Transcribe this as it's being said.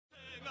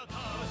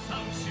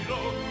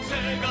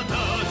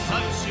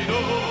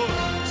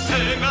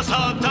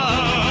さ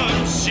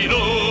たしろ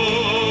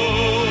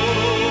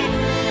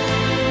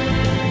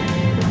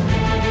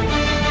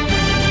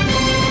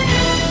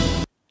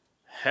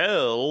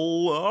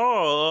Hello,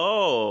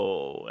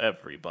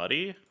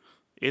 everybody.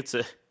 It's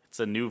a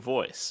new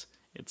voice.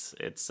 It's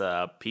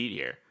Pete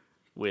here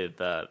with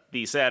the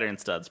Saturn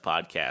Studs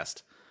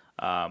podcast.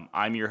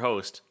 I'm your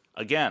host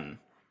again.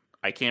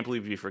 I can't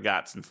believe you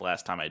forgot since the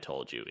last time I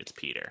told you. It's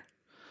Peter.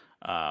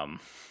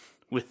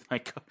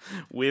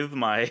 With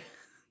my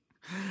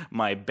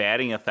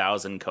batting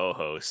 1,000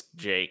 co-host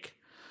Jake.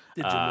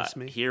 Did you miss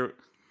me? Here,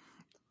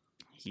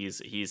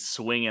 he's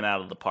swinging out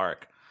of the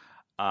park.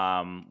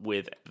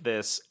 With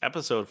this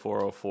episode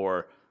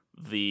 404,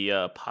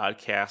 the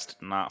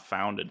podcast not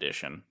found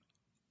edition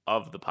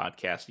of the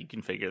podcast. You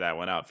can figure that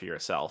one out for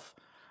yourself.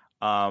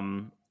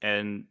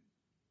 And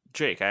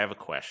Jake, I have a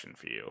question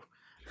for you.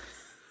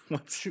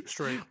 Shoot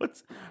straight.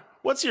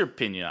 What's your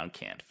opinion on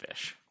canned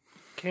fish?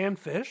 Canned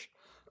fish?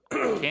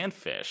 Canned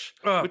fish.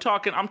 I'm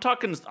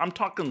talking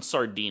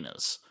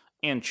sardinas,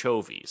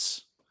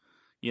 anchovies.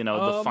 You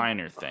know, the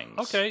finer things.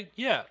 Okay,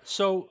 yeah.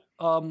 So,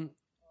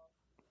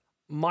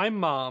 my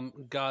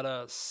mom got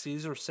a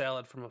Caesar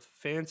salad from a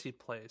fancy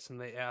place, and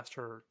they asked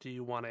her, "Do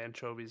you want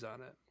anchovies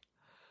on it?"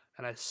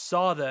 And I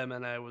saw them,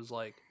 and I was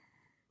like,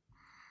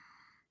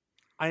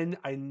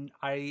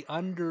 I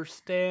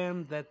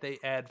understand that they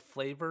add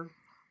flavor,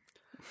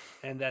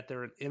 and that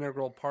they're an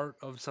integral part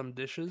of some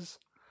dishes,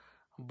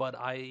 but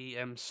I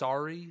am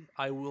sorry,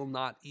 I will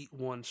not eat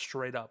one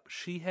straight up.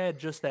 She had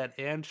just that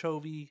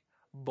anchovy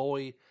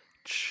boy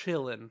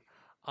chilling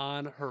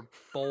on her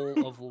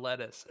bowl of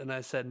lettuce, and I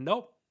said,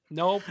 nope.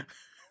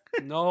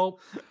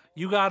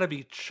 You gotta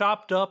be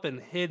chopped up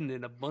and hidden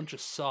in a bunch of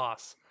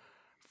sauce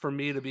for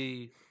me to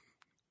be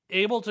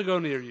able to go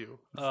near you.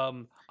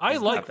 I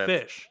like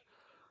fish.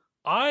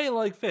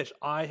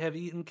 I have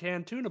eaten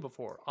canned tuna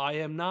before. I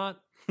am not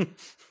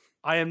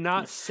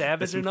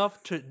savage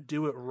enough to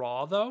do it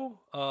raw, though.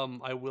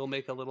 I will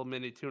make a little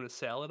mini tuna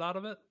salad out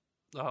of it,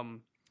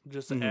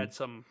 just to add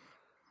some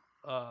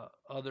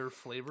other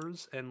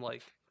flavors and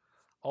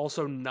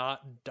also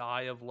not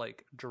die of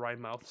dry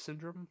mouth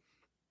syndrome.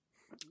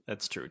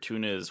 That's true.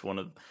 Tuna is one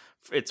of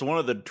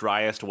the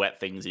driest wet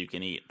things you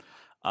can eat.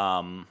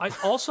 I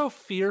also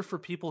fear for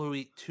people who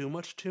eat too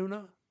much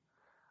tuna.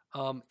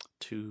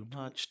 Too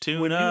much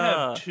tuna. When you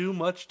have too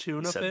much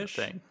tuna fish,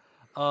 thing.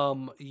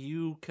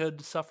 You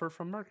could suffer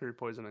from mercury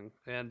poisoning,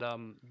 and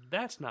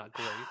that's not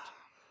great.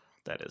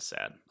 That is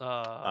sad.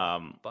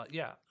 But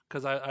yeah,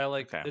 because I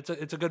like it's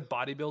a good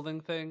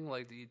bodybuilding thing,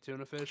 to eat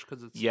tuna fish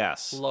because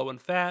it's low in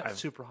fat,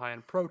 super high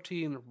in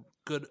protein,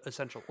 good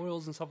essential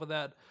oils and stuff like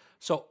that.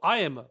 So I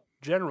am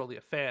generally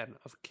a fan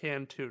of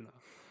canned tuna.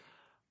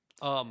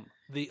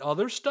 The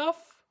other stuff,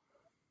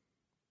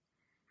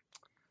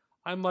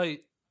 I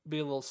might be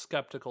a little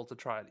skeptical to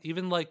try it.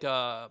 Even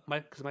because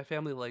my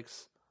family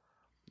likes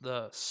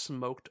the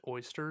smoked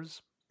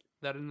oysters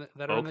that are in the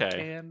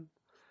can,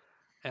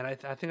 and I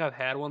think I've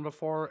had one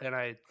before, and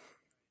I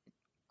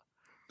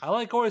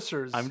like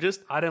oysters. I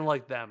didn't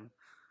like them.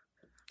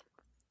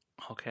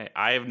 Okay,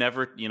 I've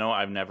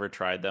never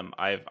tried them.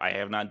 I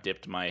have not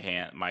dipped my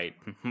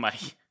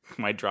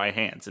dry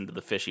hands into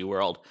the fishy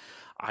world.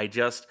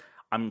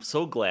 I'm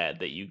so glad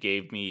that you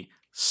gave me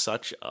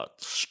such a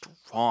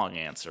strong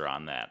answer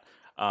on that.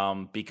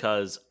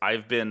 Because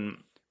I've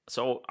been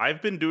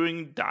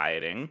doing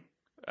dieting.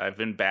 I've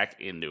been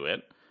back into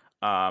it.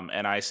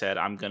 And I said,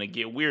 I'm going to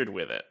get weird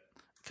with it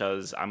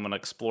because I'm going to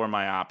explore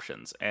my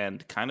options.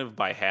 And kind of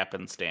by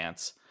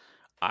happenstance,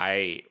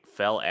 I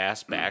fell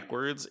ass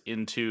backwards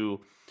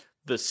into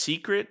the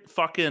secret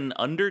fucking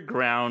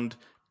underground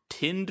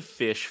tinned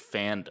fish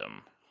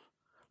fandom.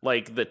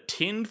 The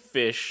tinned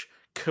fish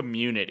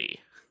community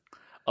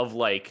of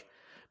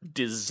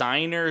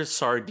designer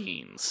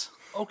sardines.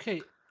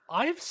 Okay,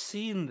 I've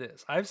seen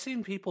this. I've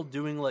seen people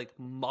doing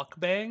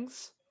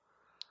mukbangs.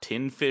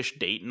 Tin fish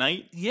date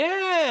night?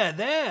 Yeah,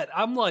 that.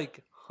 I'm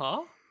like,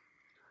 huh?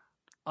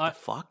 The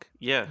fuck?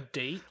 Yeah.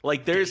 Date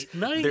night?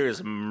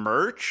 There's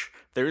merch.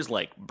 There's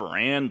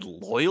brand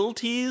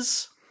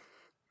loyalties.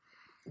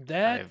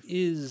 That's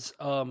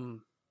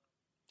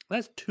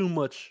too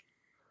much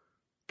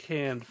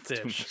canned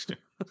fish.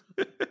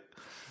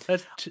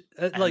 That's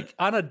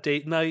on a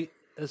date night,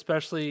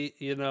 especially,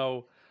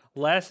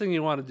 last thing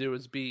you want to do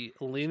is be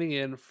leaning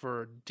in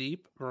for a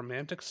deep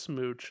romantic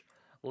smooch.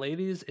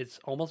 Ladies, it's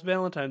almost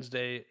Valentine's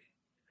Day.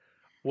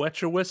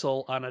 Wet your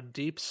whistle on a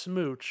deep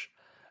smooch.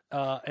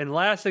 And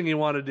last thing you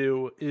want to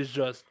do is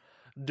just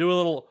do a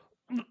little,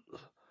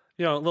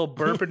 little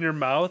burp in your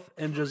mouth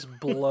and just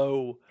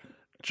blow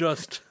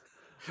not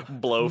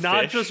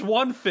fish. Just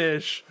one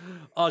fish,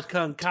 a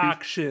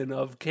concoction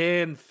of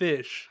canned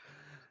fish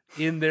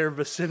in their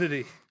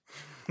vicinity.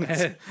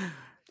 It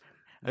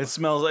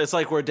smells. It's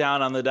like we're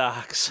down on the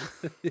docks.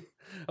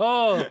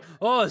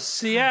 Oh,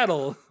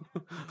 Seattle.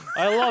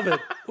 I love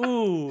it.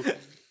 Ooh.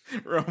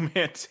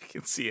 Romantic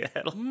in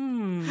Seattle.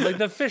 Like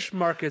the fish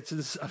markets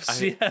of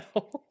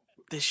Seattle.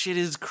 This shit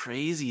is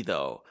crazy,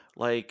 though.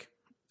 Like,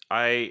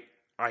 I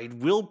I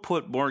will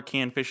put more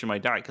canned fish in my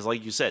diet because,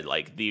 like you said,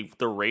 like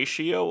the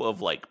ratio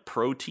of like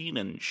protein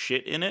and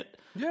shit in it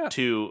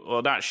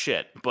to not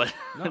shit, but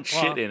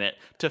shit in it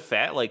to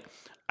fat. Like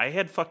I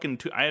had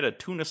I had a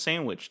tuna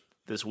sandwich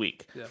this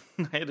week. Yeah,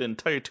 I had an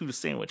entire tuna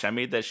sandwich. I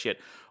made that shit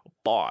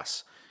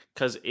boss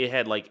because it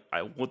had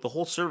what the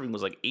whole serving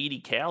was like 80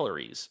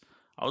 calories.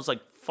 I was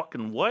like,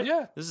 fucking what?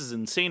 Yeah. This is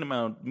insane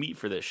amount of meat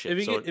for this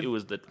shit.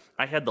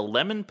 I had the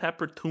lemon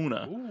pepper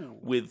tuna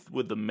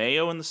with the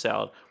mayo and the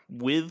salad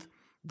with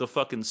the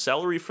fucking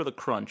celery for the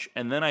crunch,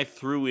 and then I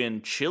threw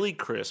in chili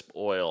crisp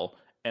oil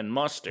and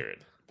mustard.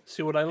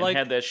 See what I like? And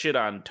had that shit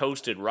on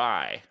toasted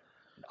rye.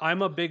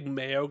 I'm a big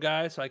mayo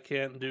guy, so I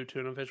can't do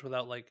tuna fish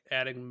without like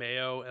adding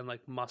mayo and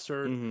like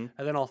mustard, and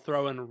then I'll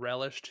throw in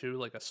relish too,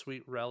 like a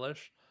sweet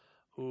relish.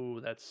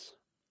 Ooh, that's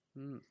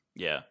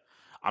yeah.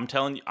 I'm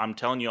telling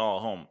you all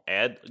at home.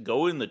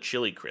 Go in the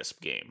chili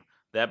crisp game.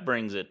 That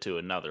brings it to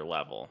another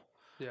level.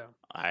 Yeah.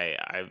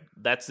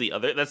 That's the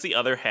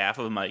other half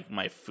of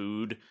my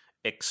food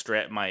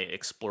my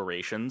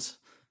explorations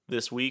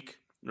this week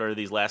or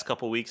these last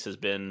couple weeks has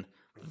been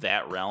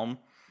that realm,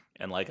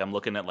 and like I'm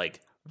looking at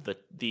like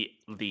the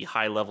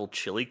high level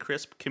chili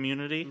crisp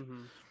community.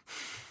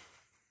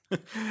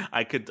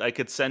 I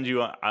could send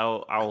you.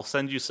 I'll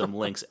send you some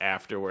links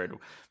afterward.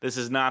 This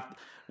is not.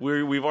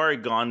 We've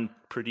already gone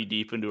pretty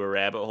deep into a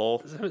rabbit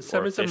hole.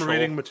 Send me some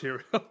reading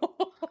material.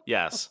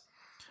 Yes,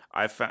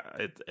 I found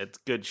it's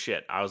good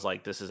shit. I was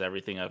like, this is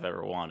everything I've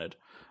ever wanted.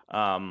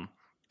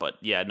 But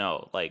yeah,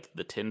 no, like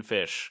the tin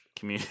fish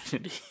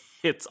community,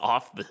 it's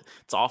off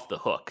the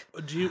hook.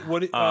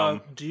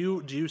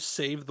 Do you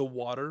save the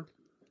water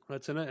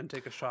that's in it and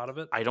take a shot of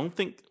it? I don't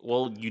think.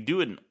 Well, you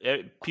do it.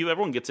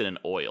 Everyone gets it in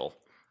oil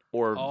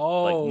or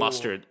like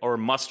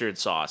mustard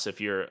sauce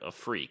if you're a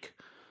freak.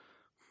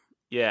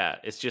 Yeah,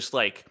 it's just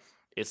like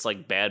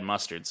bad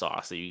mustard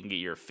sauce that you can get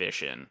your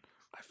fish in.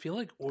 I feel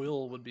like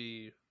oil would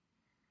be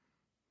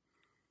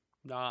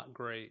not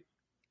great.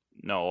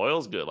 No,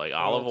 oil's good. Like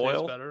olive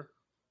oil, better.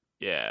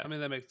 Yeah, I mean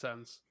that makes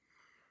sense.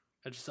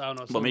 I don't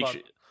know.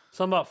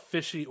 Something about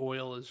fishy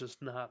oil is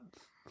just not.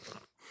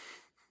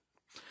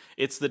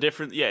 It's the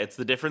difference. Yeah, it's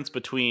the difference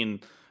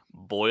between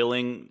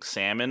boiling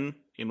salmon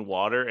in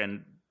water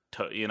and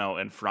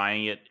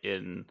frying it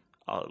in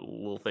a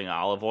little thing of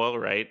olive oil.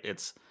 Right?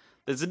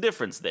 There's a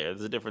difference there.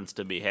 There's a difference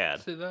to be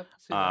had. See that?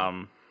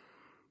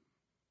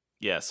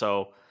 Yeah.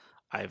 So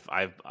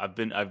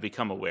I've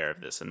become aware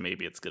of this, and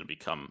maybe it's going to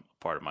become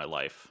part of my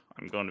life.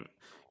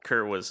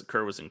 Kerr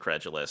was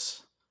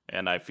incredulous,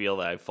 and I feel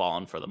that I've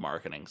fallen for the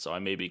marketing, so I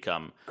may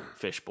become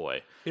fish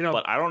boy.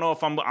 But I don't know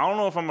if I'm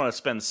going to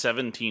spend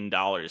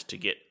 $17 to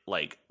get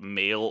like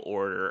mail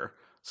order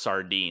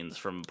sardines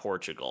from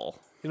Portugal.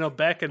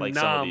 Back in like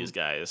Nam, some of these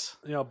guys.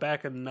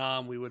 Back in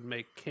Nam, we would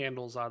make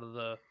candles out of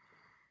the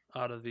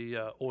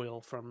oil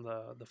from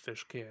the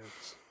fish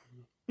cans.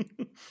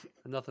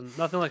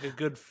 Nothing like a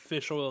good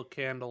fish oil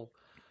candle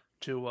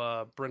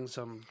to bring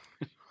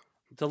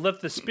to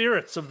lift the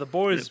spirits of the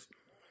boys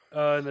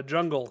in the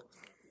jungle,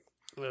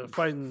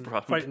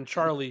 fighting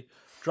Charlie,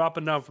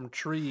 dropping down from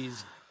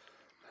trees,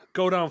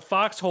 go down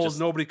foxholes,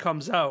 nobody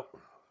comes out.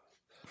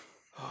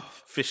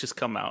 Fishes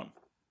come out.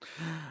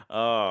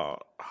 I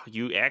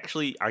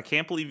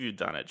can't believe you've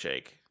done it,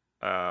 Jake.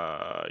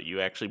 You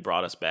actually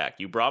brought us back.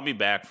 You brought me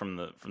back from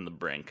the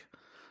brink,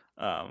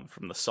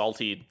 from the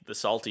salty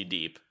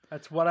deep.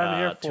 That's what I'm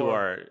here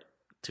for.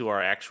 To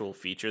our actual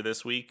feature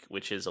this week,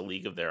 which is A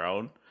League of Their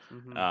Own.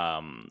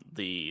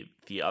 Another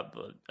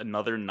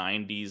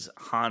 90s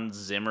Hans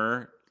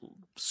Zimmer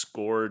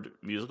scored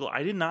musical.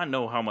 I did not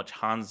know how much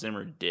Hans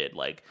Zimmer did.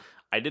 Like,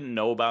 I didn't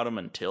know about him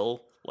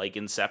until like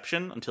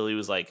Inception, until he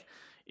was like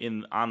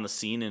on the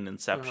scene in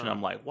Inception.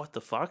 I'm like, what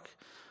the fuck?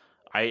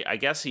 I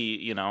guess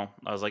he, I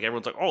was like,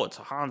 everyone's like, oh, it's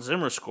a Hans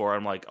Zimmer score.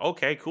 I'm like,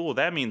 okay, cool,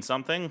 that means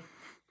something.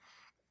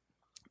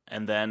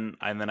 And then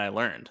I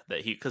learned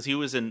that he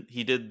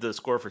did the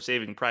score for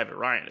Saving Private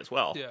Ryan as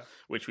well,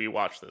 which we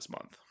watched this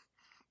month.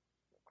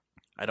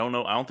 I don't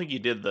know. I don't think he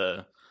did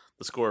the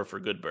score for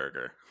Good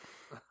Burger.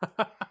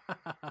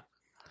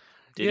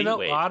 Did he?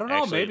 Wait, I don't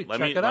know. Actually, maybe let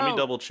check me it out. let me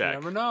double check. You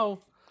never know.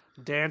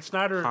 Dan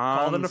Snyder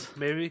called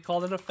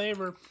in a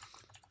favor.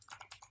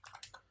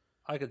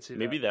 I could see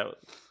maybe that.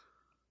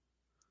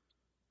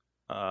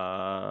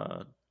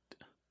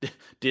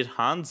 Did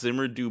Hans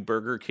Zimmer do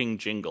Burger King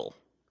jingle?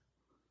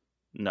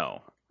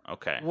 No.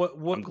 Okay.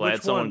 I'm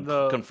glad someone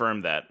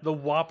confirmed that. The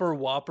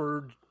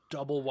Whopper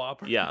double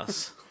Whopper.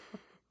 Yes.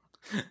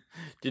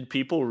 Did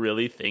people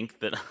really think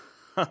that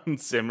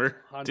Hans Zimmer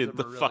did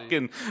the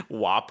fucking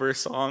Whopper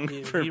song?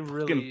 He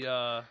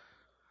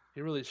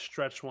really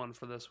stretched one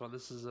for this one.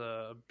 This is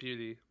a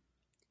beauty.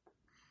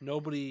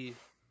 Nobody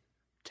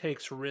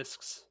takes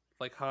risks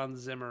like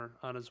Hans Zimmer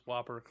on his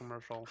Whopper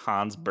commercial.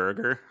 Hans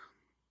Burger.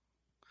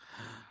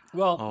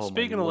 Well,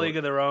 speaking of League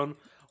of Their Own,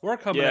 we're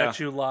coming at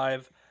you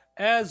live,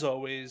 as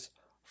always,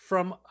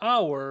 from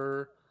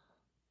our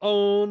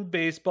own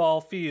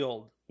baseball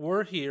field.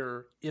 We're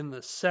here in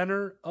the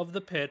center of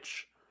the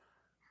pitch.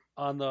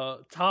 on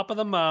the top of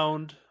the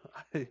mound.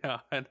 Yeah,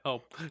 I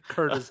know.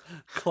 Kurt is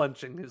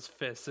clenching his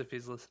fists if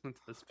he's listening to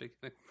this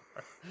beginning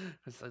part.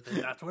 It's like,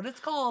 that's what it's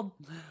called.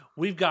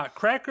 We've got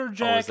Cracker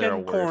Jack there a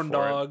and word corn for it?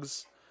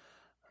 dogs,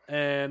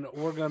 and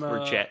we're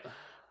gonna.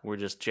 We're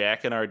just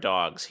jacking our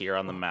dogs here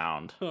on the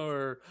mound.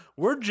 Or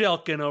we're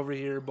jelking over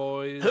here,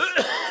 boys.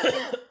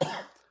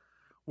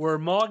 We're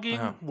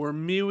mogging, we're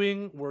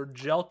mewing, we're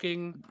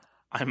jelking.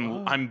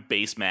 I'm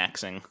base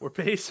maxing. We're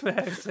base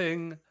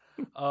maxing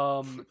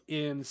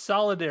in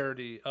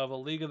solidarity of A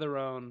League of Their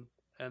Own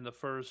and the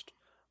first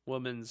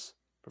women's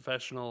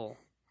professional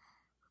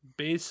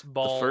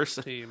baseball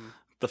team.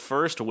 The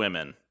first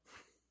women.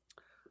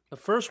 The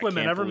first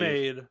women ever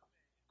made.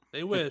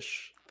 They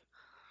wish.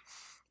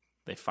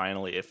 It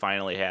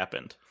finally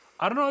happened.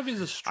 I don't know if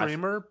he's a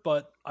streamer,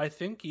 but I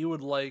think you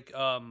would like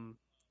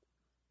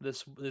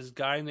this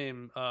guy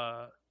named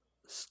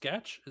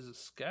Sketch. Is it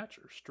Sketch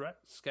or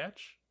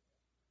Sketch?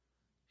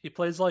 He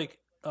plays like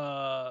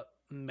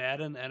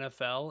Madden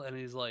NFL, and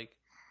he's like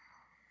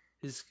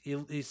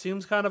he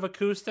seems kind of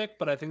acoustic,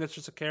 but I think it's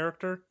just a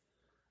character.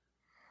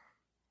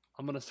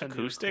 I'm gonna send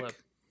acoustic? you a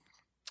clip.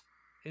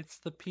 It's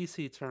the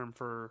PC term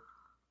for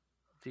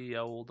the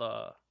old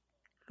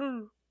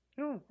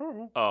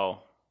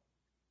Oh.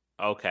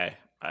 Okay.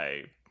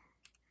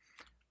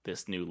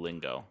 This new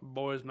lingo.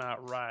 Boy's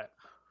not right.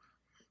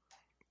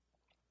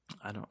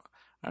 I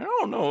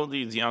don't know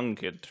these young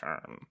kid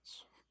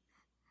terms.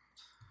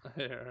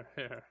 Here.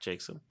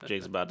 Jake's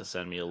about to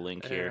send me a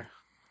link here.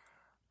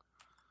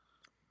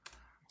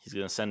 He's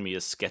gonna send me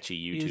a sketchy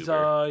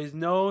YouTuber.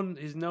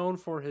 He's known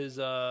for his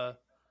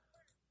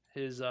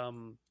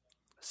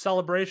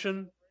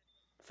celebration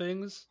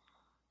things.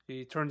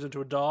 He turns into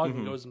a dog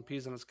and goes and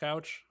pees on his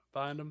couch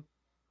behind him.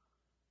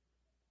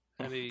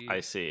 And I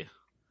see.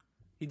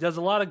 He does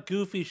a lot of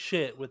goofy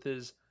shit with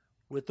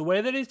the way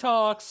that he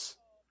talks.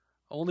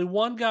 Only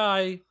one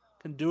guy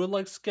can do it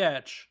like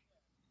Sketch.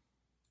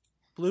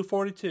 Blue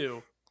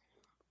 42.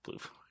 Blue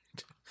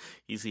 42.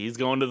 He's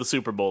going to the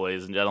Super Bowl,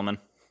 ladies and gentlemen.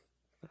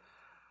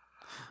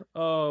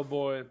 Oh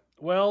boy.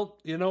 Well,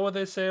 you know what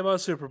they say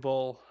about Super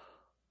Bowl.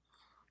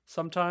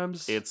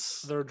 Sometimes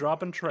they're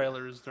dropping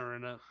trailers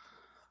during it.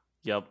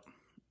 Yep.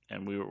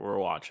 And we're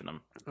watching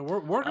them. And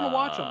we're going to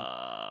watch them.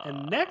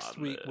 And next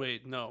week,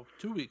 2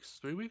 weeks,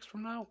 3 weeks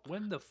from now,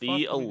 when the fuck?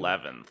 The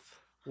 11th.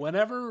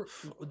 Whenever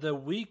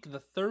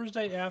the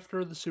Thursday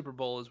after the Super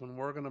Bowl is when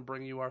we're going to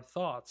bring you our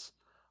thoughts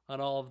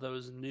on all of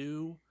those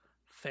new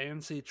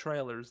fancy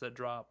trailers that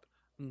drop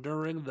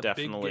during the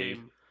big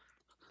game.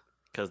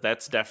 Because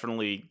that's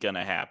definitely going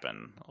to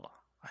happen.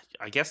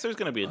 I guess there's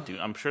going to be a Dune.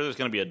 I'm sure there's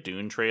going to be a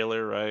Dune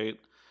trailer, right?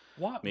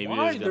 What?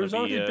 Why? There's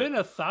already been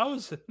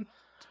 1,000.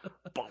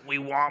 But we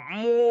want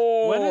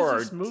more. When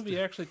is this movie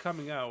actually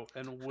coming out?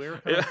 And where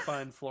can I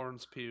find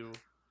Florence Pugh?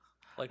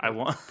 Like I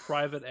want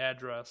private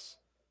address.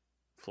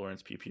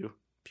 Florence Pugh. Pew,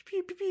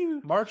 pew, pew,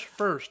 pew. March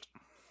 1st.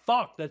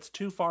 Fuck, that's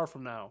too far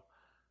from now.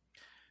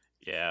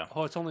 Yeah.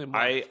 Oh, it's only a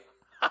month.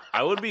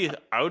 I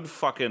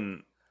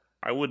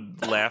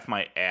would laugh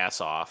my ass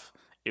off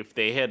if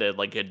they had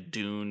a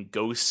Dune,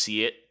 go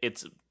see it.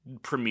 It's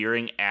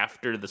premiering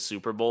after the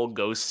Super Bowl.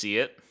 Go see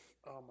it.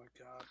 Oh my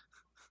god.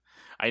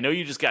 I know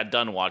you just got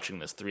done watching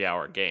this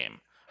 3-hour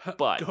game,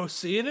 but go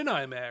see it in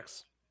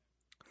IMAX.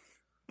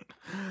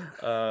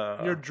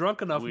 You're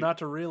drunk enough not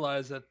to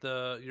realize that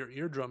your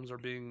eardrums are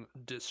being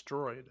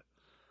destroyed.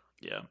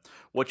 Yeah.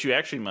 What you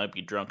actually might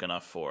be drunk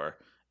enough for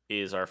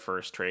is our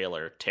first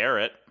trailer, Tear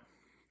It.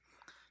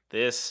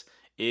 This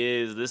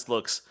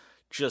looks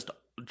just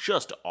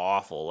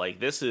awful. Like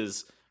this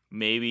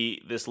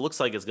looks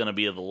like it's gonna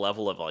be at the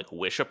level of like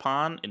Wish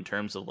Upon in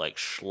terms of like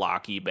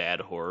schlocky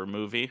bad horror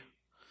movie.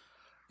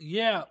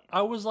 Yeah,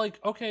 I was like,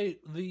 okay,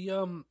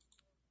 the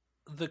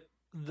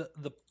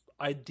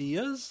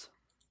ideas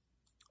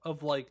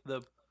of like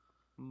the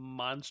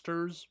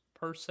monsters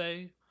per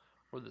se,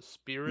 or the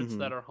spirits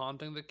that are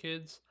haunting the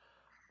kids,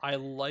 I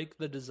like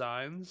the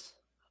designs.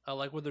 I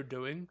like what they're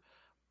doing,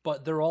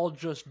 but they're all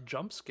just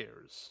jump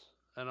scares,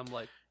 and I'm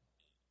like,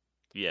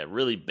 yeah,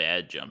 really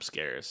bad jump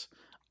scares.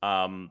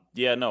 I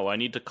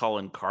need to call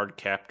in Card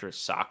Captor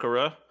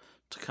Sakura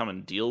to come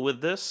and deal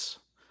with this.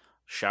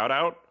 Shout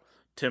out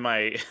to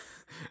my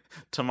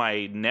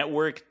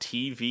network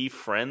TV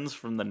friends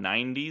from the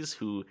 90s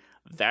who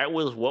that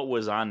was what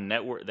was on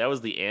network. That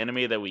was the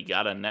anime that we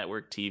got on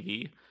network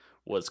TV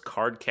was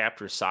Card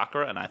Captor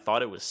Sakura, and I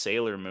thought it was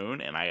Sailor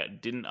Moon, and I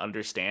didn't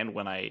understand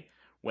when I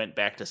went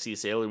back to see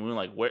Sailor Moon,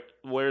 like,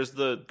 where's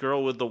the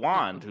girl with the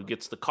wand who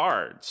gets the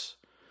cards?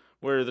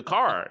 Where are the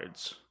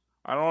cards?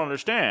 I don't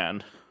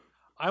understand.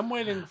 I'm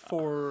waiting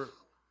for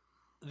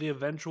the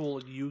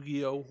eventual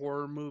Yu-Gi-Oh!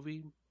 Horror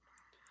movie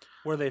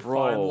where they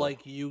find,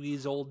 like,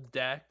 Yugi's old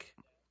deck.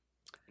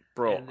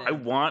 Bro, I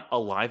want a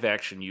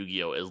live-action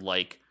Yu-Gi-Oh! As,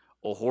 like,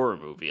 a horror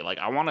movie. Like,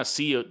 I want to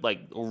see, a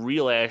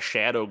real-ass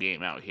shadow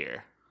game out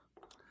here.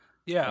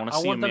 Yeah, I want to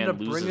see a man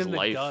lose his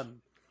life.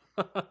 Gun.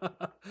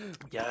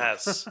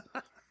 Yes.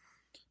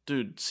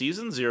 Dude,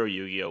 Season 0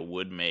 Yu-Gi-Oh!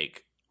 Would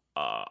make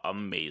an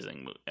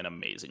amazing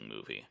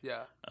movie.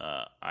 Yeah.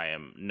 I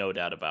am no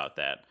doubt about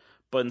that.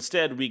 But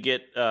instead, we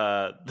get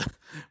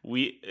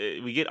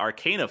we get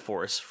Arcana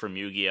Force from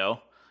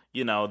Yu-Gi-Oh.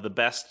 You know, the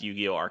best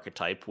Yu-Gi-Oh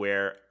archetype,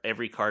 where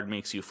every card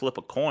makes you flip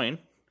a coin,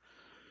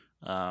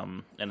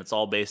 and it's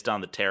all based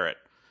on the tarot.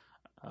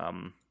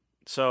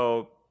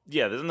 So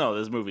yeah,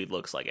 this movie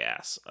looks like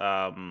ass.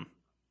 I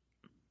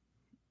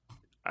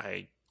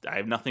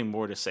have nothing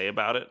more to say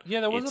about it.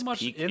 Yeah, there wasn't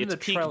much in the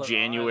trailer. Peak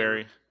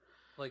January.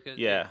 Like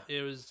Yeah,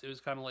 it was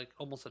kind of like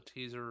almost a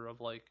teaser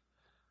of like,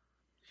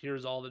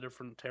 here's all the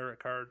different tarot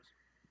cards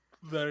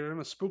that are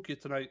gonna spook you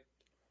tonight.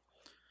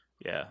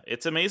 Yeah,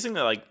 it's amazing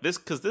that like this,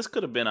 because this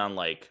could have been on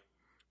like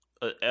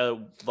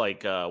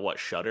what,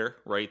 Shudder,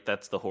 right?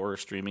 That's the horror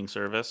streaming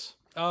service.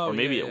 Oh, or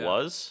maybe yeah. it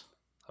was.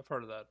 I've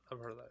heard of that.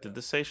 Did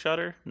this say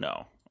Shudder?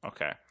 No.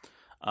 Okay.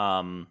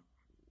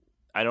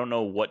 I don't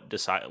know what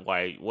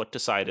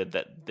decided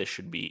that this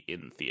should be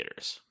in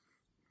theaters.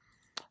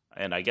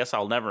 And I guess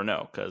I'll never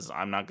know, because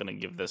I'm not going to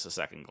give this a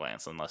second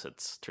glance unless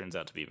it turns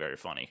out to be very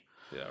funny.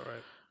 Yeah,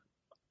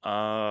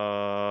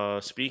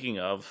 right. Speaking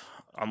of,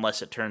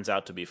 unless it turns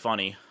out to be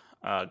funny,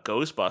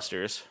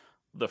 Ghostbusters,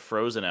 The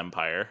Frozen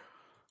Empire.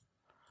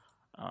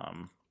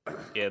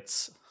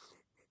 It's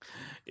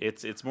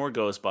more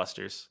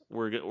Ghostbusters.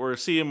 We're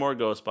seeing more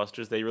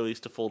Ghostbusters. They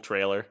released a full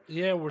trailer.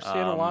 Yeah, we're seeing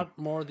a lot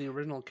more of the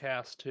original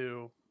cast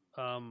too,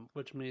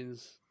 which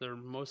means they're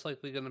most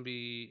likely going to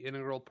be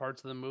integral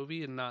parts of the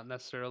movie and not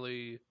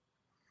necessarily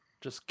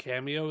just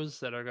cameos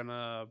that are going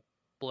to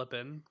blip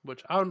in.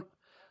 Which I don't.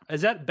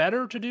 Is that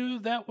better to do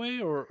that way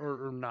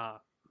or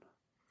not?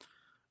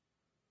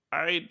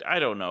 I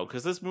don't know,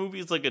 because this movie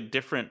is like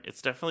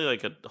it's definitely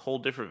like a whole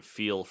different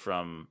feel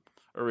from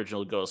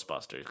original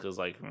Ghostbusters. Because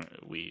like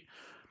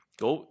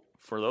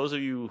for those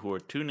of you who are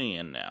tuning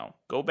in now,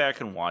 go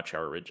back and watch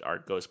our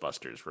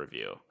Ghostbusters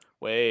review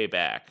way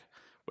back,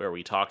 where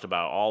we talked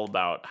all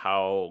about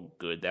how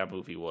good that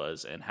movie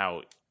was and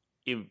how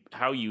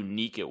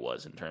unique it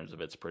was in terms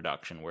of its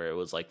production, where it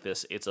was like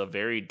this. It's a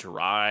very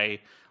dry,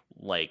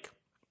 like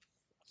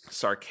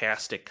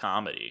sarcastic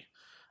comedy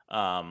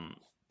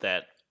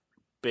that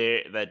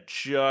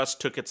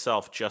just took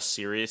itself just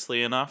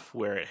seriously enough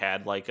where it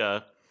had like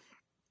a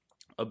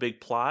big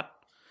plot,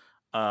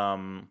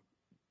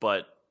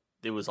 but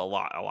it was a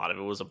lot of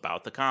it was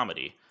about the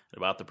comedy,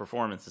 about the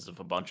performances of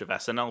a bunch of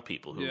SNL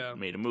people who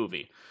made a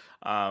movie,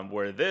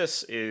 where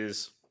this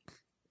is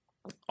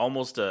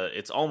almost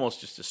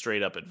just a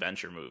straight up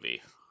adventure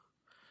movie.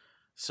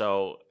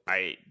 So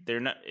I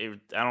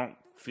don't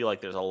feel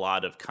like there's a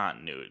lot of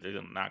continuity. There's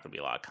not going to be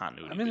a lot of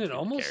continuity. I mean, it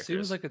almost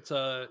seems like it's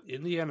a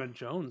Indiana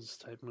Jones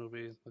type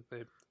movie.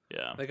 Like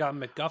they got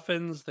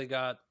MacGuffins, they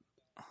got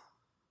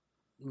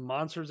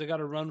monsters they got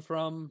to run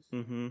from.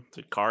 Mm-hmm.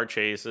 The car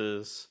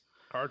chases,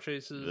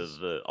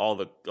 all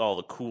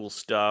the cool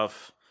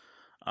stuff.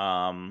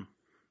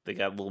 They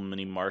got little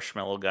mini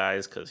marshmallow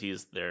guys because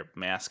he's their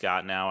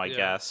mascot now, I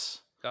guess.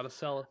 Got to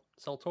sell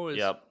toys.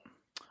 Yep.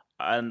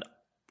 And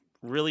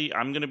really,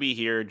 I'm gonna be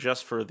here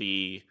just for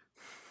the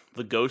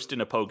ghost in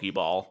a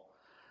Pokeball,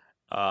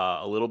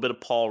 a little bit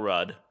of Paul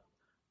Rudd,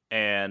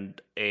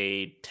 and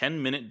a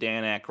 10-minute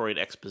Dan Aykroyd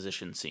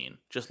exposition scene.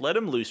 Just let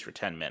him loose for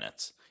 10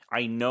 minutes.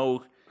 I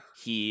know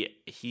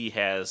he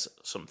has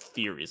some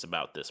theories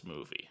about this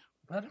movie.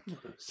 Let him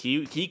loose.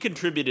 He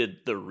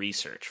contributed the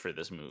research for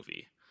this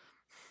movie.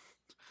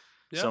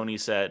 Yep. Sony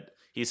said,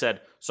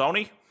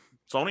 Sony,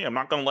 I'm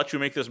not going to let you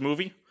make this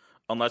movie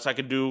unless I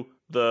can do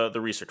the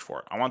research for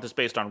it. I want this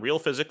based on real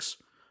physics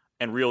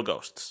and real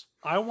ghosts.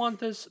 I want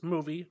this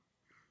movie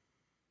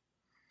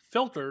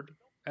filtered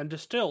and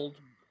distilled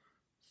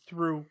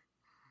through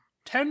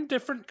 10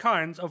 different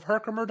kinds of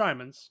Herkimer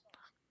diamonds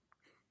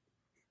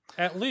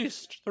at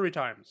least 3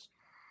 times.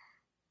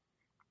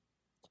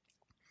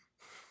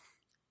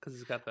 Because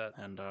it's got that.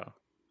 And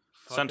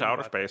sent to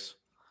outer space.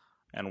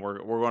 And we're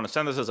going to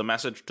send this as a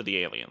message to the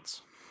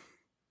aliens.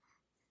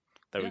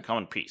 That we come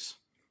in peace.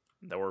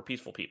 That we're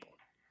peaceful people.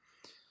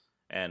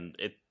 And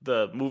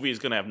the movie is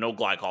going to have no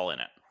glycol in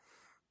it.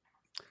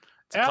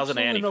 It's a cousin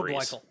of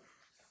antifreeze.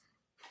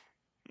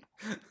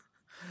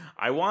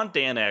 I want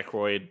Dan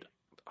Aykroyd.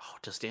 Oh,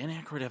 does Dan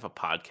Aykroyd have a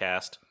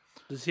podcast?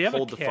 Does he have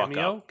a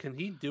cameo? Can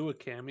he do a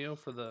cameo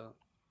for the...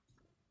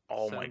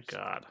 Oh my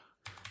god.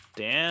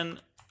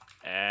 Dan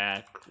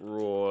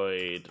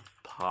Aykroyd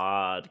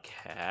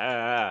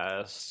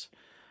podcast.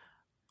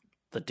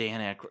 The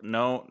Dan Aykroyd...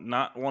 No,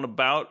 not one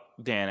about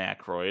Dan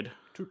Aykroyd.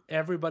 Dude,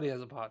 everybody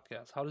has a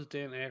podcast. How does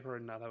Dan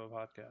Aykroyd not have a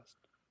podcast?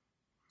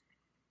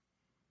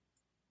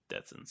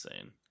 That's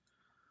insane.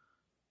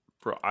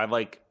 Bro, I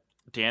like...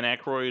 Dan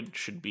Aykroyd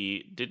should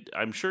be... Did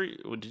Dan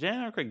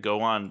Aykroyd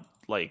go on,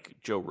 like,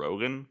 Joe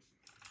Rogan?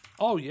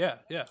 Oh, yeah.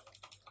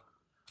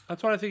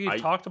 That's what I think he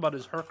talked about,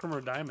 his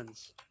Herkimer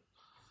diamonds.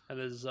 And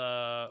his,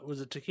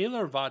 was it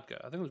tequila or vodka?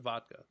 I think it was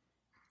vodka.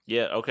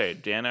 Yeah, okay.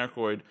 Dan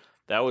Aykroyd,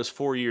 that was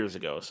 4 years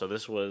ago. So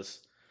this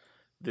was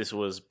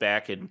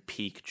back in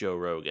peak Joe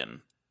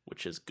Rogan,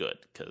 which is good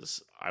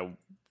because Joe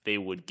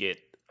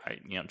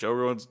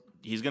Rogan's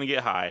he's gonna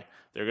get high.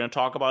 They're gonna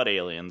talk about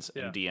aliens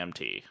and Yeah.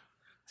 DMT.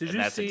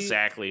 That's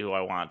exactly who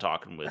I want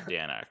talking with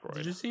Dan Aykroyd.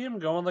 Did you see him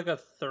go on like a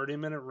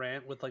 30-minute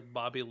rant with like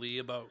Bobby Lee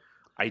about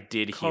I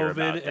did hear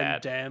about COVID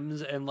that. and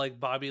Dems, and like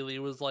Bobby Lee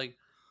was like,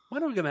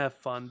 "When are we gonna have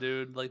fun,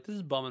 dude? Like this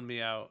is bumming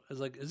me out." I was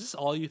like, "Is this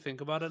all you think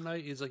about at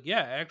night?" He's like,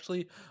 "Yeah,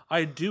 actually,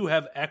 I do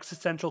have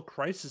existential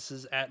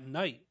crises at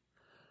night."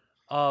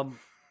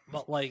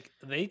 But like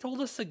they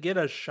told us to get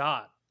a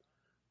shot,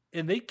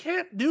 and they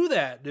can't do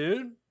that,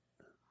 dude.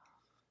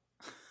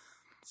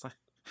 It's like,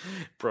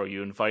 bro,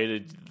 you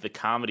invited the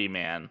comedy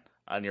man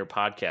on your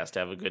podcast to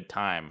have a good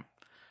time.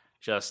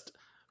 Just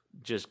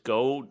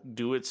go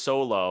do it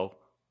solo,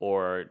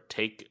 or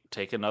take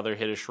another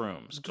hit of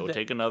shrooms. Go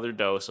take another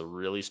dose of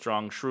really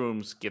strong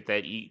shrooms. Get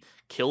that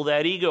kill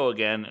that ego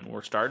again, and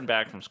we're starting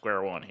back from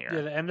square one here.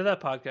 Yeah, the end of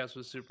that podcast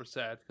was super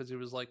sad because he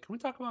was like, "Can we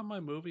talk about my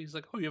movie?" He's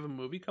like, "Oh, you have a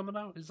movie coming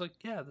out?" He's like,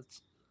 "Yeah,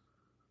 that's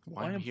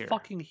why I'm here.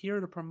 fucking here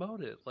to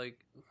promote it."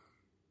 Like,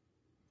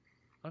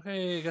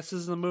 okay, I guess this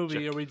is the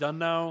movie. Are we done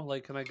now?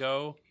 Like, can I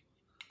go?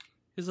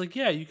 He's like,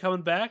 "Yeah, you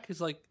coming back?" He's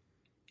like,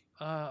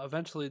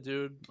 eventually,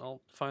 dude.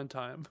 I'll find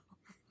time."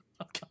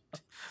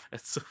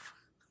 That's so.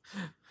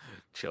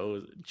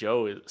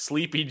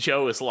 Sleepy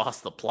Joe has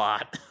lost the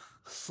plot.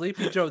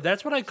 Sleepy Joe.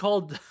 That's what I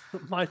called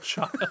my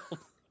child.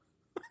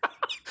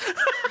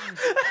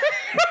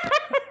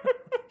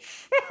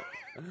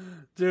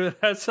 Dude,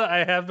 that's what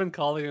I have been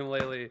calling him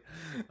lately.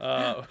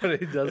 When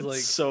he does like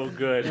so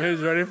good. When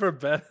he's ready for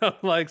bed, I'm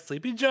like,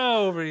 Sleepy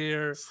Joe over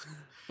here.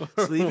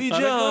 Sleepy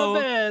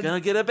Joe, gonna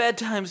get a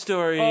bedtime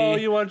story. Oh,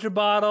 you want your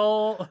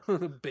bottle,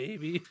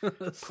 baby?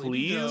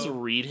 Please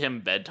read him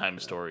bedtime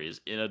stories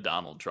in a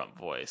Donald Trump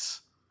voice.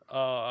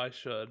 Oh, I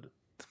should.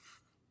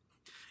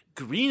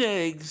 Green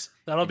eggs.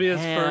 That'll be his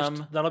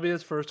first. That'll be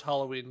his first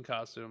Halloween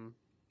costume.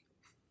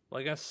 Well,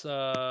 I guess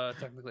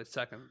technically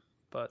second,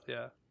 but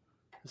yeah,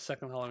 his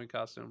second Halloween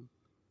costume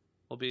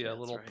will be a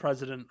little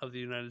president of the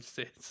United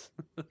States.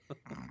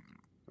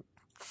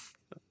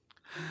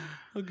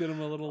 I'll get him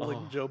a little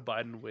like Joe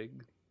Biden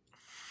wig.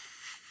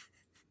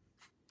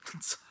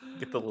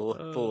 Get the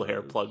little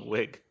hair plug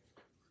wig.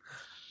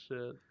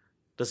 Shit.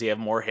 Does he have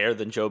more hair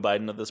than Joe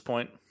Biden at this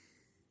point?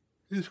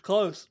 He's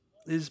close.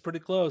 He's pretty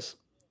close.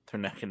 They're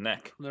neck and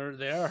neck.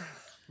 They are.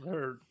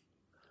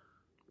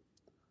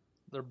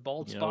 They're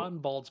bald spot and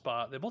bald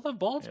spot. They both have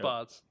bald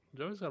spots.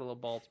 Joey's got a little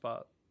bald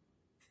spot.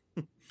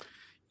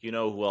 You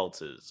know who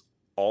else is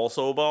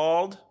also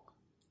bald?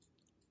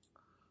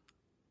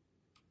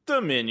 The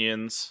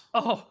Minions.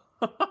 Oh,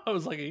 I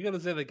was like, are you going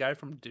to say the guy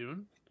from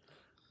Dune?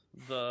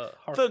 The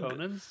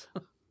Harkonnens?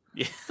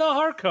 Yeah. The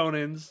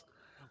Harkonnens.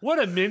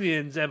 What do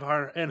Minions and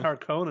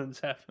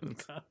Harkonnens have in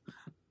common?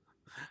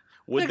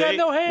 They got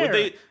no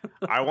hair.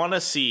 I want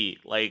to see,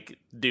 like,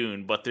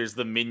 Dune, but there's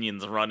the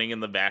Minions running in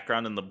the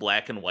background in the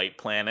black and white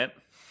planet.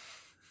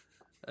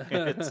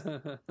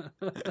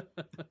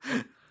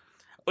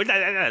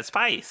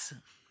 Spice.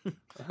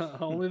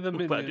 Only the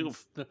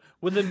Minions.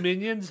 Would the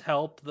Minions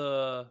help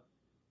the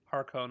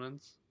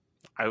Harkonnens?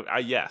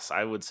 Yes,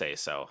 I would say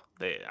so.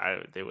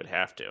 They would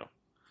have to.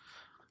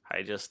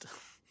 You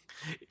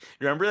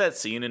remember that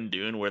scene in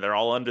Dune where they're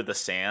all under the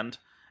sand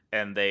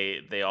and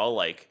they all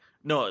like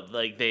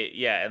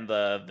and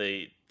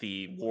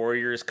the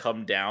warriors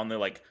come down. They're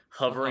like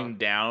hovering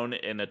down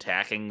and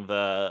attacking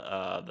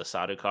the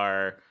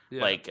Sardaukar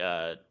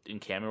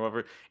encampment or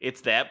whatever. It's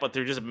that, but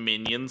they're just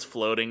minions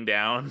floating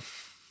down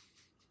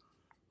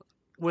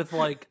with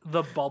like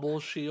the bubble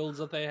shields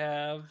that they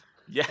have.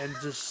 Yeah, and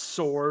just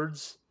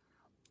swords,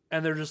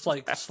 and they're just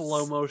like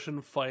slow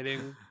motion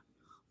fighting.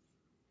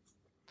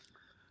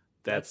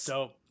 That's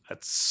dope.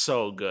 That's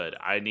so good.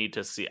 I need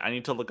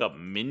to look up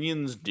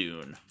Minions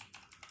Dune.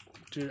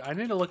 Dude, I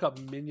need to look up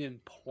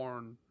minion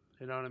porn.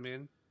 You know what I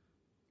mean?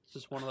 It's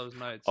just one of those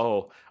nights.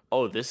 Oh,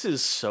 this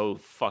is so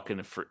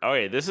fucking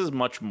this is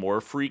much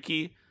more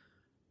freaky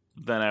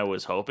than I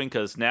was hoping,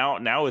 because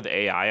now with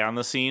AI on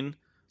the scene,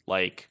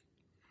 like,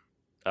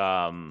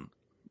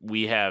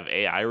 we have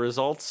AI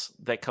results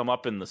that come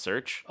up in the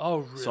search. Oh,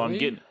 really? So I'm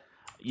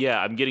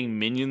getting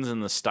minions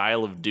in the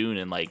style of Dune,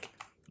 and like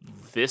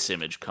this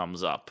image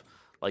comes up.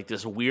 Like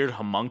this weird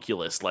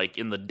homunculus, like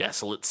in the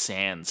desolate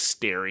sand,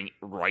 staring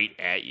right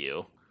at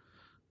you.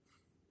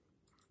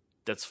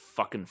 That's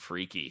fucking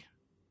freaky.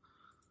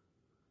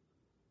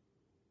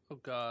 Oh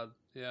God,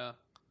 yeah.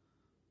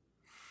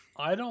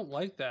 I don't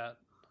like that.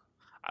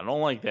 I don't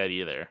like that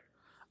either.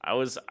 I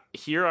was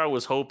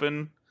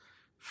hoping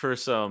for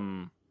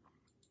some,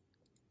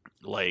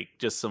 like,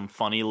 just some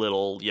funny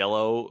little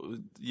yellow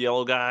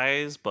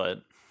guys,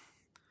 but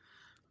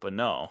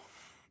no,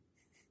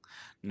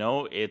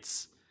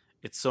 it's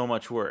so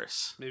much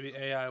worse. Maybe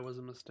AI was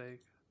a mistake.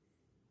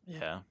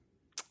 Yeah.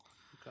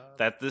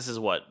 God. This is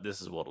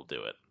what'll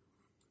do it.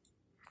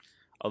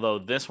 Although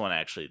this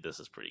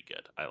is pretty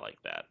good. I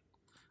like that.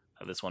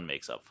 This one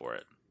makes up for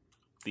it.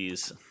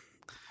 These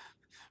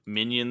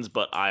minions,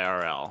 but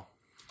IRL,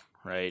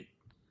 right?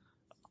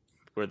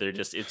 Where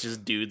it's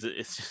just dudes.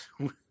 It's just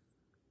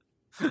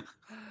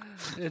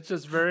It's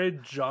just very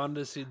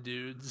jaundicey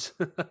dudes.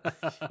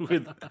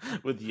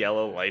 with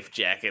yellow life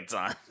jackets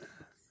on.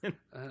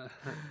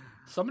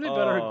 Somebody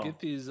better get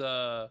these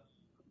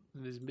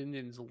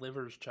minions'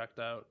 livers checked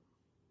out.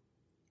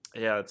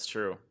 Yeah, that's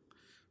true.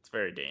 It's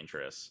very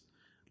dangerous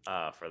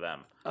for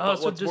them.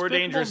 But what's more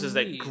dangerous is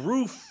that Me.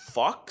 Gru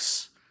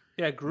fucks.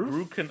 Yeah,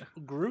 Gru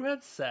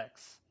had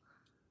sex.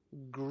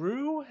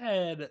 Gru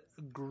had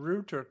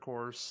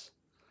Grutercourse.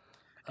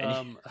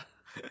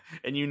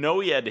 And you know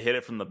he had to hit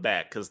it from the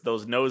back because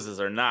those noses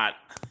are not.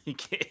 You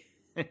can't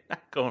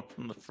not going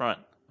from the front.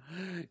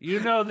 You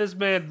know this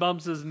man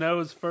bumps his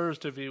nose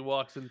first if he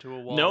walks into a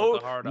wall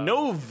with a hard on.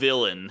 No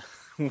villain,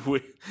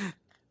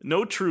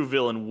 no true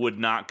villain would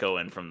not go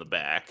in from the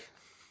back.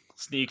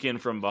 Sneak in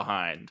from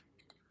behind.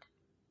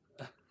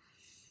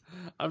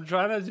 I'm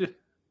trying to do.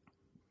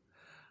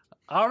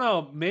 I don't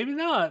know. Maybe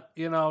not.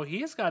 You know,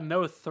 he's got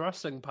no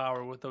thrusting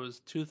power with those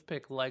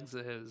toothpick legs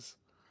of his.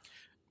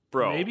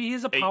 Bro, maybe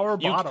he's a power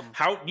bottom.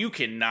 How you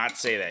cannot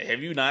say that?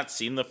 Have you not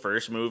seen the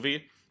first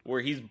movie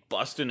where he's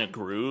busting a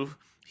groove?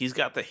 He's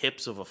got the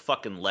hips of a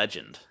fucking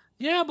legend.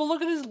 Yeah, but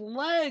look at his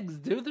legs,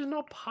 dude. There's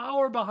no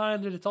power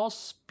behind it. It's all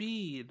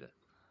speed.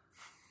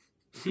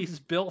 He's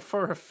built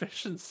for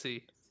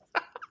efficiency.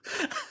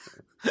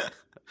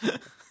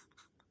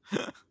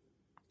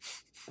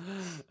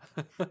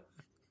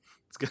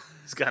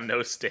 He's got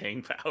no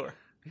staying power.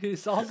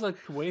 He's also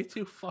way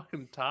too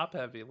fucking top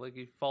heavy. Like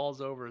he falls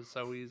over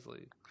so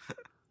easily.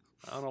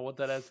 I don't know what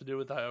that has to do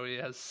with how he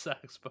has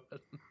sex,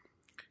 but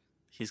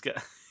he's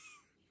got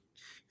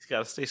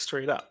to stay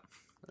straight up.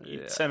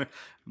 Yeah. It's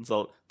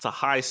a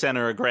high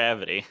center of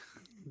gravity.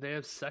 They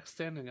have sex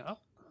standing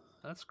up?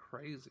 That's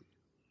crazy.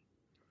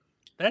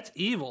 That's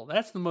evil.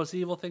 That's the most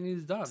evil thing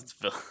he's done.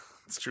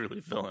 It's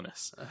truly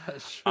villainous.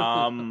 That's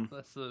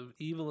the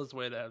evilest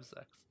way to have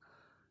sex.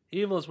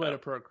 Evilest way to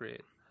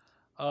procreate.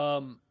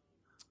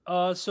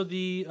 So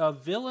the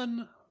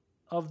villain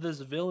of this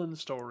villain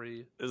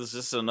story is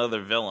just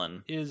another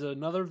villain. Is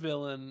another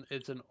villain.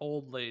 It's an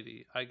old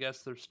lady. I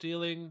guess they're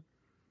stealing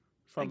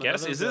from I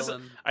guess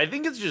villain. I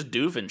think it's just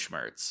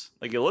Doofenshmirtz.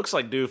 Like it looks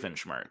like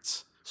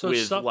Doofenshmirtz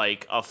with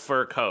like a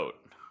fur coat.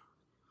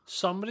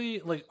 Somebody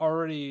like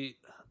already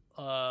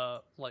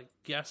like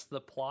guessed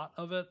the plot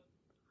of it,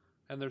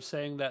 and they're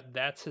saying that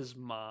that's his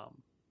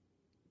mom.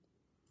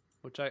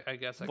 Which I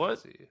guess I can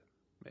see.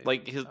 Maybe.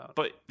 Like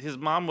his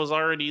mom was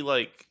already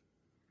like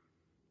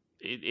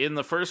in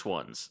the first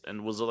ones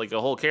and was like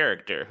a whole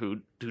character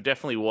who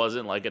definitely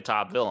wasn't like a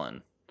top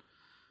villain.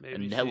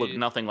 Maybe and looked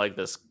nothing like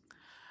this.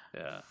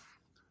 Yeah.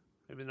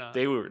 Maybe not.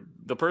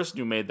 The person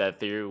who made that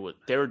theory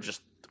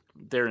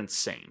they're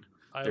insane.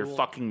 They're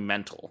fucking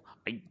mental.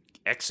 I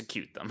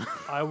execute them.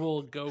 I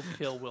will go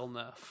kill Will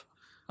Neff.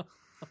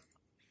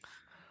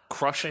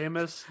 Crush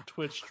famous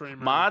Twitch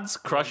streamer. Mods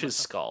crush his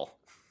skull.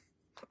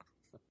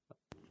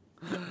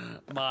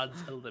 Mods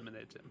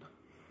eliminate him.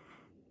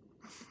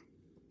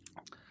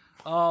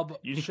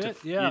 You need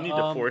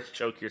to force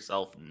choke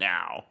yourself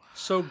now.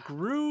 So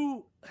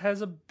Gru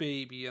has a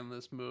baby in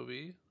this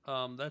movie.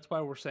 That's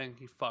why we're saying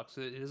he fucks.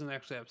 It doesn't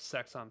actually have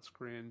sex on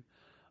screen.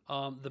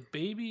 The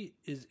baby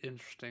is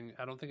interesting.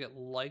 I don't think it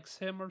likes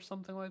him or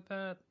something like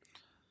that.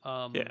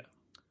 Yeah.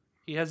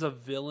 He has a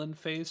villain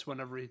face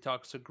whenever he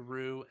talks to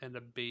Gru and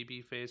a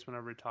baby face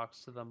whenever he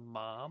talks to the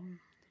mom.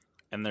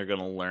 And they're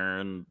gonna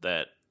learn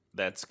that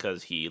that's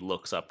because he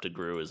looks up to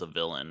Gru as a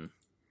villain.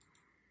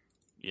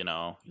 You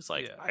know, he's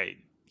like,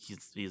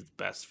 he's the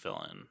best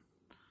villain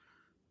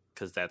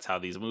because that's how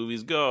these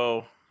movies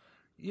go.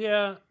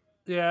 Yeah,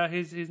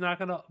 he's not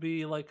gonna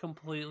be like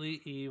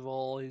completely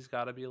evil. He's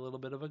got to be a little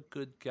bit of a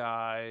good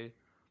guy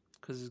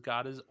because he's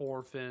got his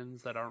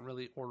orphans that aren't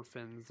really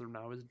orphans. They're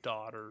now his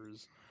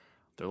daughters.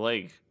 They're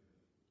like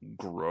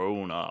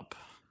grown up.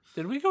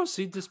 Did we go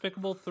see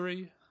Despicable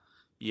 3?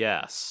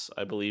 Yes,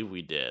 I believe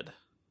we did.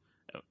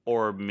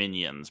 Or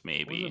Minions,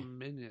 maybe. Was it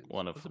Minions?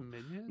 Was it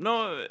Minions?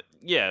 No,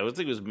 yeah, I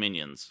think it was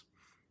Minions.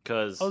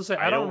 Because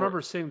I don't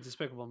remember seeing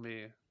Despicable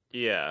Me.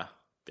 Yeah,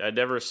 I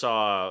never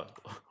saw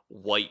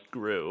White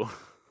Gru.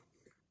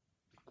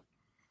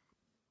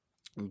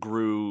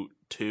 Gru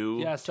 2.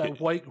 Yes, that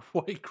white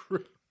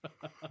Gru.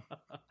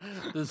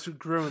 This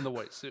Gru in the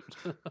white suit.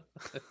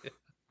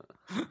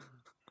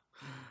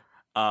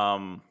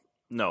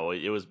 No,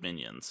 it was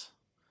Minions.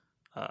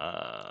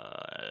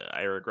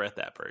 I regret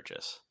that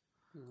purchase.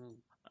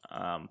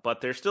 Mm-hmm.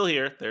 But they're still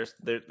here.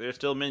 They're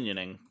still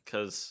minioning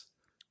because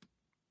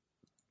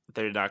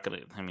they're not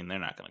gonna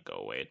go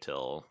away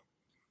till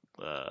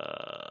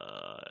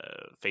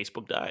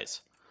Facebook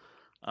dies.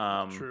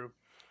 True.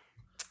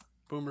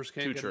 Boomers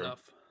can't get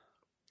enough.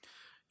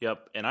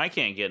 Yep, and I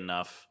can't get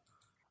enough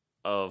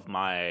of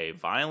my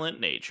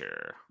violent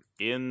nature.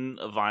 In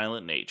a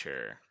violent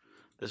nature.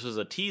 This was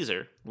a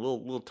teaser,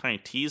 little tiny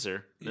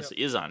teaser. This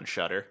is on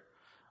Shudder.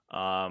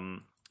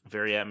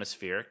 Very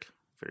atmospheric,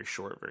 very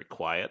short, very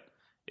quiet.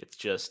 It's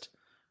just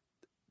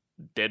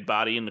dead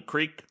body in the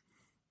creek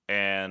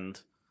and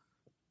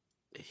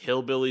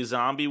hillbilly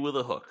zombie with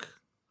a hook,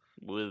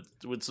 with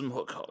some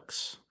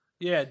hooks.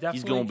 Yeah, definitely.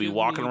 He's gonna be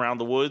walking around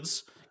the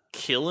woods,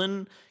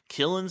 killing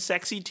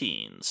sexy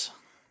teens.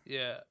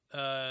 Yeah,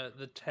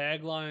 the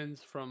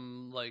taglines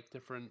from like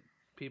different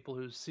people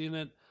who've seen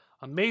it: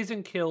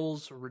 amazing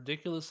kills,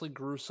 ridiculously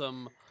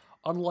gruesome,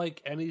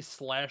 unlike any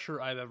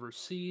slasher I've ever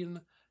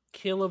seen,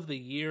 kill of the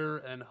year,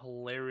 and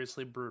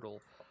hilariously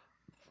brutal.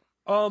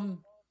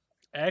 Um,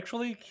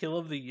 Actually, kill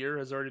of the year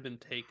has already been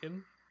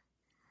taken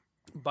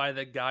by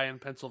the guy in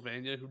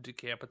Pennsylvania who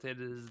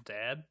decapitated his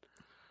dad.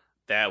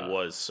 That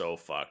was so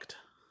fucked.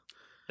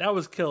 That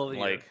was kill of the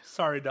year. Like,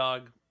 Sorry,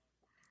 dog.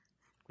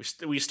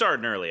 we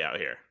started early out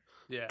here.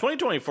 Yeah,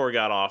 2024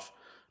 got off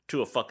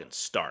to a fucking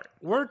start.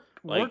 we're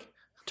Like,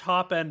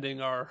 top ending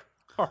our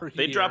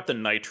they year. dropped the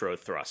nitro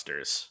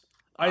thrusters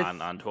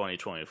on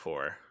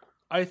 2024.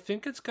 I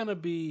think it's gonna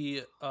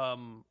be.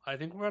 I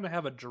think we're gonna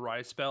have a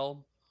dry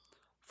spell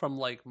from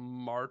like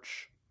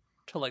March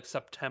to like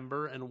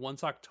September, and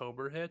once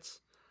October hits,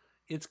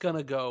 it's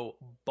gonna go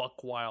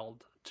buck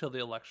wild till the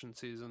election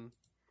season.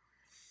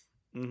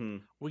 Mm-hmm.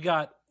 We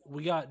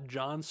got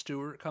Jon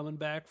Stewart coming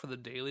back for the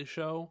Daily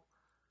Show.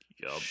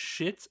 Yup.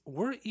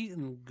 We're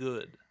eating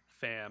good,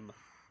 fam.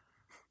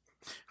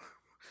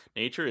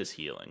 Nature is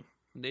healing.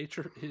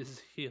 Nature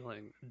is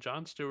healing.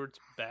 Jon Stewart's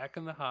back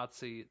in the hot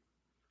seat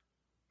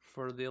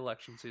for the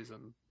election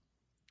season.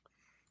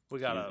 We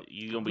got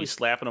you gonna be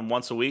slapping him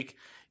once a week.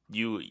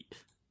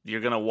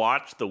 You're gonna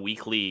watch the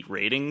weekly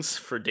ratings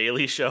for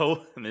Daily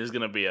Show, and there's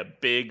gonna be a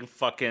big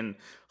fucking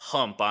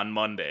hump on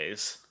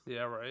Mondays.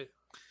 Yeah, right.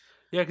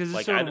 Yeah, because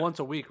it's Like, once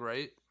a week,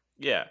 right?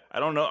 Yeah, I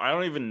don't know. I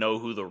don't even know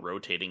who the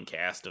rotating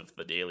cast of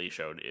the Daily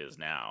Show is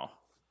now.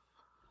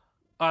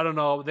 I don't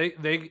know.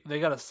 They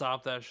gotta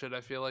stop that shit.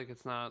 I feel like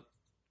it's not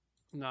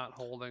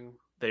holding.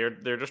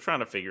 They're just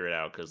trying to figure it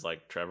out because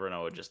like Trevor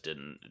Noah just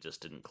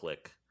didn't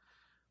click.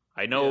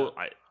 I know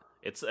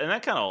and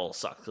that kind of all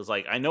sucks because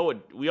like I know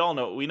what we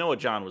know what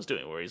John was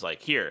doing, where he's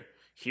like, here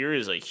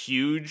is a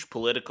huge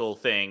political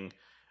thing,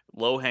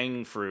 low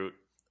hanging fruit.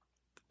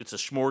 It's a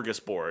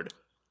smorgasbord.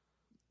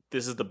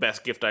 This is the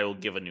best gift I will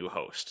give a new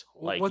host.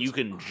 Like you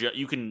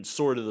can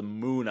soar to the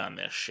moon on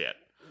this shit.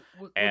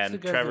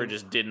 And Trevor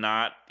just did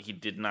not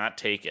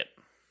take it.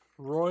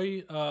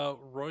 Roy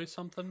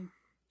something.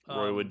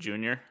 Roy Wood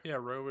Jr. Yeah,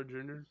 Roy Wood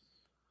Jr.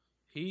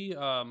 He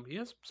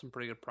has some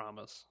pretty good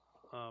promise.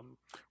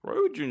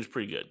 Roy Wood Jr. is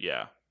pretty good,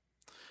 yeah.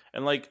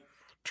 And like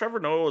Trevor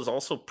Noah was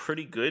also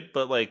pretty good,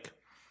 but like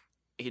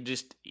he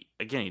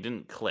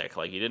didn't click.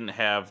 Like he didn't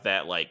have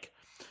that like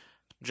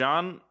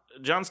Jon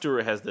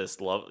Stewart has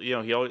this love.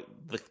 You know,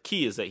 the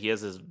key is that he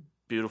has this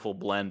beautiful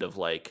blend of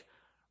like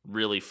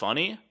really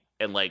funny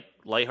and like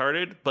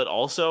lighthearted, but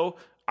also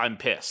I'm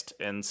pissed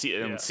and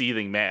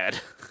seething mad.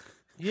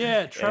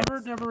 Yeah,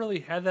 Trevor never really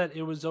had that.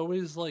 It was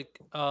always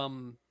like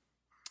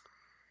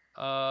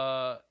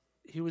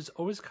he was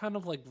always kind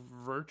of like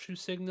virtue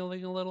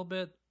signaling a little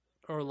bit,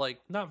 or like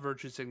not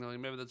virtue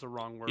signaling. Maybe that's a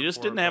wrong word. He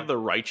just didn't have the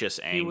righteous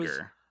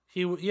anger.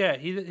 He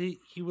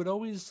would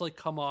always like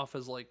come off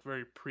as like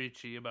very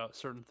preachy about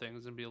certain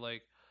things and be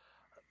like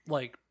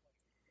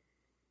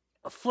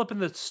flipping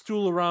the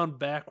stool around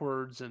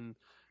backwards and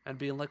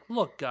being like,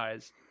 look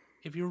guys,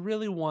 if you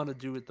really want to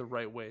do it the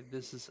right way,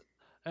 this is,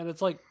 and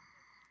it's like,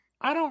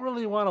 I don't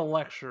really want to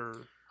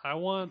lecture. I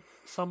want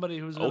somebody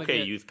who's gonna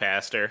youth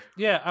pastor.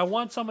 Yeah, I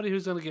want somebody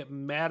who's gonna get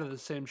mad at the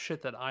same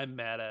shit that I'm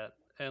mad at.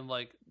 And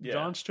like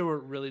Jon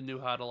Stewart really knew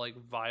how to like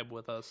vibe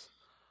with us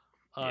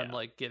on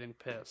like getting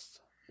pissed.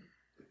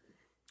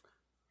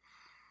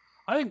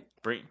 I think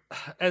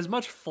as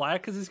much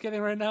flack as he's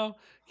getting right now,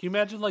 can you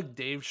imagine like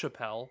Dave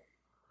Chappelle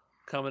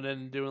coming in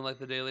and doing like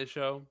the Daily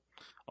Show?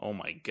 Oh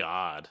my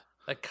god.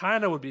 That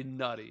kind of would be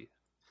nutty.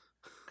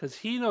 Because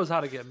he knows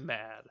how to get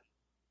mad.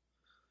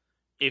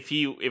 If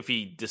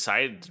he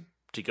decided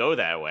to go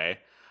that way,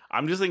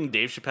 I'm just thinking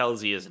Dave Chappelle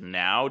as he is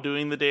now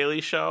doing the Daily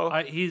Show.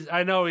 I think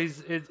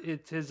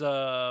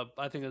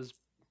his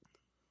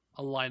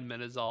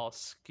alignment is all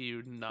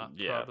skewed and not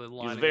probably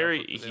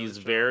lining he's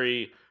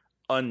very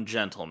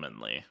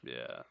ungentlemanly.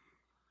 Yeah.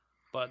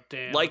 But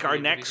damn. Like our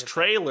next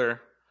trailer.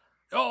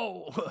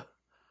 Oh.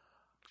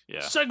 Yeah.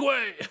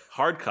 Segue.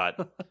 Hard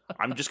cut.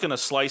 I'm just gonna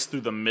slice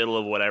through the middle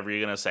of whatever you're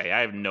gonna say.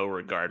 I have no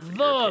regard for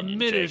your opinion,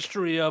 the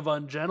Ministry of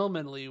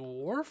Ungentlemanly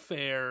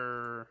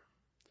Warfare.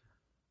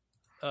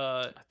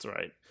 That's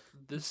right.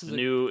 This is the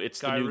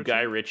new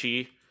Guy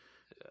Ritchie.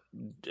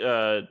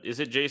 Is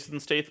it Jason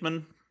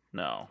Statham?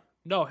 No,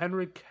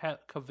 Henry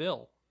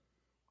Cavill.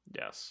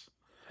 Yes,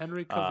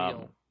 Henry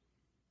Cavill.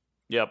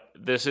 Yep,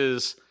 this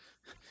is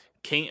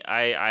King.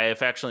 I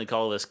affectionately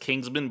call this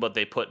Kingsman, but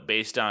they put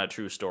based on a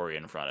true story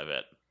in front of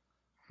it.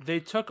 They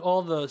took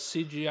all the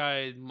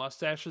CGI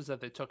mustaches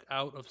that they took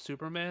out of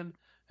Superman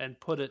and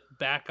put it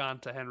back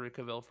onto Henry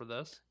Cavill for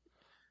this.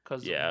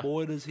 Because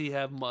boy, does he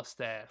have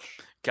mustache.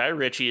 Guy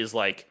Ritchie is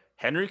like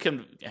Henry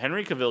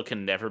Cavill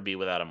can never be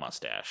without a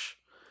mustache.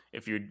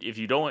 If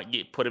you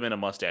don't put him in a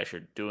mustache,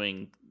 you're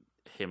doing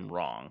him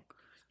wrong.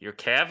 You're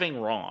calving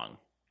wrong,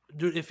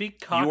 dude. If he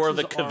cocks you are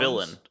the his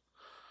Cavillain. Arms,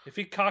 if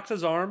he cocks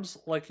his arms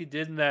like he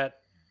did in that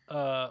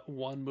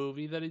one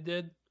movie that he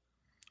did,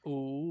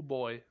 ooh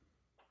boy,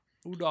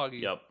 ooh doggy.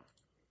 Yep.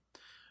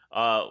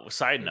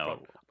 Side They note,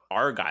 probably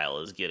Argyle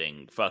is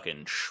getting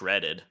fucking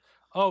shredded.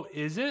 will. Oh,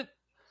 is it?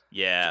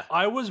 Yeah,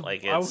 I was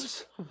like I it's.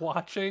 was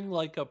watching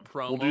like a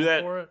We'll do promo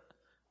that. for it.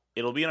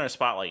 It'll be in our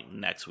spotlight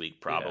next week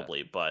Yeah.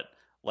 probably, but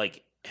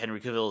like Henry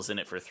Cavill is in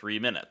it for 3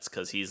 minutes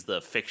because he's the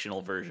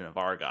fictional version of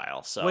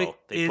Argyle. So Wait,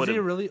 they is put he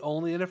him. really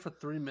only in it for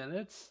 3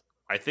 minutes?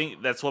 I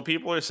think that's what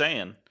people are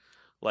saying.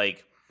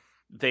 Like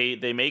they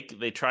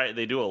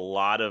do a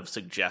lot of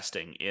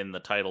suggesting in the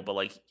title, but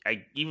like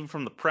I even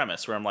from the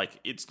premise where I'm like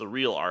it's the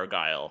real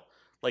Argyle.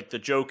 Like the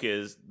joke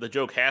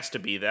has to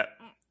be that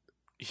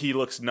he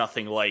looks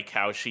nothing like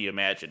how she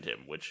imagined him,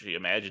 which she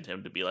imagined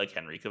him to be like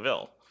Henry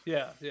Cavill.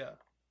 Yeah, yeah.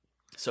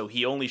 So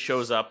he only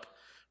shows up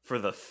for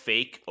the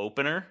fake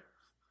opener,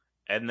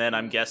 and then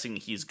I'm guessing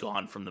he's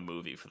gone from the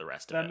movie for the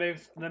rest of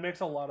it. That makes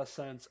a lot of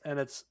sense, and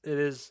it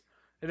is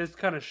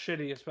kind of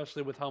shitty,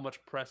 especially with how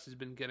much press he's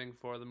been getting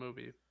for the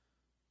movie.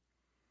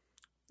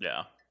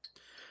 Yeah.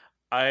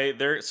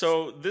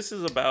 So this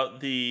is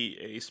about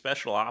a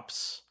special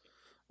ops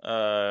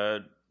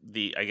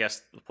I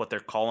guess what they're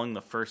calling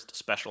the first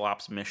special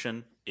ops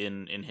mission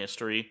in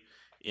history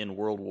in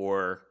World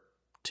War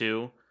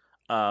II,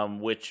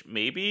 which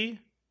may be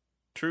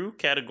true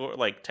category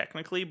like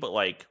technically, but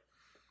like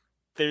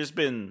there's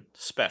been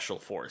special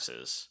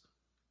forces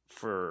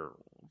for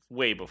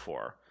way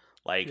before,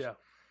 like Yeah.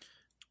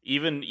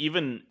 even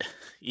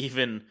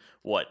even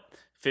what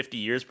 50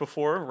 years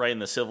before, right in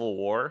the Civil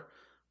War,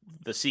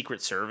 the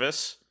Secret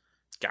Service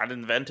got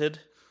invented.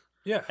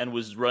 Yeah. And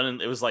was running.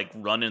 It was like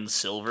running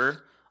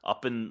silver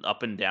up and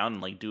down,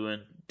 and like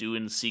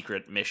doing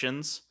secret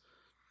missions.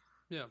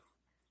 Yeah.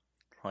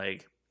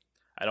 Like,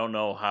 I don't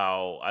know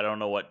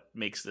what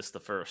makes this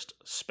the first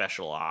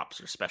special ops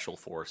or special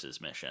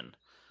forces mission,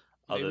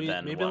 Maybe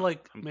than maybe what,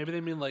 like maybe they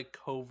mean like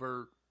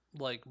covert,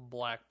 like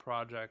black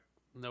project,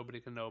 nobody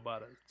can know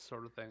about it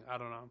sort of thing. I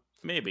don't know.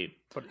 maybe.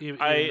 But even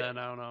then,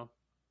 I don't know.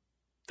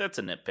 That's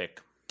a nitpick.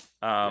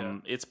 Yeah.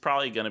 It's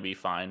probably gonna be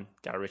fine.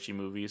 Guy Ritchie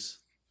movies.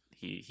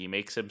 He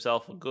makes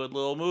himself a good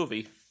little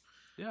movie.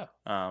 Yeah.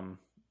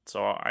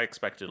 So I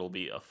expect it'll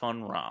be a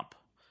fun romp.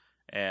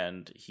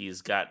 And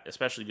he's got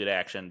especially good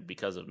action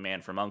because of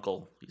Man from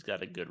U.N.C.L.E. He's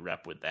got a good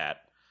rep with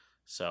that.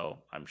 So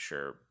I'm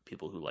sure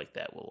people who like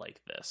that will like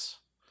this.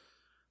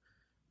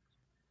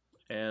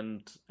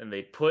 And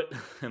they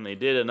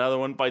did another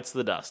one bites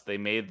the dust. They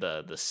made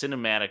the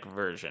cinematic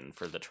version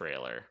for the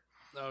trailer.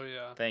 Oh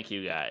yeah. Thank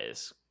you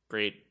guys.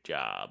 Great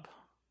job.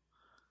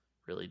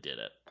 Really did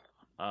it.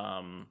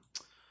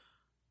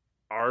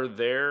 Are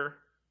there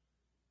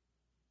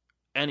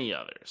any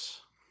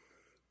others?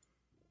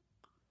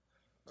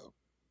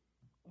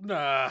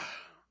 Nah.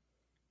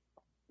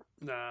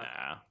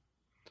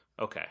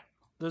 Okay.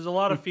 There's a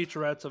lot of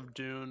featurettes of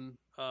Dune,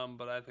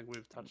 but I think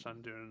we've touched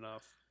on Dune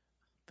enough.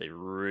 They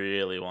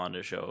really wanted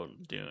to show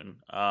Dune.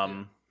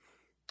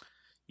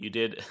 You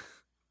did.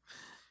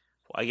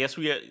 I guess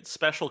we get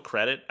special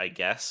credit, I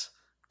guess,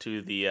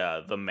 to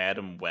the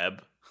Madam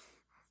Web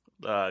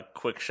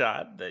quick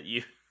shot that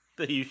you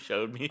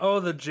showed me. Oh,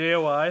 the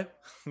JOI.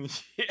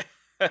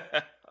 Yeah.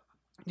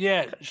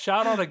 Yeah,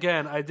 shout out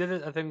again. I did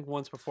it, I think,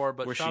 once before,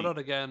 but shout out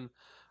again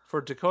for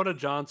Dakota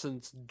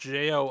Johnson's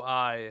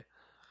JOI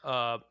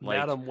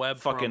Madam Web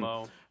fucking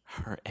promo.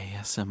 Her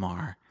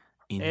ASMR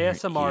in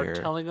ASMR your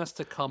ear. telling us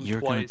to come You're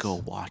twice. gonna go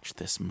watch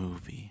this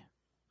movie.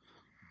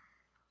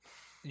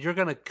 You're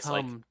gonna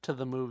come to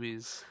the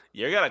movies.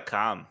 You're gonna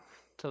come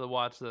to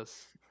watch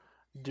this.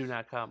 Do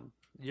not come.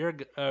 You're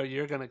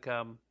gonna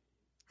come.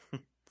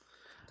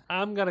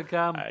 I'm gonna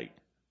come.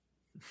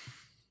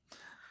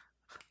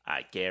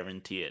 I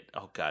guarantee it.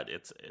 Oh God,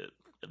 it's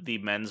the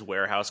Men's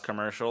Warehouse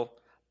commercial,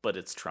 but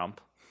it's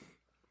Trump.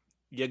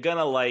 You're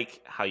gonna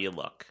like how you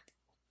look.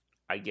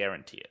 I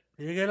guarantee it.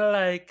 You're gonna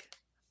like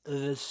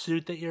the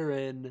suit that you're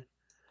in.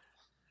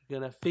 You're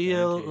gonna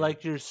feel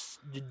like you're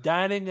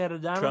dining at a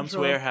Donald Trump's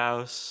Trump.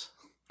 Warehouse.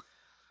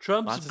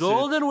 Trump's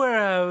Golden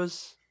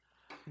Warehouse.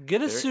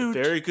 Get a suit.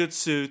 Very good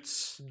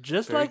suits.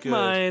 Just very like good.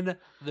 mine.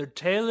 They're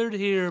tailored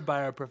here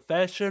by our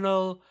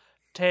professional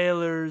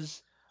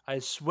tailors. I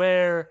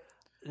swear,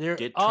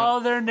 all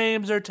their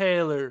names are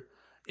Taylor.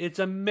 It's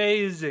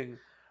amazing.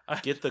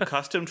 Get the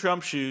custom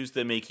Trump shoes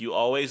that make you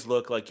always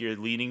look like you're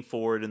leaning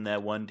forward in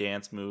that one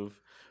dance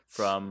move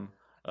from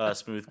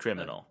Smooth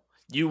Criminal.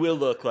 You will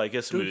look like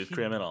a smooth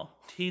criminal.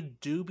 He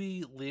do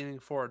be leaning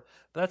forward.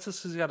 But that's just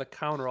because he's got to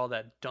counter all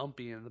that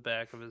dumpy in the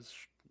back of his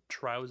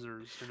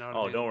trousers. You know what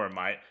I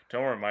mean?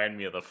 Don't remind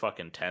me of the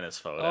fucking tennis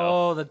photo.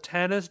 Oh, the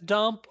tennis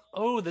dump.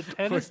 Oh, the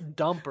tennis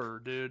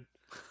dumper, dude.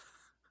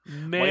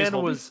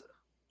 Man was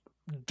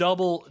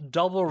double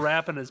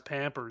wrapping his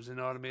Pampers. You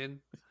know what I mean?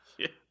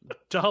 Yeah.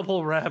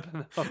 Double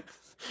wrapping them.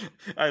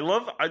 I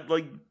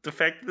like the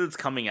fact that it's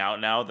coming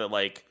out now that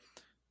like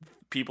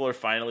people are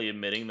finally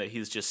admitting that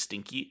he's just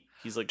stinky.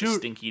 He's like a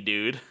stinky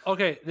dude.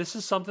 Okay, this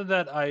is something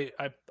that I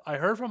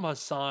heard from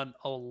Hassan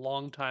a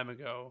long time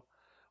ago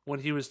when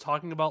he was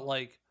talking about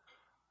like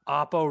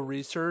Oppo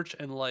research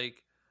and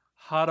like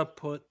how to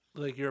put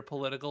like your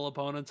political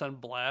opponents on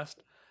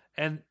blast.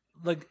 And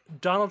like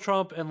Donald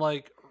Trump and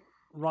like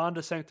Ron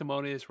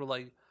DeSanctimonious were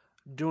like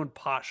doing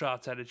pot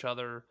shots at each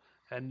other,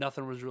 and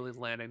nothing was really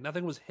landing.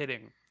 Nothing was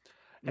hitting.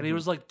 And he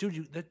was like,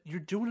 "Dude, you're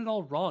doing it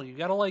all wrong. You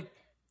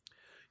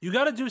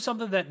gotta do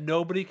something that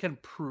nobody can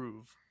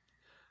prove.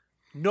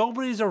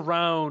 Nobody's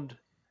around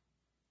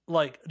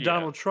like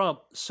Donald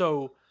Trump.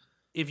 So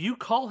if you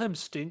call him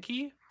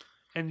stinky,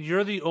 and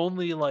you're the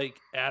only like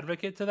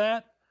advocate to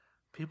that,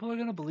 people are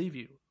gonna believe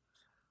you.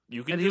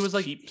 You can and just he was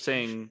like, keep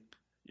saying,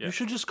 you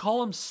should just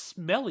call him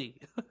smelly.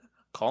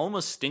 call him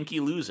a stinky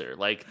loser.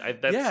 Like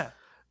that's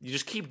you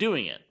just keep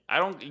doing it.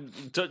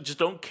 Just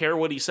don't care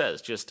what he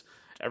says. Just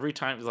every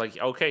time it's like,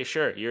 okay,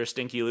 sure, you're a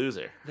stinky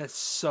loser. That's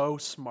so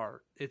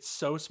smart. It's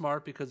so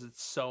smart because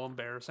it's so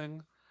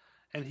embarrassing.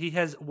 And he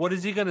has, what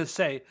is he going to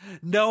say?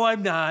 No,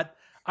 I'm not.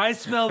 I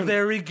smell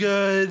very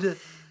good.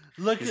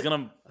 He's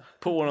going to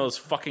put one of those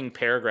fucking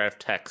paragraph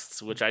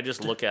texts, which I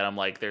just look at him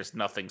like there's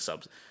nothing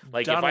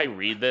like Donald, if I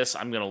read this,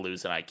 I'm going to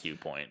lose an IQ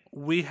point.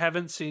 We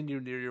haven't seen you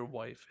near your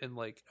wife in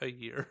like a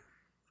year.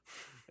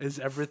 Is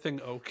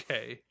everything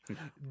okay?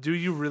 Do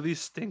you really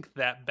stink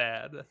that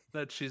bad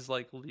that she's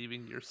like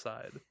leaving your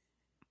side?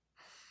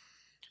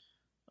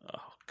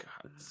 Oh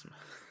God,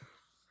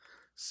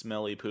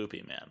 smelly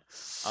poopy man.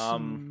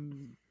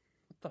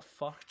 What the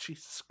fuck,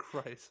 Jesus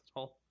Christ!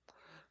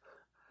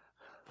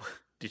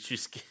 Did you?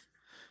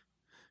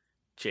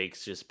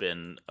 Jake's just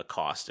been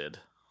accosted.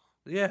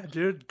 Yeah,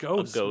 dude,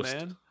 ghost.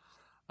 Man.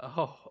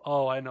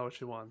 Oh, I know what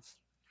she wants.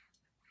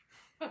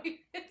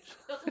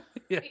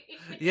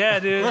 Yeah,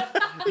 dude.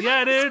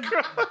 Yeah, dude.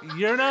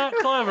 You're not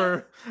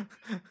clever.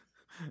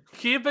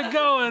 Keep it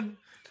going.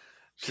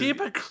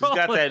 Keep it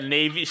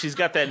crawling. She's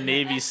got that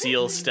Navy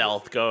SEAL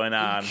stealth going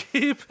on.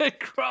 Keep it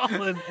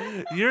crawling.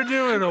 You're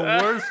doing a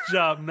worse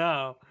job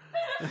now.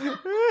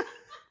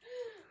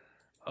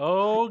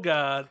 Oh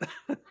God.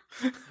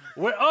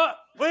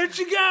 Where'd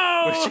you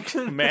go?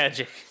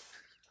 Magic.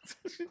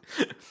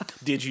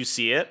 Did you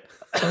see it?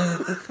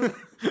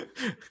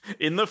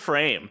 In the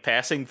frame,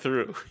 passing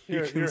through.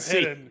 You're see.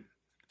 Hidden.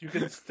 You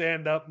can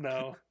stand up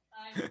now.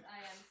 I am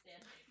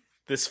standing.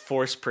 This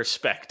forced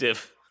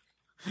perspective.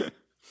 I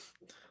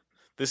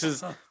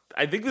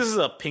think this is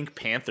a Pink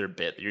Panther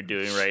bit you're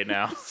doing right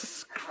now.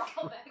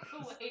 Crawl back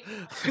away.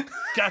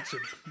 Gotcha.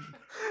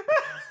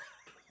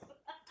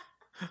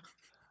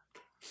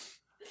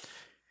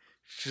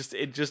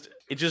 It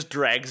just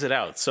drags it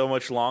out so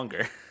much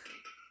longer.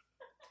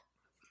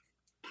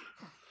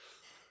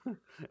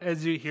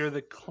 As you hear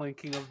the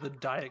clinking of the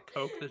Diet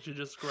Coke that you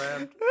just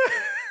grabbed.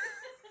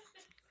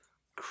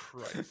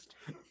 Christ.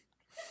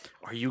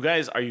 Are you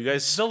guys The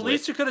split?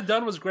 least you could have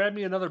done was grab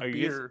me another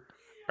beer.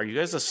 Are you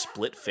guys a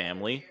split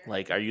family?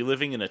 Like, are you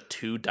living in a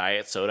 2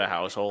 diet soda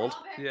household?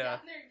 Yeah. Down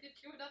there and get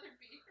you another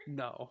beer.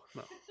 No.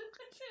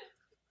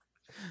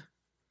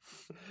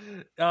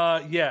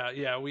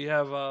 Yeah.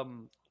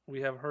 We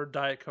have her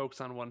Diet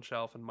Cokes on one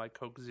shelf and my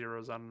Coke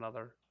Zeros on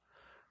another.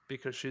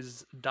 Because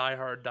she's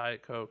diehard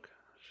Diet Coke.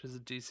 She's a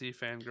DC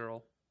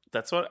fangirl.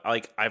 That's what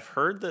I've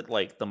heard that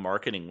like the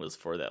marketing was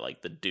for that,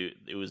 like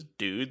it was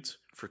dudes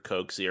for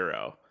Coke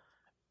Zero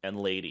and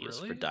ladies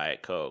for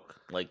Diet Coke.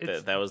 Like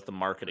that was the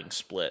marketing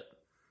split.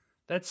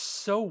 That's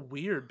so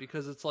weird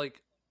because it's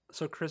like,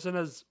 so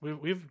Kristen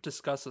we've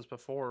discussed this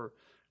before.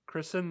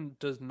 Kristen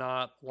does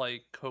not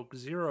like Coke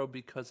Zero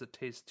because it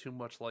tastes too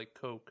much like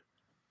Coke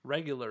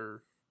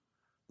regular.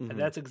 Mm-hmm. And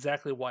that's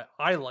exactly why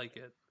I like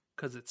it,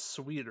 because it's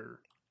sweeter.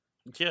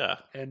 Yeah.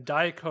 And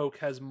Diet Coke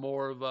has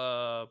more of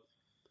a,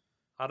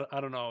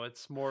 I don't know,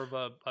 it's more of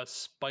a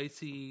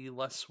spicy,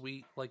 less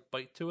sweet like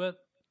bite to it.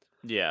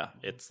 Yeah,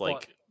 it's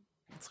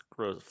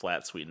gross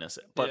flat sweetness.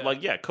 But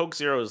Coke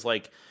Zero is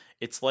like,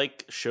 it's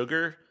like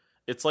sugar.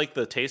 It's like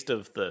the taste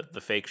of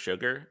the fake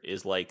sugar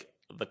is like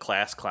the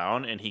class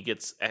clown, and he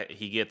gets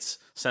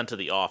sent to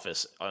the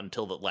office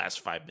until the last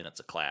 5 minutes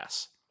of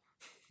class.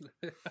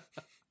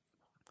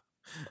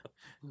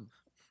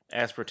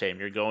 Aspartame,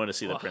 you're going to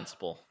see the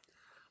principal.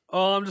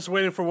 Oh, I'm just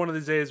waiting for one of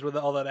these days where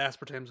all that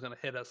aspartame is going to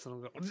hit us, and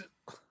I'm going.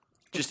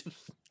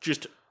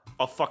 Just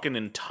a fucking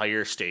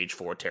entire stage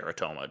 4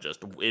 teratoma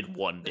just in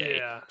one day.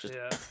 Yeah,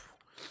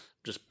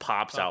 just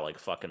pops out like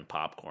fucking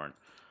popcorn.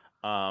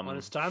 When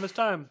it's time, it's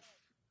time.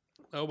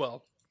 Oh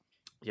well.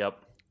 Yep.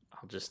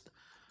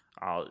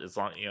 As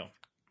long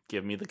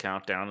give me the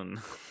countdown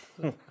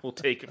and we'll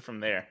take it from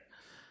there.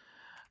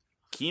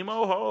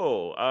 Chemo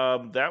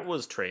Ho. That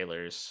was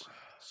trailers.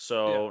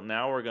 So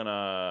now we're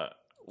gonna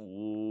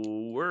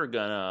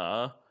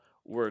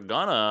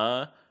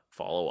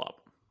follow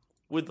up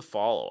with the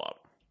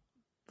follow-up,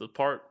 the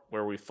part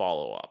where we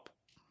follow up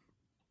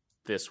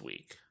this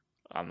week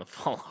on the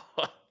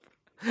follow-up.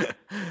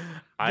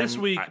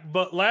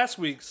 But last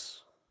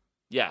week's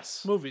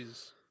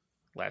movies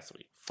last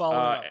week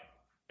following up.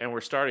 And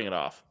we're starting it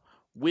off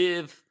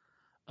with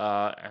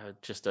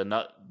just a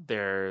nut.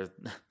 There's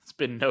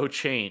been no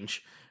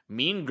change.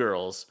 Mean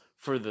Girls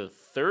for the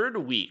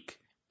 3rd week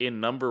in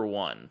number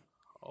 1.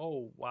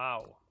 Oh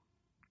wow!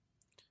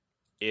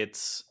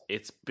 It's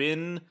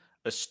been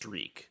a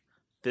streak.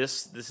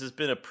 This has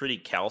been a pretty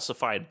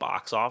calcified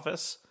box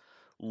office.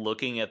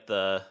 Looking at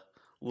the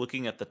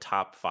looking at the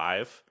top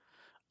 5,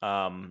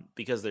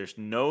 because there's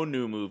no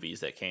new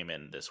movies that came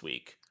in this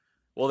week.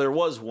 Well, there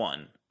was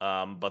one,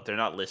 but they're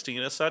not listing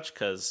it as such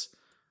because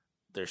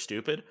they're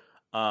stupid.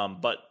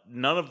 But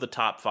none of the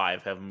top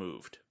 5 have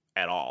moved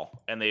at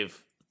all, and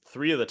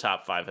 3 of the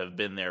top 5 have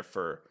been there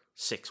for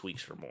 6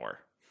 weeks or more.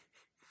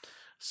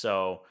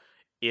 So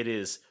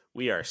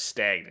we are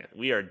stagnant.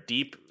 We are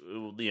deep.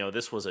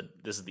 This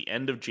is the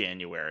end of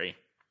January.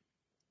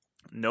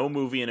 No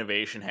movie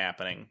innovation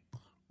happening.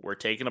 We're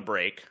taking a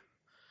break.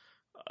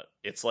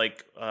 It's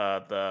like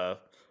the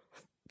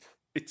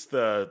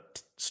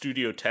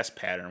studio test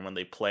pattern when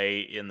they play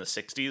in the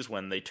 60s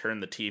when they turn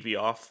the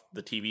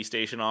TV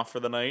station off for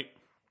the night.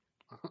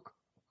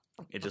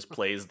 It just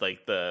plays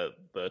like the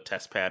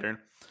test pattern.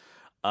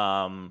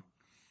 So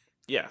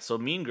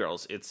Mean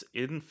Girls, it's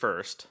in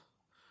first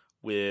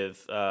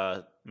with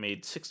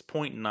made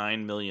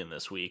 $6.9 million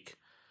this week,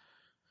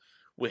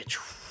 which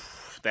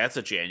that's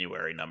a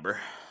January number.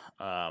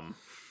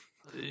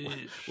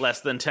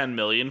 Less than $10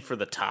 million for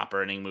the top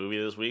earning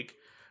movie this week,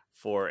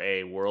 for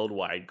a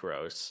worldwide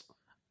gross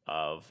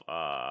of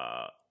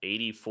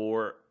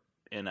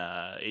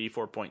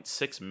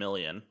 84.6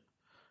 million.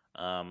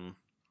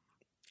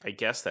 I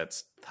guess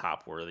that's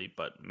top worthy,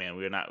 but man,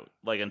 we're not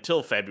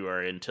until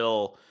February,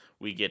 until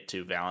we get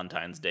to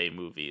Valentine's Day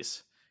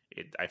movies.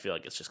 I feel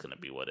like it's just going to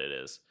be what it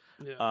is.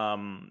 Yeah.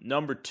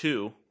 Number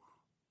 2,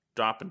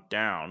 dropping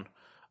down,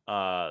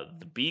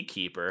 The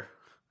Beekeeper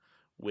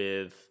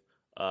with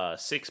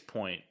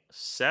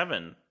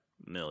 6.7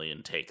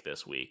 million take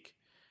this week.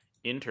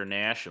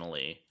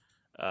 Internationally,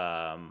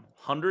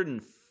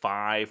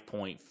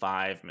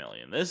 105.5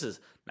 million. This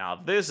is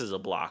a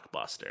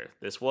blockbuster.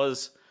 This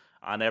was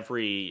on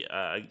every,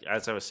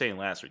 as I was saying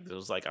last week, this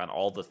was on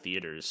all the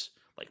theaters,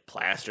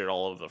 plastered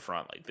all over the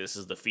front. This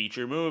is the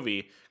feature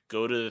movie.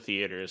 Go to the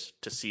theaters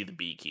to see The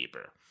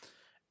Beekeeper.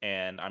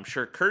 And I'm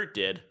sure Kurt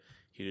did.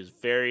 He was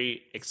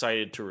very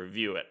excited to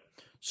review it.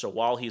 So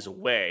while he's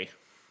away,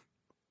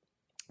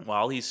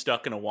 while he's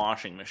stuck in a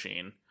washing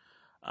machine,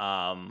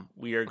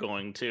 we are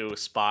going to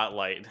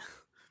spotlight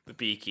The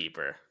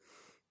Beekeeper.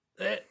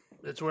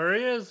 That's where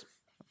he is.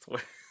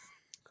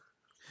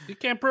 You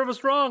can't prove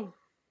us wrong.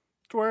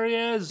 That's where he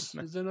is.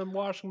 He's in a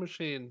washing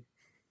machine.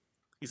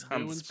 He's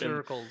on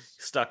circles.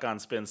 Stuck on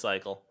spin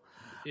cycle.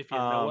 If you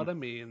know what I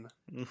mean.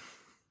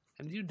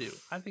 And you do.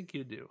 I think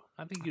you do.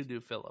 I think you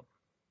do, Philip.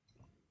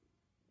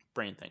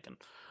 Brain thinking.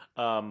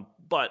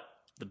 But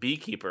The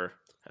Beekeeper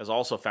has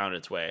also found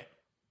its way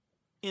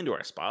into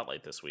our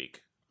spotlight this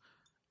week.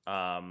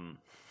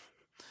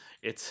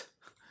 It's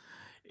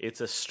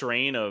a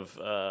strain of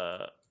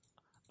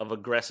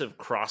aggressive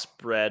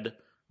crossbred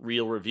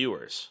real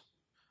reviewers.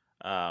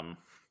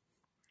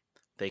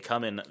 They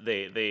come in,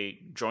 they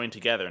join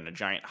together in a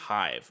giant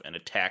hive and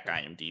attack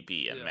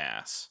IMDb en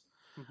masse.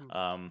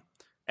 Mm-hmm.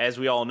 As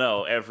we all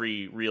know,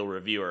 every real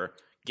reviewer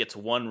gets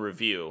one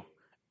review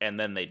and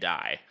then they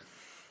die.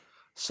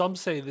 Some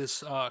say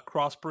this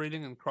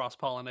crossbreeding and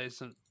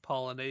cross-pollination,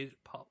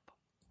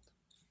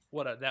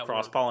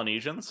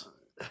 cross-Polynesians?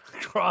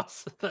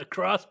 The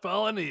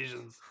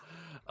cross-Polynesians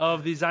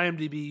of these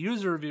IMDb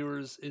user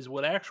reviewers is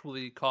what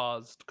actually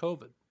caused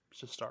COVID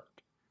to start.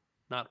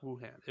 Not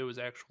Wuhan. It was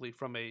actually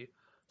from a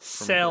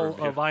cell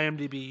of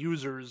IMDb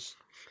users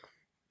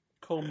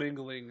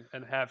commingling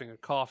and having a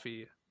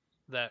coffee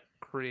that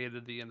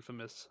created the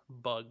infamous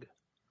bug.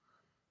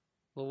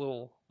 The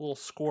little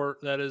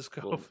squirt that is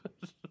COVID.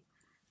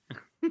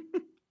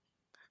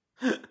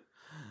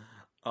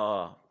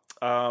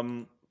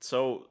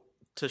 So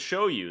to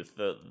show you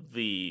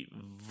the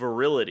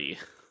virility,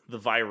 the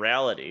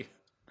virality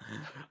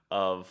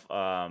of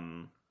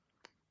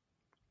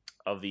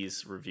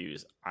these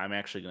reviews, I'm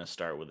actually going to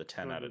start with a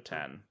 10 out of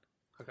 10.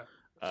 Okay.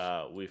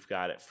 We've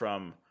got it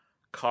from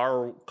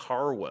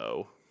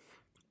Carwo.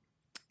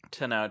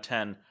 10 out of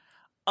 10.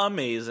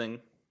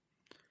 Amazing.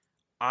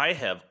 I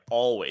have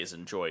always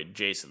enjoyed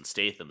Jason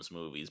Statham's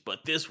movies,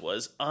 but this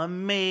was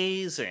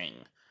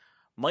amazing.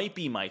 Might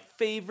be my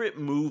favorite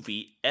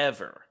movie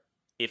ever.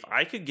 If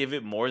I could give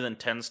it more than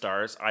 10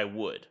 stars, I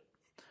would.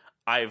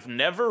 I've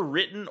never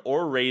written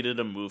or rated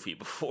a movie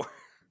before,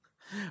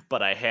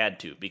 but I had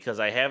to because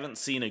I haven't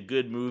seen a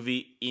good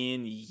movie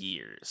in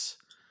years.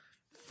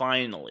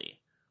 Finally,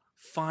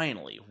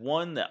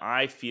 one that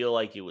I feel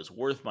like it was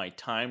worth my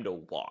time to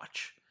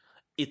watch.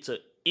 It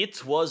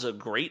was a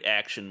great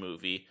action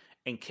movie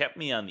and kept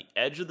me on the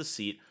edge of the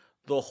seat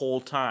the whole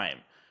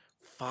time.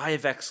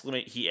 5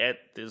 exclamation.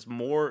 There's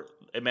more.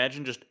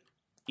 Imagine just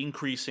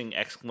increasing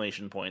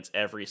exclamation points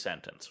every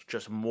sentence,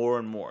 just more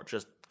and more,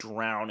 just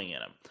drowning in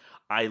them.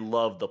 I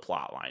love the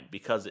plot line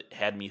because it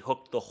had me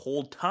hooked the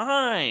whole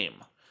time.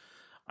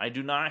 I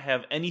do not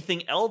have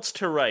anything else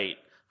to write,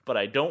 but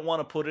I don't want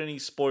to put any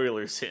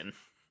spoilers in.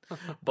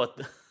 but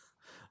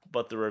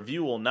the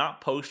review will not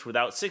post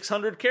without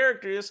 600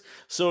 characters,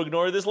 so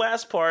ignore this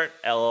last part.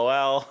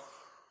 LOL.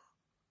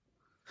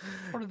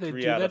 What do they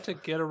do that to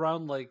get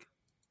around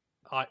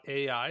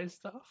AI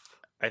stuff?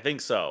 I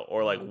think so,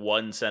 or like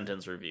one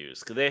sentence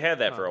reviews, because they had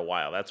that for a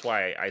while. That's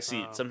why I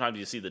see sometimes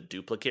you see the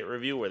duplicate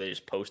review where they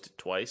just post it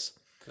twice.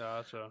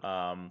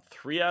 Gotcha.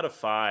 3 out of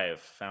 5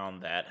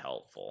 found that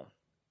helpful.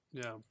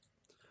 Yeah.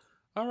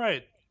 All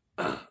right.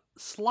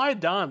 Slide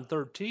Don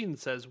 13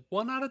 says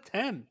 1 out of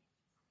 10.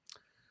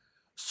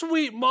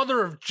 Sweet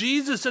mother of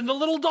Jesus and the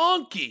little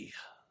donkey. ...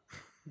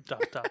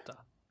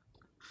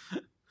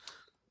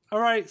 All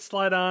right,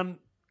 Slide On.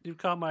 You've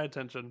caught my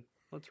attention.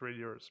 Let's read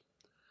yours.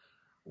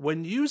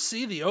 When you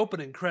see the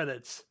opening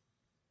credits,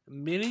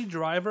 Minnie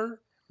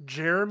Driver,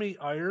 Jeremy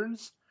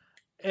Irons,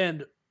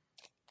 and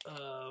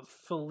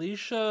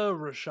Felicia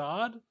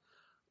Rashad,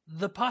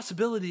 the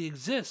possibility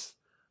exists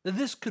that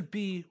this could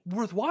be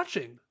worth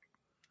watching.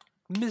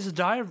 Miss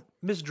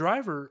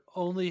Driver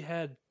only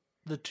had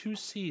the 2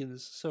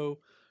 scenes, so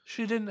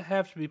she didn't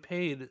have to be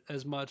paid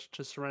as much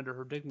to surrender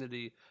her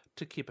dignity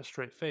to keep a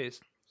straight face.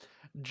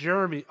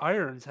 Jeremy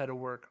Irons had to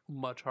work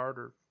much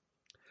harder.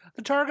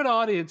 The target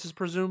audience is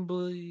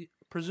presumably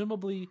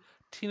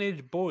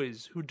teenage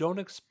boys who don't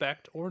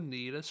expect or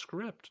need a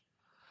script.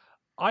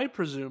 I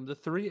presume the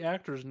 3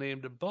 actors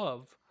named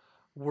above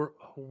were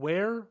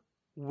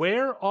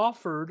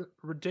offered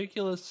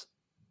ridiculous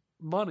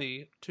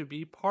money to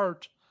be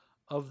part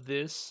of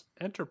this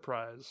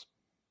enterprise.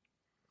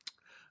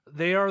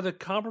 They are the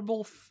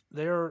comparable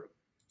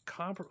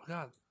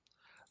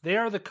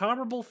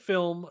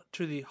film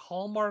to the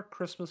Hallmark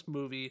Christmas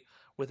movie,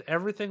 with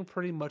everything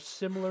pretty much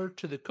similar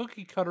to the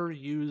cookie cutter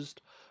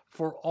used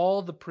for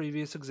all the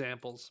previous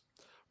examples.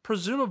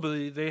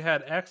 Presumably, they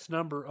had X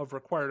number of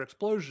required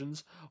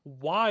explosions,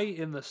 Y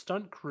in the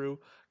stunt crew,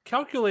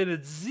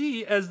 calculated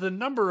Z as the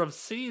number of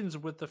scenes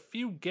with a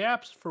few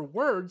gaps for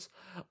words.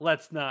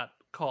 Let's not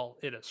call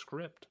it a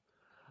script.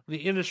 The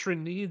industry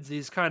needs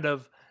these kind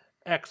of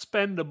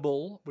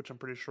expendable, which I'm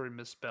pretty sure he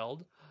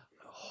misspelled,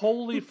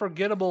 wholly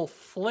forgettable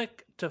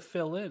flick to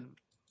fill in.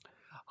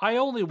 I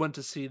only went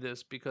to see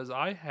this because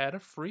I had a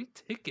free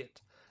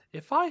ticket.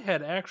 If I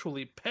had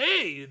actually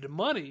paid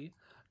money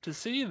to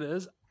see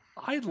this,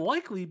 I'd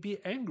likely be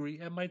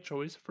angry at my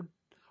choice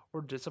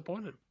or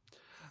disappointed.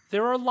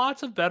 There are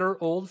lots of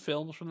better old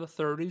films from the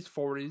 30s,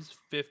 40s,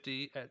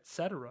 50s,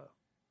 etc.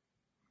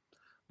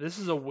 This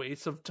is a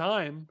waste of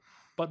time,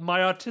 but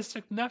my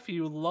autistic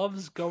nephew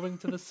loves going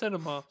to the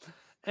cinema,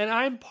 and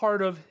I'm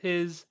part of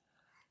his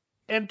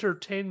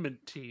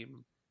entertainment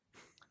team.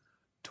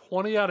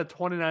 20 out of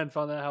 29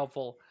 found that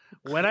helpful.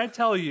 When I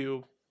tell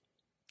you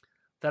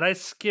that I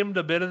skimmed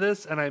a bit of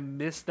this and I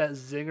missed that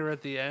zinger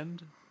at the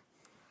end,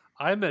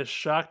 I'm as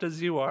shocked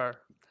as you are.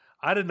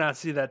 I did not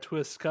see that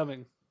twist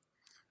coming.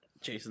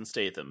 Jason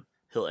Statham.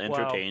 He'll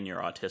entertain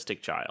your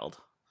autistic child.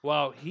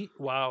 Wow.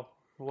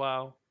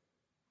 Wow.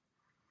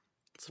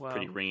 It's a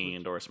pretty ringing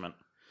endorsement.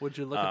 Would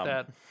you look at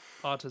that?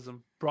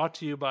 Autism. Brought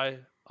to you by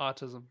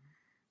autism.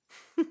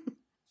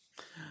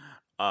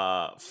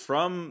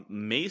 From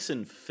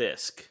Mason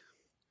Fisk.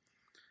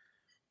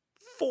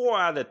 4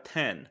 out of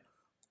 10.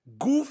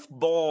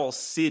 Goofball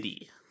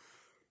City.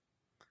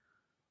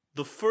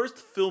 The first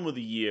film of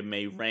the year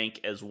may rank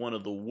as one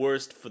of the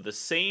worst for the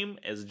same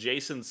as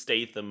Jason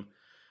Statham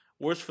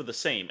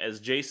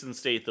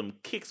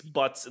kicks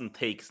butts and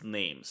takes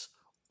names.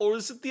 Or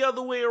is it the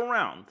other way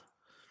around?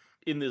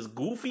 In this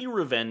goofy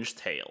revenge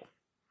tale,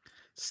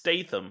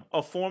 Statham,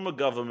 a former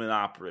government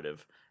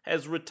operative,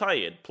 has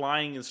retired,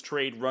 plying his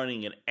trade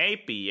running an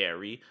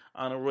apiary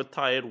on a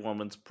retired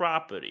woman's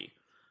property.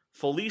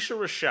 Felicia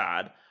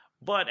Rashad,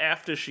 but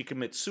after she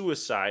commits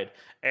suicide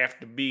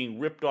after being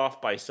ripped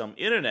off by some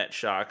internet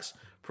sharks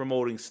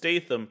promoting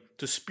Statham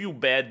to spew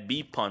bad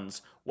B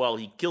puns while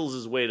he kills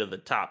his way to the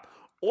top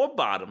or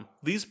bottom,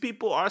 these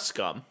people are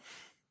scum.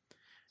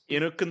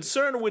 In a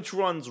concern which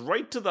runs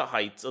right to the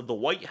heights of the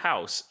White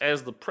House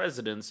as the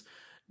president's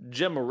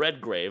Gemma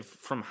Redgrave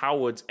from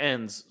Howard's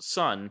End's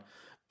son,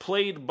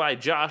 played by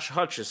Josh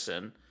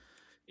Hutcherson,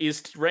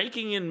 is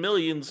ranking in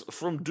millions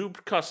from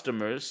duped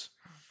customers,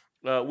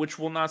 which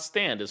will not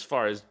stand as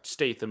far as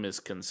Statham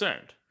is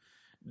concerned.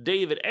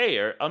 David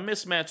Ayer, a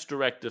mismatched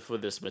director for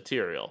this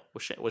material,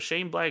 was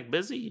Shane Black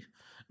busy?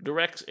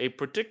 Directs a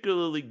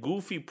particularly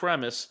goofy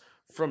premise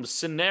from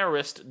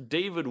scenarist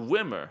David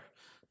Wimmer.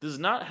 Does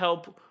not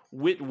help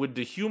wit with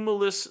the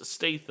humorless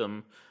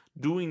Statham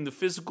doing the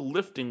physical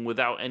lifting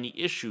without any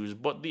issues,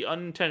 but the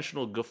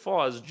unintentional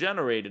guffaws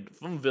generated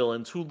from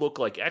villains who look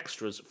like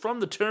extras from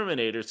the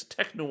Terminator's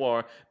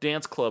tech-noir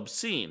dance club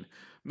scene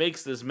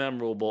makes this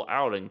memorable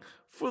outing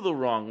for the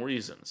wrong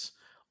reasons.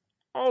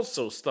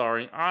 Also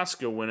starring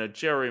Oscar winner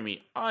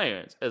Jeremy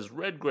Irons as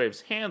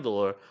Redgrave's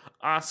handler,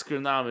 Oscar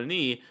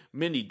nominee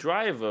Minnie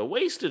Driver,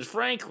 wasted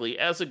frankly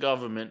as a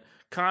government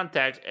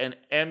contact and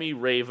Emmy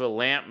Rava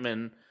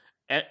Lampman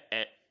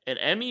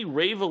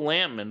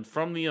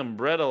from the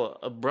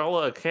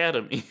Umbrella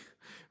Academy,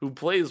 who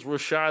plays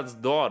Rashad's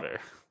daughter.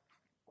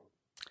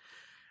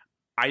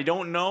 I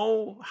don't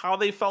know how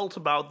they felt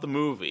about the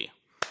movie,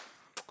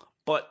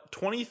 but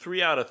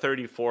 23 out of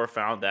 34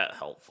 found that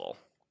helpful.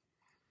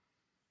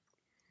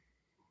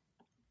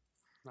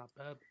 Not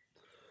bad.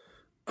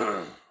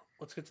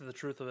 Let's get to the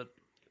truth of it.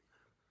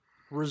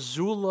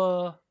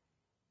 Razula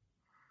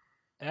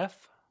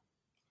F.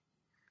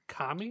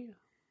 Fakami?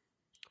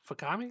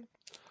 Okay.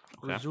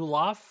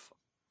 Razulaf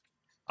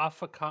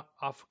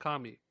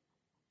Afakami.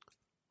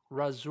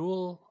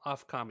 Razul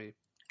Afkami.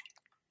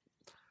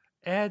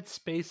 Add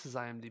spaces,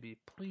 IMDb.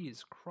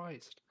 Please,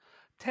 Christ.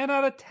 10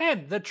 out of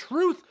 10. The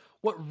truth.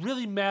 What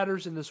really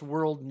matters in this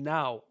world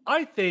now.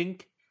 I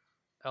think.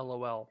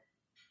 LOL.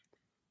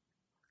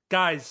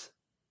 Guys,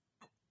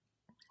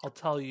 I'll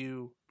tell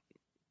you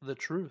the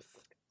truth.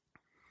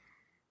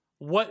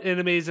 What an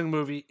amazing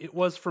movie it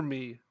was for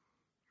me.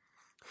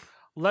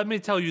 Let me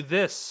tell you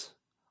this.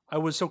 I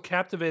was so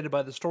captivated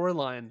by the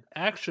storyline,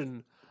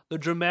 action, the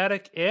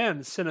dramatic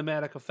and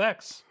cinematic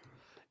effects.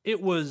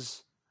 It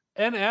was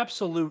an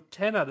absolute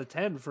 10 out of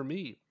 10 for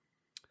me.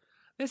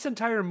 This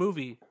entire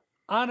movie,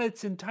 on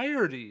its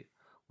entirety,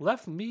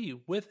 left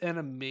me with an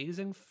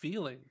amazing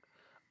feeling.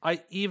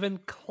 I even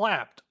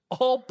clapped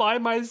all by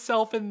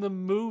myself in the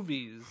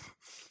movies.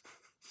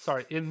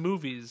 In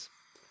movies.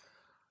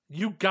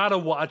 You gotta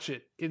watch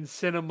it in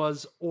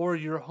cinemas or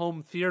your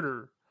home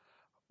theater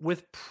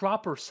with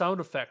proper sound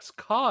effects,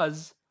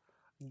 cause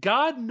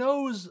God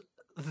knows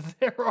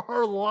there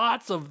are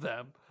lots of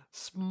them.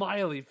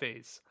 Smiley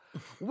face.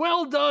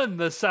 Well done,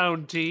 the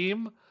sound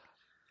team.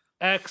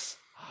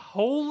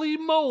 Holy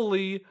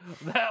moly,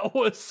 that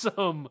was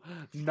some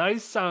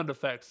nice sound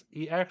effects.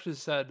 He actually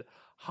said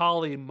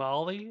Holly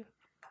Molly.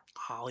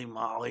 Holly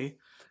Molly.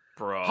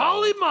 Bro.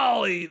 Holly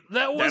Molly!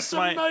 That was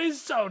some nice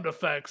sound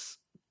effects.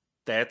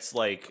 That's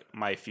like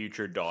my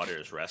future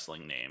daughter's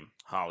wrestling name.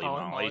 Holly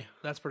Molly.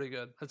 That's pretty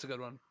good. That's a good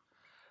one.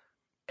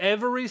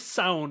 Every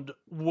sound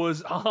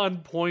was on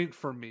point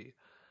for me.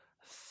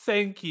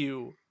 Thank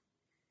you.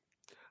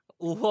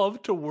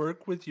 Love to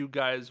work with you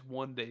guys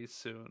one day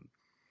soon.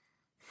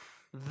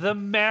 The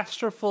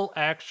masterful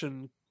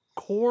action,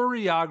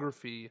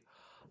 choreography,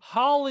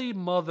 Holly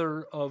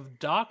mother of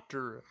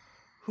Doctor,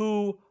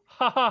 who,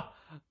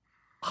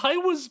 I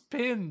was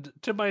pinned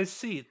to my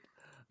seat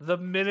the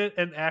minute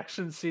an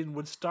action scene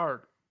would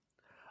start.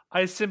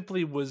 I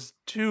simply was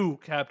too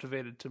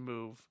captivated to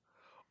move,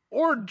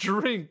 or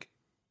drink,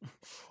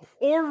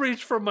 or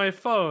reach for my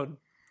phone.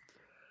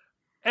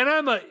 And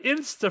I'm an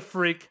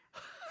insta-freak.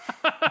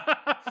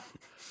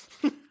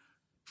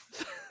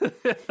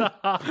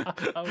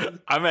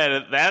 I'm at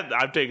it.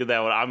 I'm taking that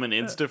one. I'm an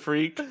insta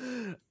freak.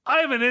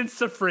 I'm an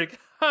insta freak.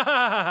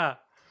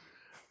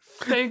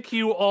 Thank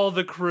you, all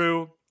the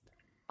crew.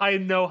 I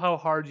know how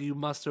hard you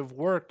must have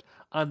worked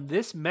on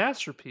this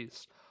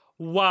masterpiece.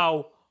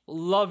 Wow,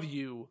 love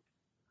you.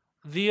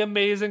 The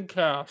amazing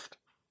cast.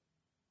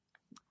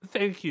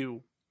 Thank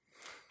you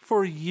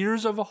for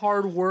years of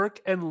hard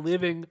work and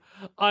living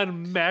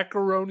on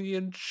macaroni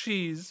and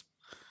cheese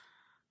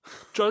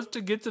just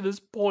to get to this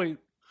point.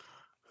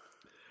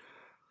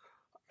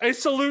 I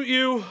salute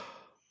you,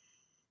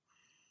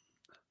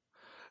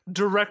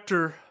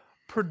 director,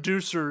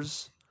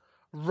 producers,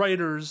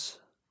 writers,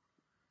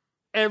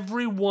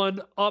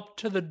 everyone up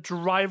to the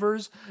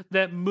drivers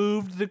that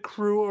moved the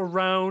crew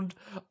around,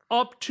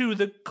 up to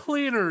the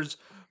cleaners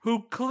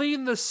who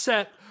cleaned the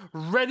set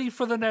ready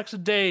for the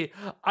next day.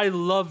 I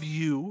love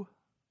you.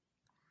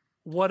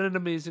 What an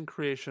amazing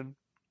creation.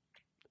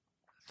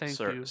 Thank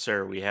you.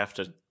 Sir, we have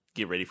to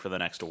get ready for the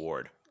next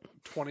award.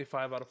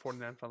 25 out of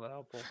 49 from that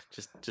album.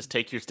 Just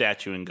take your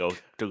statue and go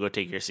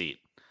take your seat.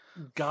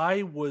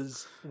 Guy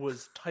was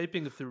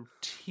typing through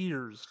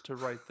tears to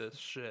write this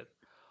shit.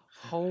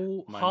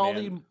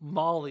 Holly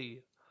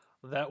Molly,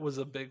 that was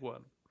a big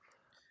one.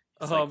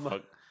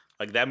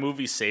 Like that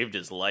movie saved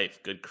his life.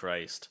 Good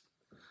Christ.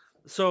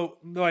 So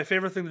my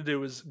favorite thing to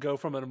do is go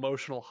from an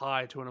emotional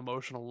high to an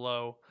emotional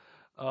low,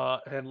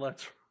 and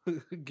let's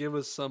give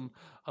us some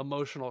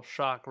emotional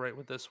shock right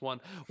with this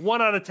one.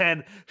 1 out of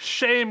 10.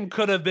 Shame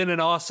could have been an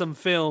awesome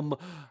film,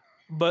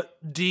 but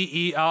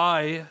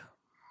DEI.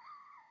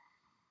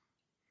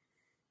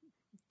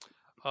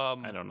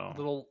 I don't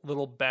know.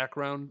 Little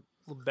background.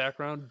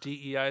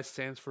 DEI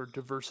stands for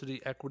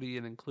diversity, equity,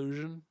 and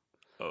inclusion.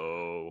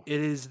 Oh. It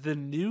is the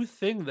new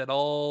thing that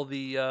all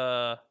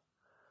the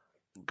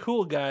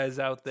cool guys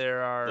out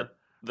there are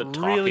the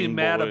really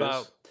mad boys.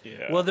 about.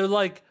 Yeah. Well, they're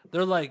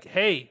like,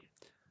 hey,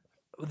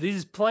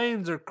 these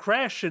planes are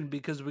crashing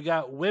because we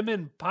got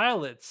women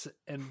pilots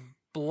and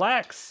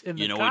blacks in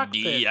the cockpit.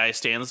 You know what DEI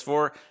stands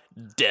for?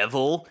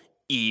 Devil,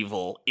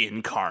 evil,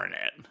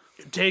 incarnate.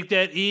 Take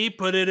that E,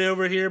 put it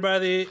over here by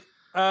the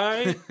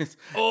I.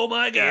 Oh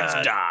my God.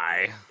 It's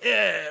die.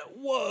 Yeah,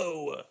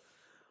 whoa.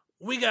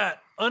 We got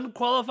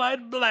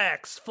unqualified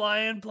blacks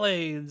flying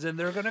planes and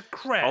they're going to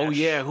crash. Oh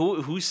yeah,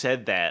 who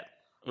said that?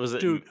 Was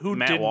it Dude, who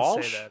Matt didn't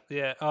Walsh? say that?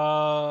 Yeah.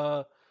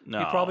 No.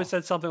 He probably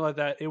said something like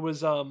that. It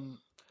was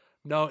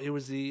no, it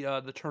was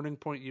the Turning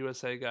Point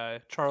USA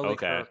guy, Charlie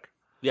Kirk.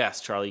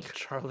 Yes, Charlie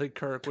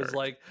Kirk was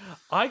like,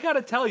 I got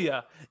to tell you,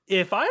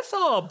 if I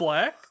saw a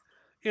black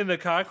in the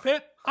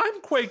cockpit,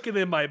 I'm quaking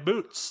in my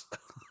boots.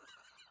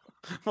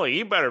 Well,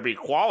 you better be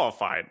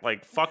qualified.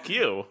 Like, fuck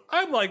you.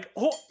 I'm like,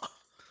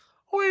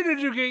 where did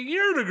you get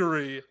your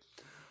degree?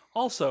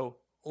 Also,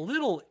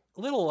 little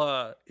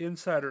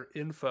insider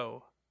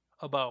info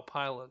about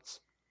pilots.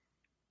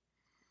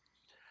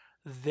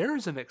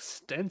 There's an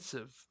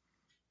extensive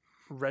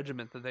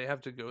regiment that they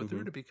have to go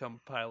through to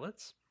become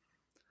pilots.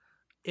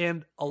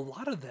 And a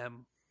lot of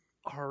them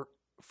are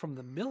from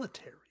the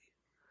military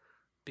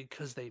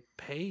because they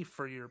pay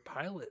for your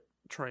pilot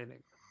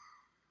training.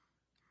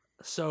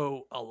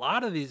 So a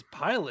lot of these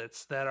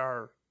pilots that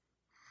are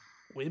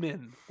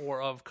women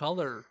or of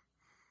color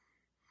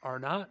are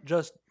not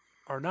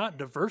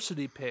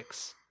diversity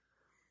picks.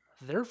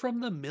 They're from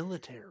the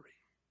military.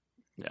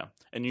 Yeah.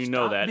 And you Stop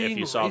know that if being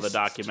you saw the racist.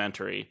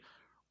 documentary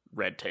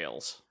Red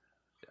Tails.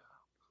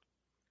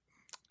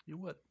 You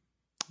would.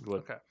 You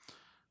would. Okay.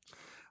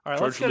 All right,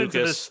 George let's get Lucas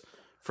into this.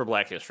 for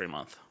Black History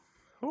Month.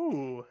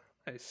 Ooh,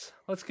 nice.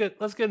 Let's get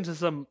into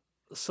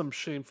some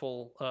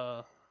shameful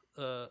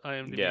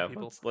IMDb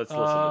people. Let's listen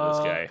to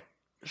this guy.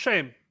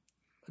 Shame.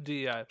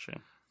 DEI.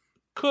 Shame.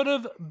 Could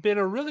have been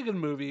a really good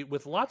movie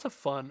with lots of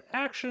fun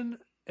action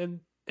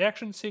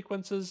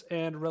sequences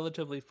and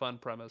relatively fun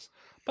premise.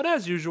 But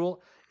as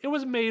usual, it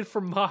was made for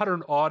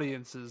modern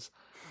audiences,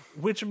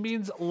 which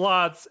means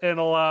lots and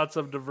lots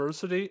of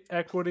diversity,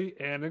 equity,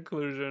 and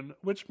inclusion,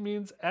 which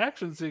means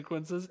action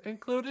sequences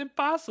include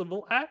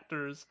impossible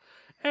actors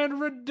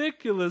and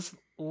ridiculous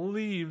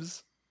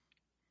leaves.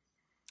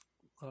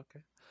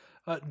 Okay.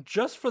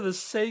 Just for the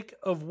sake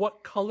of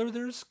what color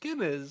their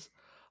skin is,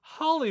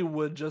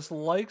 Hollywood just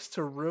likes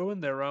to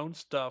ruin their own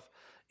stuff.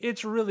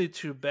 It's really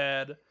too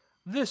bad.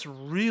 This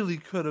really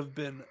could have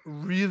been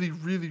really,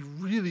 really,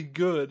 really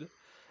good.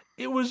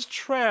 It was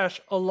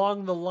trash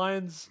along the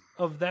lines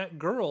of That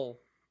Girl.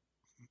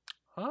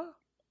 Huh?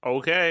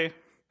 Okay.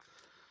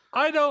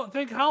 I don't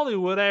think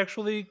Hollywood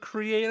actually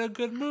create a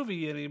good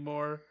movie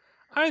anymore.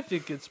 I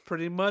think it's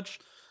pretty much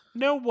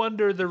no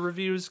wonder the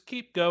reviews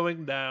keep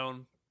going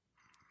down.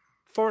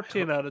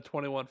 14 out of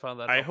 21 found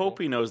that I helpful. hope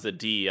he knows that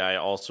DEI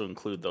also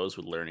include those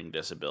with learning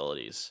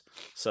disabilities,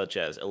 such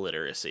as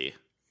illiteracy.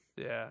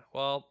 Yeah,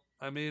 well,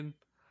 I mean,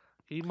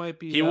 he might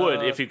be. He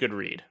would if he could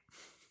read.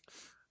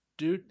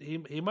 Dude,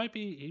 he might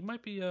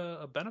be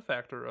a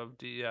benefactor of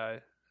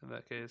DEI in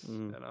that case.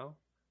 You know,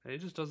 he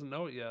just doesn't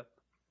know it yet.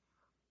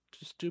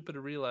 Too stupid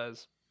to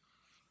realize.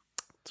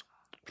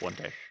 One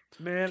day,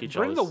 man, Teach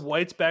bring all the his-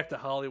 whites back to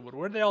Hollywood.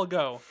 Where'd they all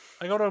go?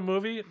 I go to a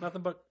movie,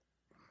 nothing but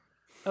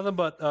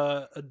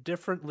a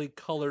differently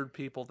colored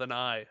people than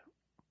I,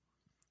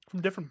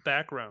 from different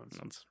backgrounds.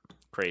 That's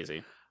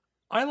crazy.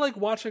 I like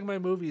watching my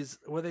movies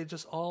where they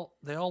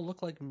all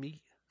look like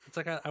me. It's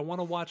like I want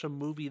to watch a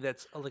movie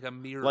that's like a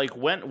mirror. Like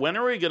when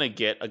are we gonna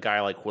get a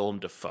guy like Willem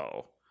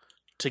Dafoe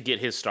to get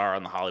his star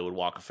on the Hollywood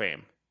Walk of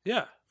Fame?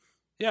 yeah.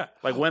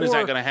 Like when is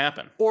that gonna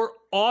happen? Or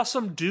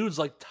awesome dudes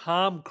like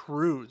Tom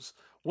Cruise.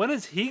 When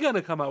is he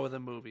gonna come out with a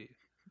movie?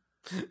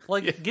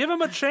 Like, give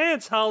him a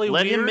chance, Hollywood.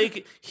 Let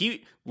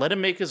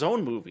him make his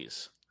own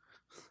movies.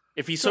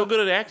 If he's so good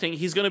at acting,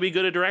 he's gonna be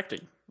good at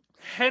directing.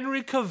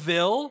 Henry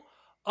Cavill,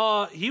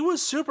 he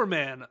was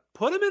Superman.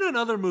 Put him in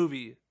another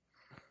movie.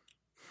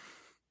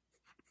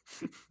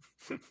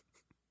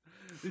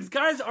 These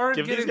guys aren't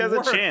Give getting these guys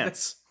work. a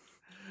chance.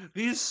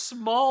 These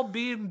small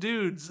bean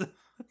dudes.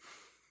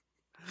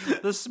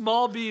 The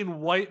small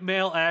bean white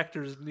male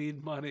actors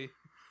need money.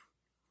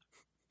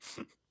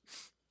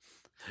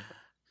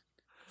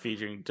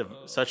 Featuring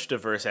such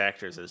diverse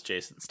actors as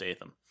Jason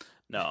Statham.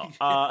 No.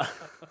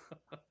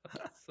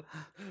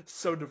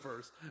 So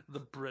diverse. The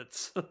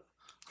Brits.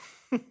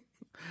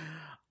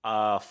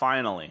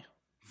 Finally.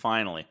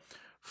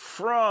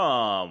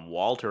 From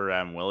Walter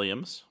M.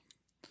 Williams.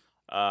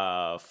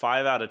 5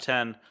 out of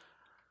 10.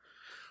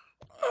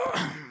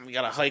 We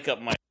gotta hike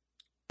up my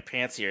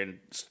pants here and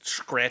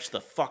scratch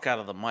the fuck out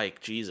of the mic.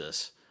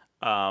 Jesus.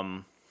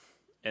 And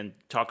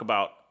talk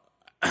about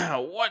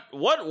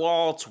what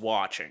Walt's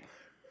watching.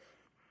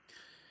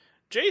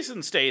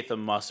 Jason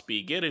Statham must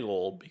be getting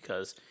old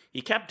because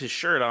he kept his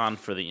shirt on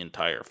for the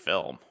entire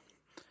film.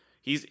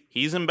 He's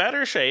in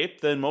better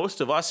shape than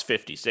most of us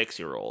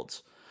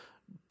 56-year-olds,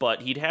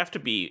 but he'd have to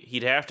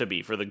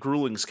be for the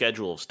grueling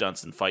schedule of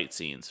stunts and fight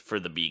scenes for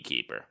The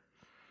Beekeeper.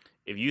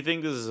 If you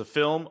think this is a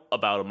film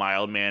about a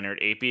mild-mannered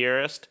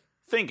apiarist,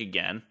 think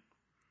again.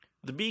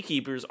 The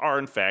Beekeepers are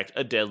in fact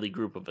a deadly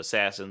group of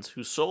assassins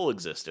whose sole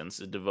existence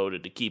is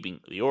devoted to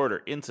keeping the order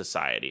in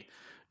society,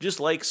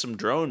 just like some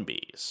drone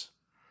bees.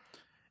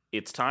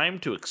 It's time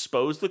to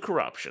expose the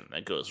corruption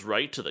that goes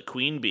right to the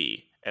queen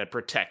bee and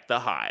protect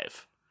the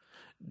hive.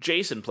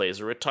 Jason plays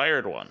a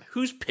retired one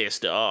who's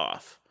pissed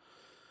off.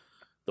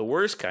 The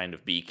worst kind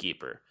of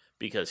beekeeper,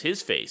 because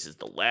his face is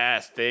the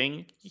last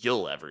thing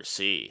you'll ever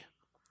see.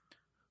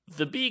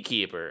 The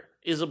Beekeeper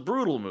is a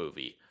brutal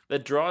movie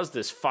that draws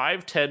this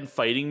 5'10"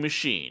 fighting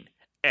machine,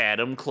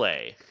 Adam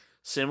Clay,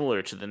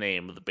 similar to the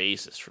name of the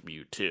bassist from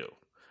U2,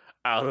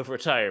 out of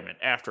retirement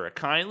after a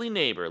kindly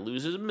neighbor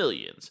loses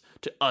millions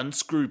to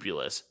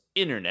unscrupulous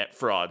internet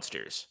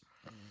fraudsters.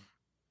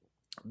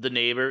 The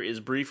neighbor is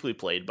briefly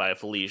played by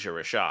Felicia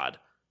Rashad,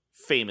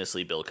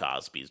 famously Bill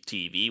Cosby's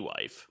TV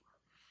wife.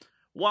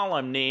 While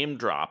I'm name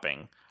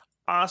dropping,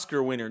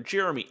 Oscar winner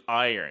Jeremy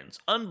Irons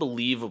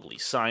unbelievably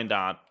signed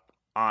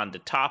on to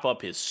top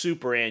up his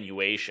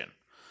superannuation.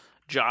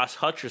 Josh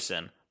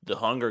Hutcherson, The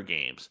Hunger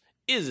Games,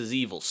 is his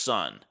evil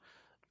son.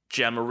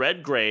 Gemma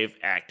Redgrave,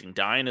 acting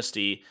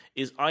Dynasty,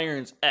 is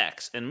Irons'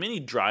 ex, and Minnie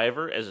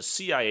Driver, as a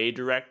CIA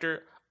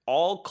director,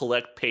 all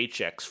collect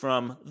paychecks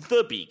from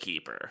The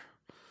Beekeeper.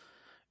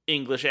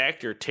 English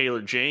actor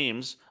Taylor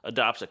James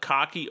adopts a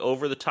cocky,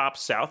 over-the-top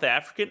South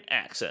African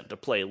accent to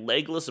play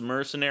legless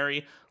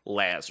mercenary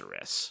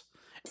Lazarus.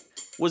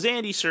 Was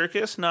Andy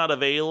Serkis not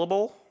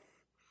available?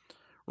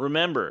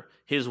 Remember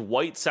his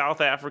white South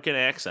African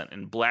accent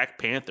in Black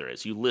Panther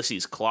as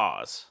Ulysses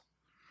Claus.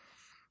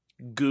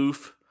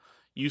 Goof.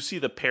 You see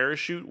the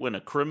parachute when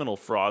a criminal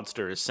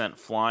fraudster is sent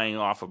flying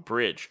off a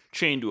bridge,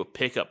 chained to a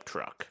pickup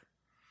truck.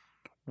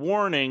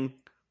 Warning,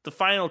 the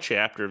final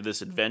chapter of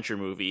this adventure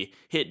movie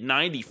hit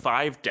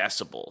 95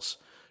 decibels.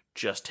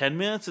 Just 10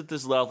 minutes at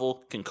this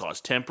level can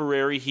cause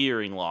temporary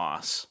hearing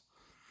loss.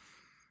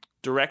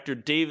 Director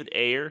David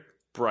Ayer,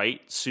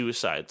 Bright,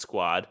 Suicide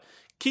Squad,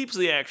 keeps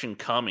the action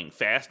coming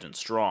fast and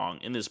strong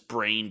in this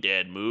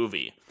brain-dead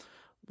movie.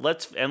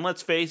 Let's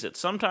face it,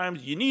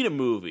 sometimes you need a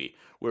movie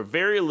where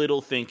very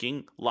little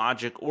thinking,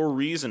 logic, or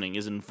reasoning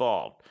is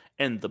involved,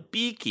 and The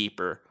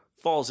Beekeeper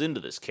falls into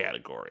this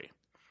category.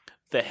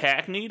 The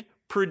hackneyed,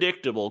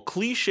 predictable,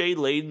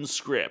 cliche-laden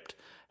script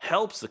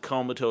helps the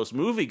comatose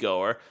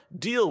moviegoer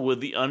deal with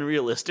the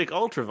unrealistic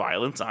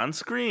ultraviolence on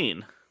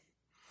screen.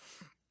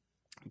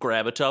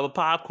 Grab a tub of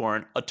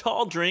popcorn, a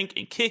tall drink,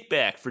 and kick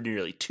back for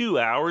nearly 2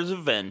 hours of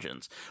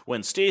vengeance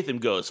when Statham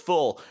goes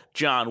full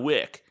John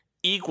Wick,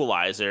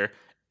 Equalizer,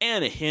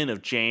 and a hint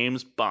of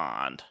James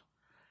Bond.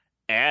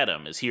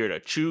 Adam is here to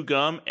chew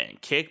gum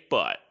and kick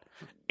butt,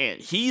 and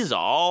he's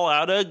all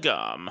out of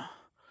gum.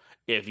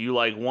 If you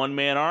like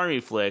one-man army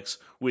flicks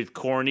with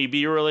corny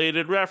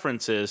B-related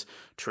references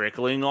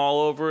trickling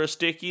all over a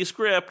sticky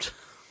script,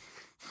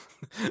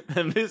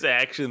 then this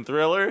action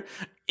thriller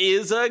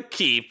is a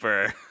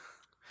keeper.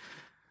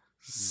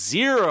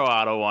 0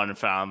 out of 1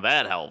 found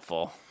that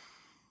helpful.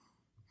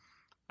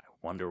 I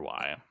wonder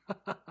why.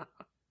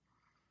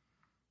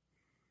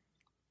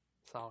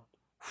 Solid.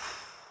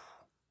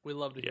 We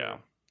love to hear.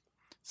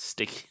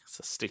 Sticky. It's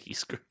a sticky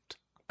script.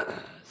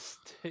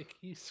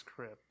 Sticky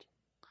script.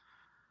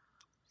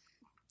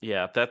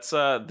 Yeah, that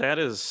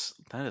is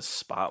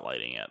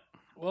spotlighting it.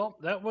 Well,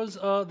 that was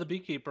The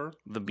Beekeeper.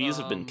 The bees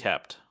have been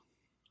kept.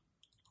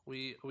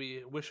 We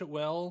wish it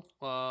well.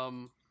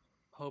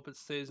 Hope it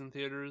stays in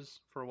theaters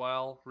for a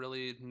while.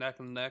 Really neck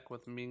and neck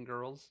with Mean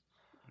Girls.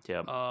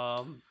 Yep.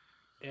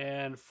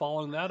 And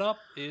following that up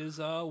is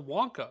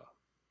Wonka.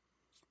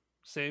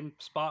 Same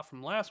spot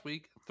from last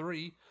week,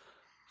 3.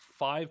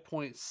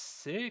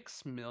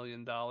 $5.6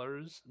 million,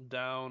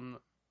 down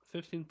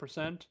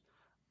 15%,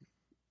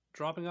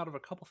 dropping out of a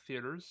couple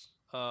theaters.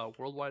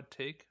 Worldwide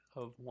take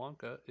of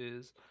Wonka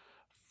is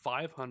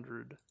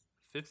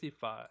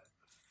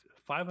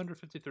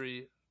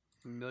 $553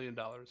 million.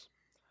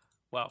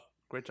 Wow,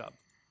 great job,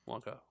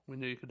 Wonka. We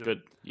knew you could do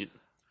it. Good.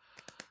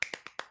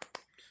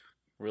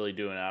 Really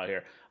doing it out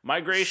here.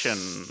 Migration.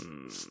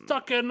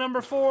 Stuck at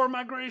number 4,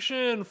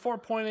 Migration,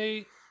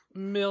 4.8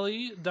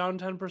 milli, down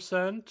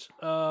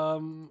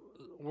 10%.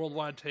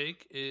 Worldwide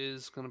take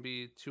is going to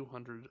be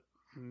 $200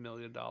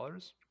 million.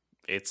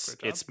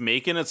 It's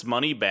making its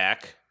money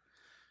back.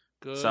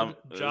 Good job,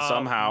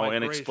 somehow,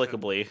 Migration.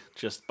 inexplicably,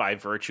 just by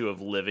virtue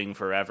of living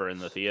forever in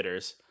the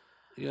theaters.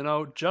 You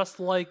know, just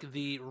like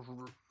the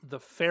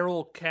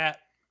feral cat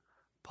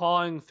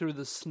pawing through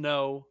the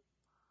snow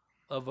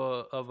of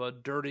a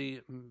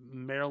dirty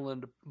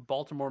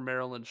Baltimore,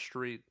 Maryland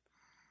street,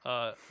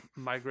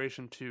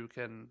 Migration 2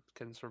 can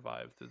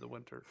survive through the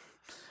winter.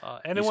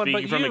 Anyone you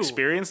speaking but from you.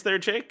 experience there,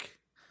 Jake?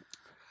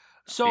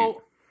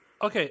 So,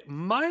 okay,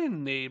 my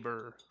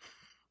neighbor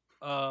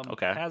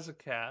has a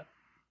cat,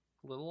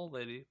 little old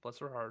lady, bless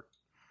her heart.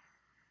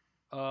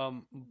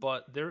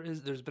 But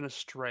there's been a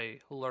stray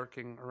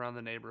lurking around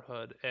the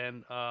neighborhood,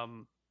 and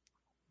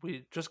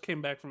we just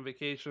came back from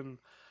vacation,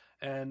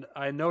 and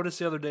I noticed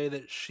the other day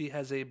that she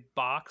has a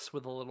box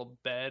with a little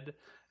bed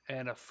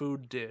and a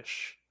food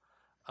dish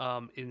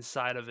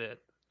inside of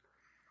it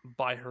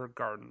by her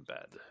garden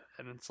bed.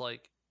 And it's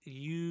like,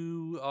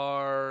 you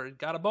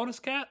got a bonus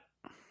cat?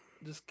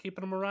 Just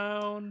keeping them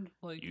around?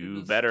 Like,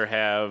 You better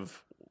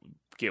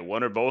get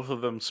one or both of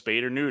them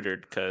spayed or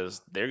neutered,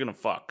 because they're going to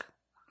fuck.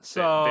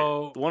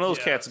 So one of those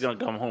cats is going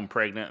to come home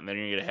pregnant, and then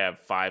you're going to have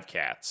 5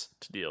 cats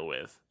to deal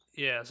with.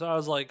 Yeah, so I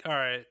was like, all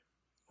right.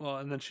 Well,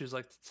 and then she was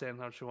like saying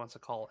how she wants to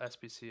call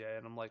SPCA,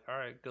 and I'm like, all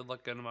right, good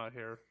luck getting them out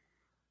here.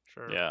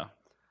 Sure. Yeah.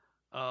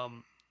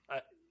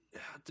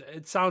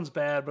 It sounds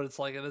bad, but it's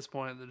like at this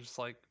point they're just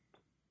like,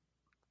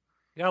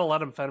 you gotta let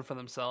them fend for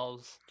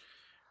themselves.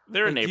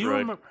 They're like, a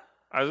neighborhood.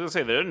 I was gonna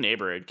say they're a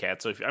neighborhood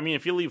cat. So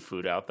if you leave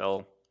food out,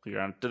 they'll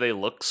figure out. Do they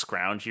look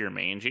scroungy or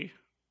mangy?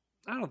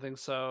 I don't think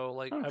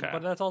so.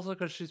 But that's also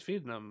because she's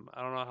feeding them.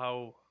 I don't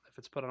know if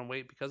it's put on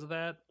weight because of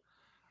that.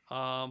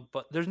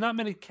 But there's not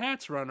many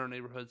cats around our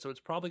neighborhood, so it's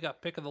probably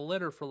got pick of the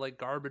litter for like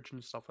garbage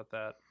and stuff like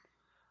that.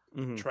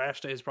 Mhm.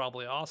 Trash day is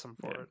probably awesome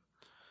for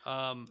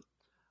Yeah. it.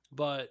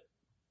 But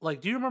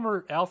like, do you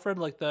remember Alfred?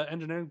 Like the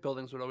engineering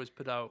buildings would always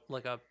put out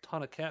like a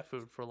ton of cat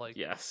food for like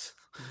Yes.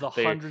 the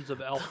They- hundreds of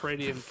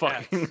Alfredian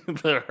Fucking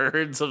cats. the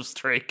herds of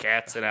stray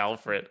cats in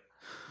Alfred.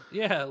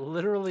 Yeah,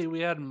 literally,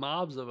 we had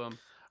mobs of them.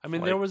 I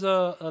mean, Like- there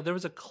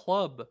was a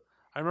club.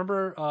 I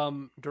remember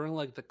during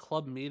like the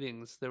club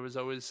meetings, there was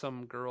always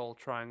some girl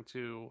trying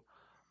to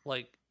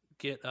like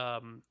get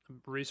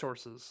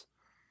resources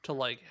to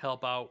like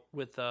help out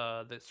with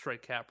the stray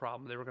cat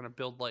problem. They were gonna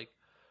build like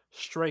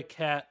stray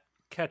cat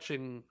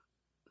catching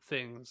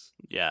things,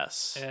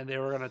 Yes. and they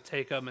were gonna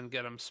take them and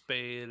get them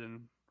spayed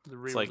and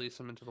re-release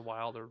them into the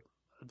wild or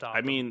adopt.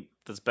 I mean,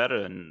 that's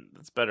better than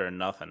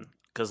nothing.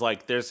 Because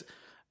like, there's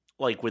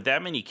like with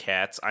that many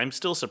cats, I'm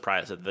still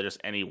surprised that there's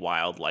any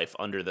wildlife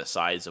under the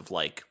size of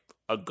like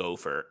a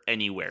gopher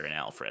anywhere in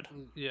Alfred.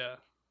 them. Yeah.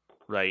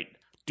 Right?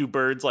 Do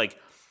birds like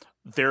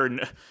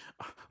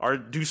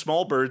do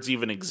small birds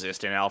even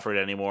exist in Alfred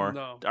anymore?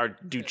 No.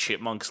 Do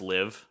chipmunks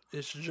live?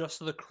 It's just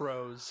the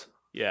crows.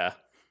 Yeah.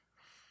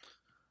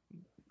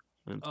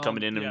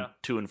 Coming in yeah. and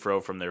to and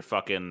fro from their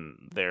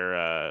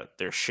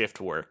their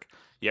shift work.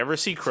 You ever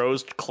see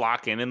crows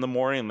clock in the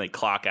morning and they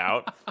clock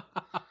out?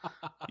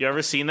 You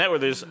ever seen that where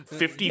there's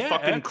 50 Yeah,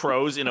 fucking actually-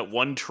 crows in at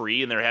one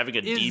tree and they're having a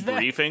Is that-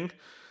 debriefing?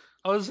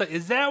 I was like,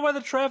 is that why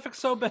the traffic's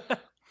so bad?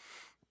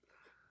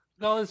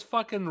 All these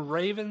fucking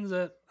ravens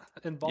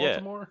in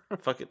Baltimore.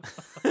 Fucking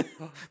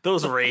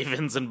those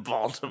ravens in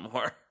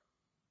Baltimore.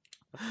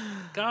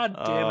 God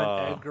damn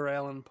it, Edgar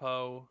Allan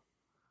Poe!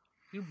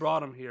 You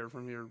brought him here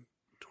from your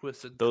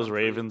twisted. Those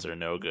country. ravens are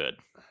no good.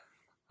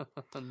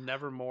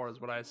 Nevermore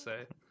is what I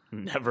say.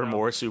 Never No.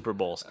 more Super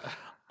Bowls.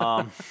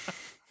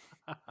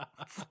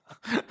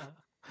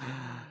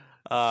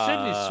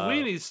 Sydney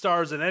Sweeney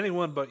stars in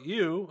Anyone But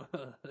You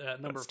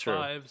at number That's true.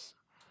 5's.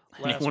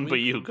 Anyone but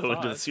you go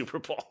into the five. Super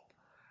Bowl.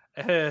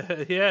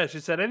 Yeah, she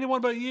said, anyone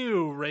but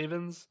you,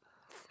 Ravens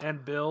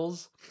and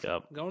Bills,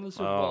 Yep. going to the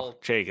Super Oh, Bowl.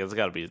 Jake, it's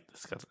gotta be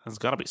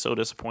so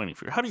disappointing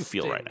for you. How do you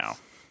feel right now?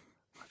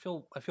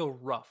 Stings. I feel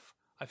rough.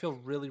 I feel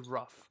really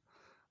rough.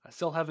 I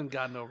still haven't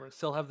gotten over it.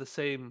 Still have the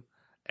same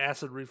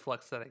acid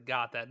reflux that I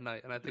got that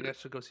night, and I think I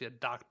should go see a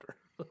doctor.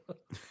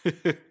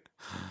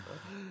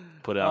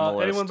 Put it on the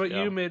list. Anyone But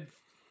yeah. You made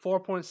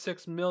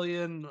 4.6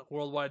 million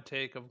worldwide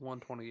take of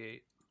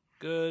 128.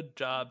 Good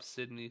job,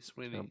 Sydney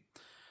Sweeney. Yep.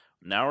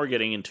 Now we're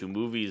getting into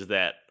movies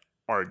that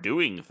are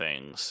doing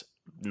things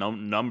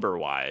number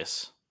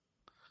wise.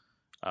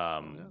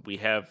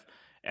 We've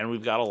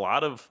got a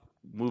lot of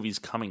movies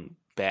coming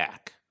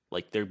back,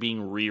 like they're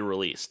being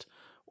re-released.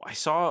 I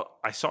saw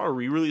a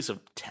re-release of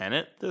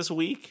Tenet this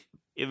week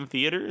in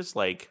theaters.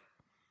 Like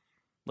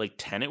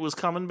Tenet was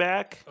coming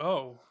back.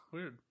 Oh,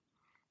 weird.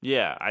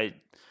 Yeah,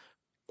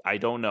 I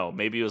don't know.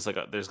 Maybe it was like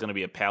there's going to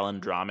be a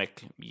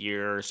palindromic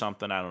year or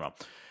something. I don't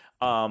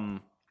know.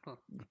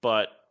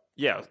 But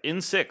yeah,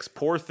 in 6,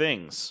 Poor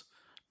Things,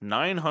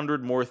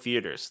 900 more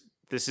theaters.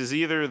 This is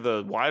either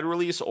the wide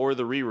release or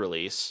the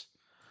re-release.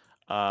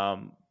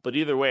 But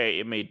either way,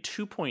 it made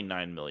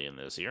 2.9 million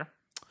this year,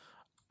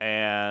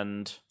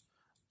 and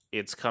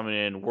it's coming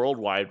in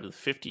worldwide with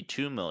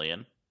 52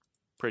 million.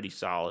 Pretty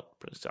solid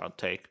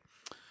take.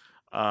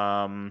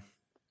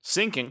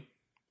 Sinking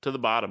to the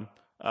bottom,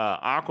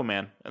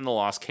 Aquaman and the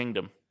Lost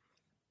Kingdom,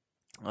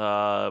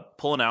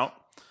 pulling out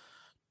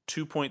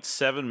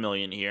 2.7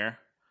 million here.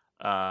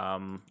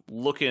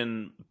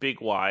 Looking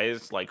big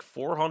wise, like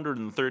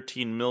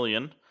 413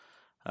 million.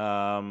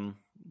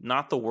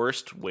 Not the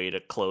worst way to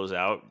close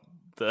out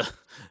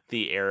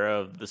the era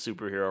of the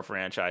superhero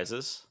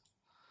franchises,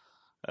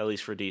 at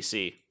least for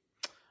DC.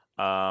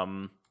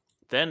 Then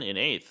in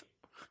 8th,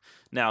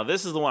 now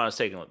this is the one I was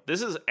taking a look.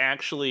 This is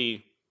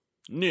actually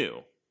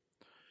new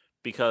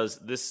because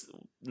this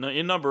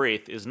in number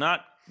 8th is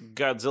not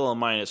Godzilla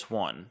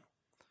 -1.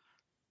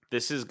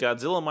 This is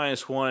Godzilla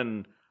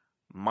 -1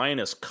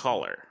 minus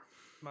color,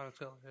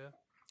 Monticello, yeah.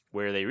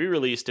 where they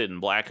re-released it in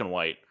black and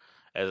white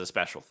as a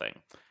special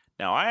thing.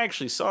 Now, I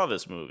actually saw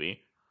this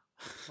movie.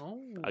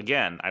 Oh,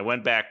 Again, I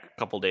went back a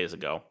couple days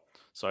ago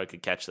so I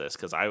could catch this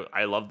because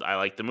I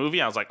liked the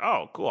movie. I was like,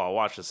 oh, cool, I'll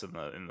watch this in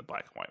the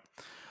black and white.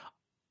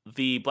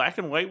 The black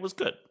and white was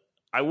good.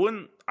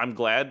 I'm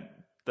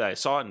glad that I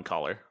saw it in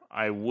color.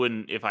 I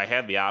wouldn't, if I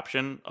had the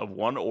option of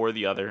one or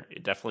the other,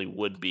 it definitely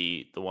would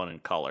be the one in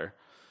color.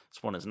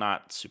 This one is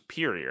not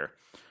superior,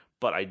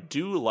 but I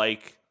do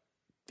like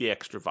the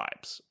extra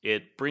vibes.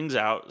 It brings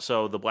out,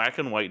 so the black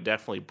and white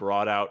definitely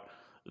brought out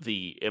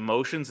the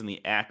emotions and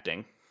the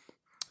acting,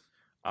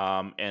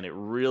 and it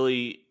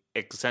really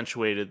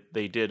accentuated.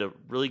 They did a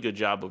really good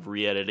job of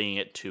re-editing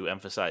it to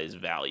emphasize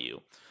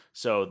value.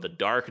 So the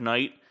Dark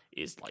Knight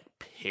is like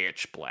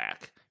pitch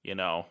black,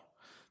 the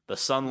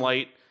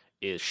sunlight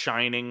is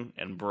shining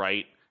and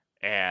bright,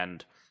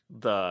 and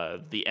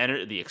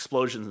the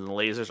explosions and the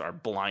lasers are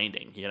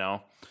blinding,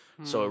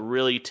 So it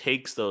really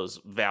takes those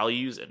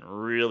values and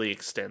really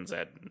extends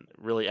that,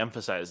 really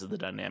emphasizes the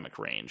dynamic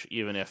range,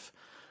 even if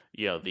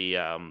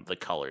the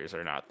colors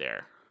are not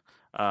there.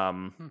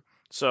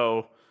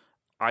 So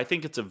I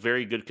think it's a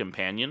very good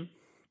companion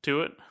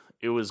to it.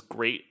 It was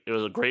great. It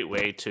was a great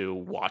way to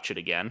watch it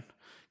again.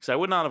 Because I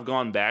would not have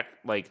gone back.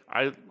 Like,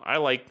 I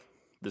like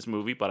this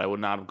movie, but I would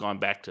not have gone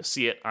back to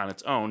see it on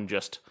its own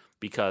just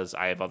because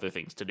I have other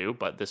things to do.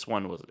 But this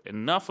one was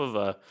enough of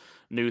a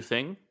new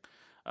thing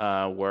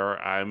where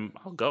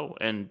I'll go.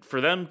 And for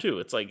them too,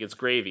 it's like it's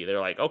gravy.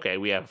 They're like, okay,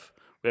 we have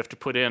to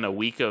put in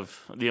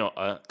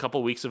a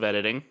couple weeks of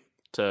editing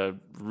to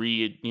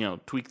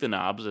tweak the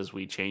knobs as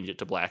we change it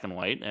to black and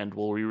white, and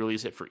we'll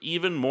re-release it for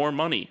even more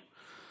money.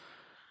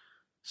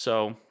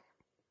 So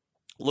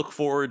look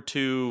forward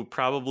to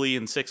probably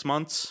in 6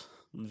 months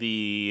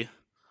I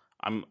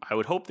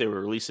would hope they would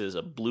release it as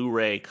a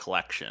Blu-ray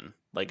collection,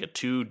 like a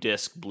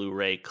 2-disc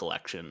Blu-ray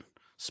collection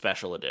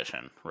special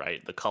edition,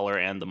 right? The color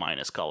and the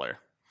minus color.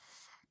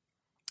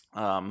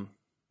 And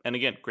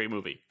again, great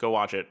movie. Go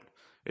watch it.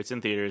 It's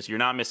in theaters. You're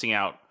not missing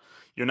out.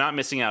 You're not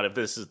missing out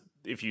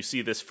if you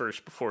see this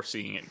first before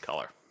seeing it in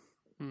color.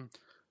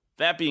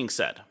 That being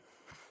said,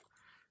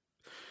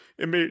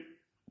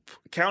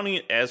 counting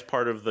it as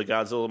part of the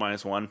Godzilla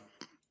 -1,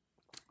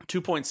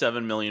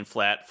 2.7 million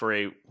flat for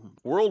a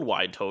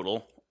worldwide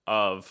total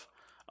of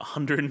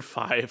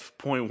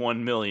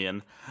 105.1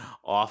 million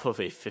off of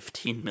a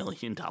 $15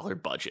 million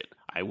budget.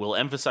 I will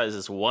emphasize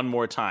this one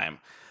more time.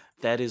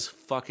 That is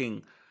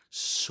fucking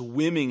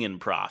swimming in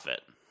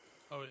profit.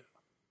 Oh yeah.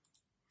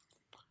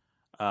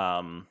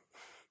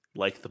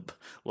 Night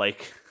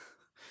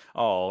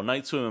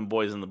Swim and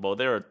Boys in the Boat.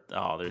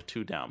 They're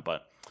 2 down,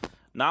 but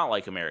not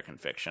like American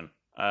Fiction.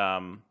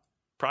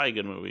 Probably a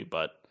good movie,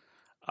 but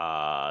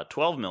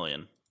 12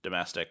 million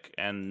domestic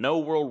and no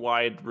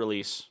worldwide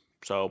release.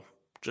 So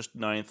just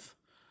 9th,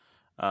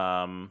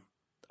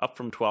 up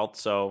from 12th.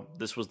 So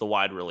this was the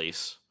wide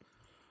release.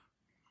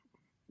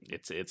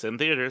 It's in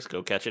theaters.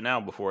 Go catch it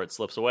now before it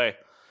slips away.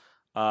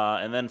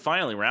 And then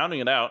finally, rounding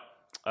it out,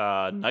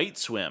 Night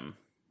Swim.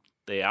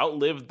 They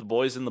outlived the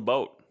boys in the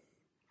boat.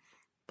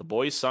 The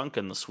boys sunk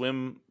and the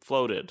swim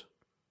floated.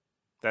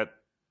 That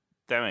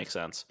makes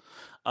sense.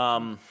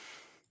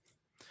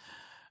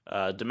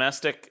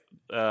 Domestic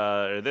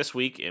this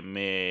week it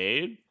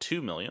made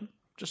 2 million,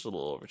 just a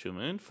little over 2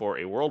 million, for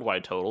a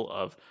worldwide total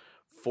of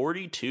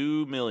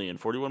 42 million,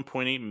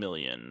 41.8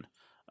 million.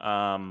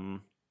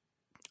 I'm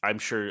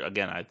sure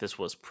again this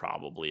was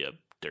probably a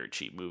dirt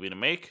cheap movie to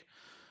make.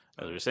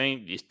 As we were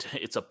saying,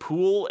 it's a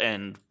pool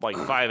and like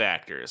 5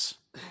 actors.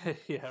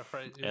 Yeah,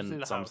 right. You And see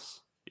the some,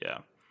 house. yeah.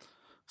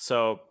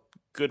 So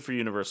good for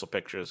Universal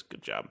Pictures.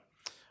 Good job.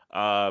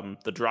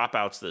 The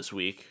dropouts this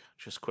week,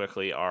 just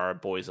quickly, are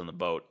Boys in the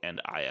Boat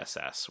and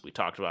ISS. We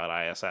talked about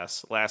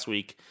ISS last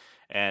week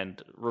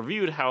and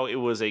reviewed how it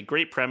was a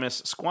great premise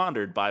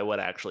squandered by what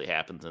actually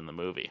happens in the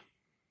movie.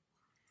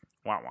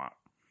 Wah wah.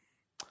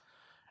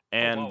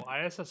 And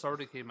ISS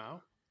already came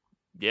out?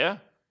 yeah,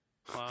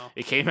 Wow.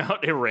 it came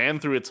out, it ran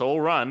through its whole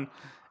run,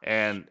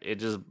 and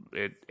it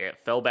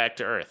fell back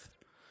to earth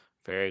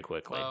very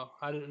quickly. Wow.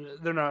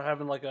 They're not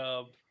having like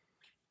a...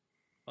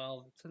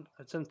 Well,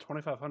 it's in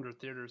 2,500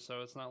 theaters,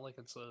 so it's not like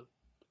it's a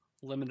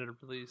limited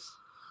release.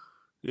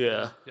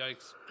 Yeah.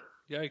 Yikes.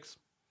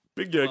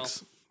 Big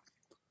yikes. Well,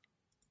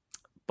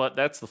 but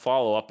that's the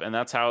follow-up, and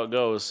that's how it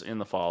goes in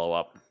the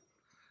follow-up.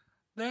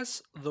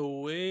 That's the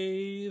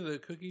way the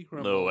cookie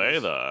crumbles. The way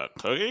the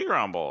cookie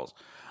crumbles.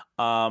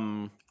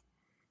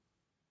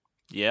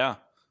 Yeah.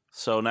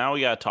 So now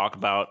we got to talk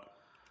about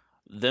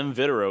them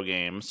video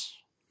games.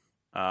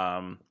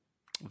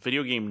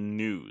 Video game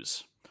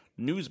news.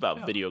 News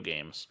about video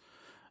games.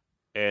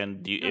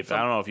 And I don't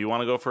know if you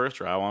want to go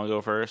first or I want to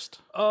go first.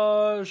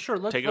 Sure.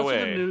 Let's take it away.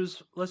 Do the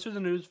news. Let's do the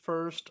news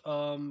first.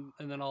 And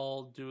then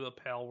I'll do a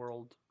Pal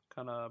World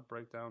kind of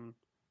breakdown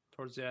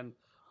towards the end.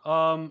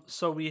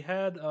 So we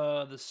had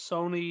the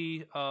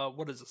Sony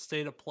what is it?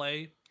 State of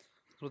Play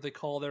is what they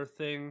call their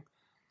thing.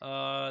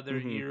 Their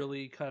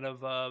yearly kind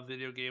of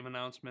video game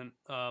announcement.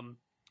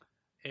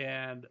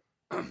 And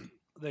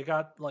they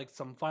got like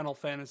some Final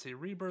Fantasy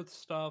Rebirth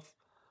stuff.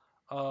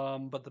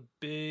 But the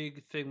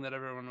big thing that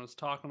everyone was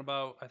talking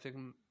about, I think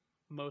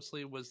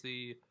mostly, was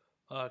the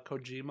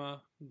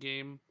Kojima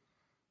game,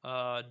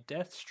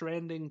 Death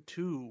Stranding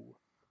 2.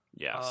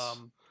 Yes.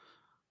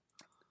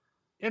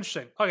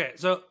 Interesting. Okay,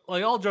 so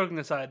like all joking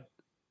aside,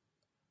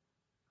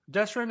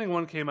 Death Stranding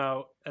 1 came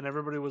out and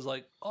everybody was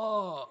like,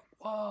 "Oh,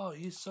 wow,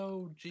 he's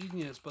so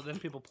genius." But then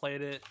people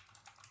played it,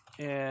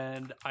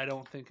 and I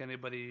don't think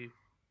anybody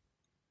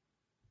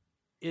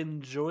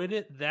enjoyed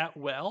it that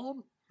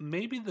well.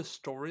 Maybe the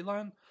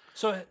storyline.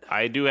 So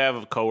I do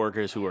have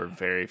coworkers who are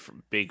very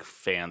big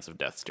fans of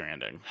Death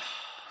Stranding.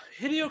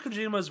 Hideo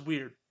Kojima is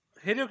weird.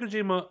 Hideo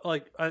Kojima,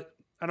 like I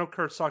know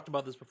Kurt's talked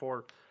about this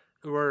before,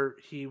 where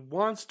he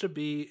wants to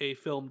be a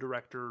film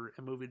director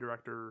and movie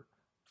director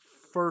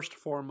first,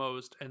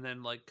 foremost, and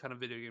then like kind of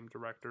video game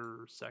director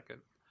second.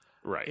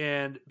 Right.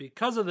 And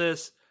because of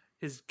this,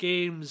 his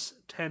games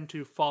tend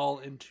to fall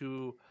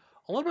into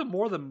a little bit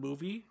more the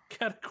movie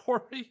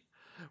category.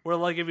 Where,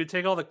 like, if you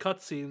take all the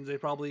cutscenes, they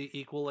probably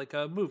equal, like,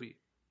 a movie.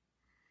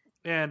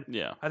 And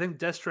yeah. I think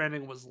Death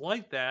Stranding was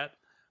like that,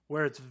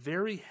 where it's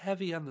very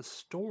heavy on the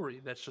story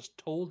that's just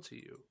told to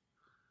you.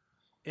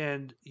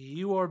 And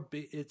you are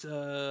it's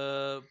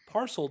a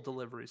parcel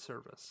delivery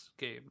service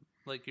game.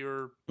 Like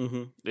you're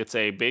It's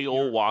a big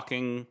old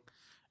walking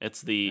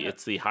it's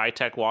the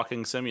high-tech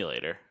walking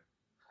simulator.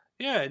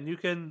 Yeah, and you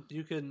can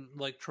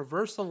like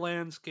traverse the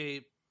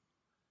landscape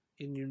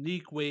in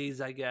unique ways,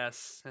 I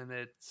guess, and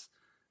it's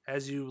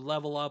as you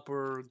level up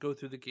or go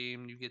through the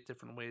game, you get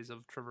different ways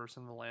of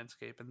traversing the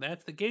landscape, and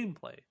that's the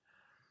gameplay.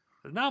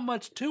 There's not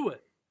much to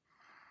it.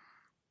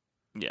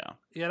 Yeah.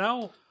 You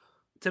know,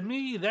 to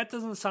me, that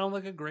doesn't sound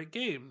like a great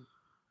game.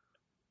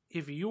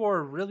 If you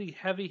are really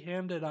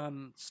heavy-handed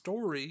on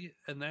story,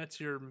 and that's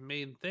your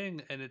main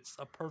thing, and it's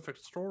a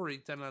perfect story,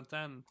 10 out of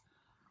 10,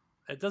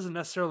 it doesn't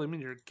necessarily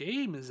mean your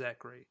game is that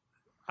great.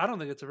 I don't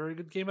think it's a very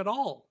good game at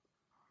all.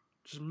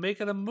 Just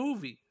make it a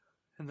movie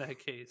in that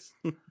case.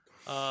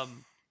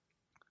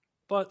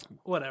 But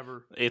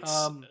whatever. It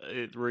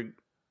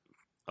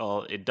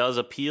does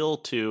appeal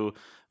to.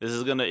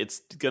 It's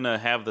gonna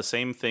have the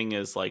same thing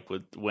as like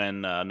with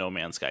when No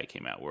Man's Sky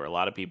came out, where a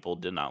lot of people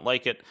did not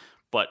like it,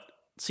 but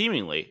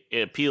seemingly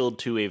it appealed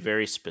to a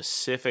very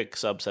specific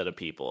subset of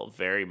people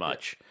very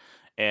much.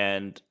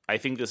 And I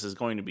think this is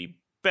going to be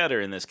better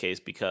in this case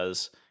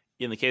because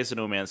in the case of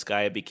No Man's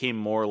Sky, it became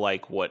more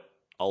like what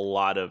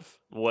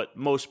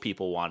most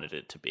people wanted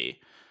it to be.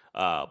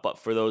 But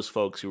for those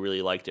folks who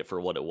really liked it for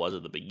what it was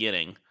at the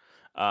beginning,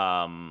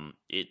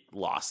 it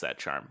lost that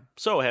charm.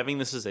 So having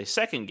this as a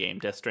second game,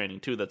 Death Stranding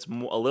 2, that's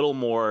a little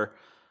more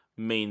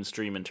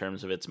mainstream in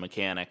terms of its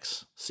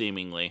mechanics,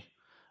 seemingly,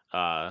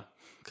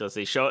 because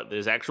they show it.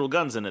 There's actual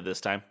guns in it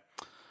this time.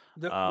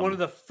 One of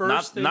the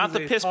first things not the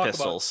they piss talk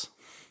pistols.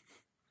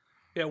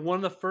 Yeah, one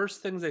of the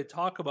first things they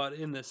talk about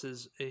in this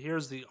is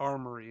here's the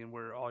armory and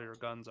where all your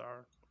guns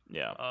are.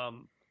 Yeah.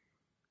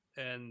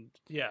 And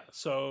yeah,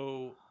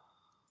 so,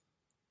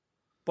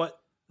 but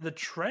the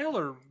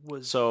trailer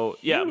was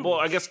huge. Well,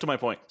 I guess to my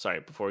point.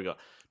 Sorry, before we go,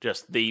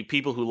 just the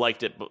people who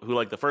liked it, who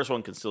liked the first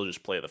one, can still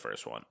just play the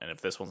first one, and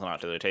if this one's not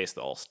to their taste,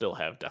 they'll still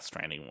have Death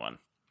Stranding 1.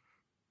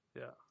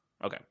 Yeah.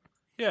 Okay.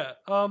 Yeah.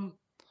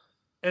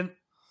 And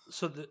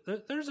so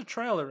there's a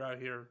trailer out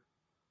here.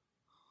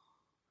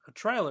 A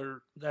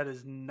trailer that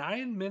is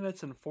 9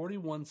 minutes and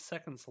 41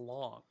 seconds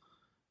long.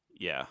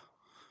 Yeah.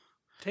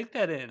 Take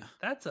that in.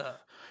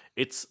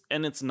 It's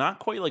not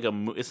quite like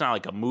it's not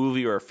like a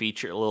movie or a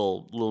feature, a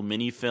little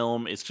mini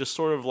film. It's just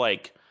sort of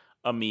like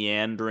a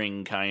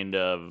meandering kind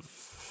of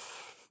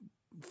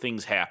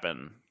things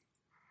happen.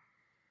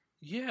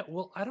 Yeah,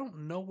 well, I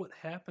don't know what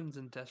happens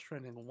in Death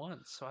Stranding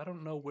 1, so I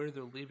don't know where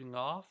they're leaving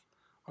off.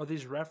 Are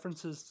these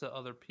references to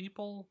other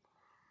people?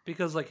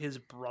 Because like his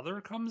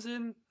brother comes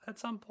in at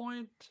some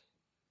point.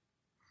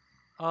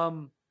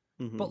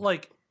 But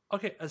like,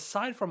 okay,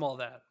 aside from all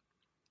that,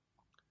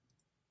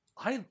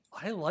 I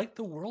like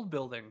the world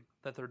building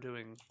that they're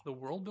doing. The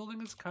world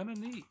building is kind of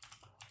neat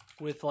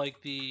with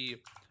like the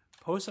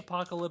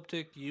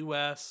post-apocalyptic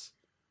US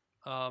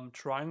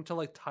trying to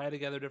like tie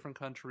together different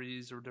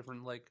countries or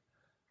different like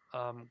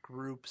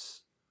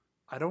groups.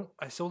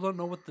 I still don't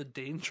know what the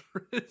danger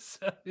is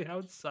at the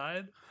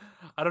outside.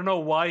 I don't know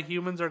why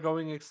humans are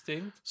going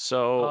extinct.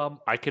 So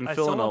I can I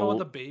fill still in don't know what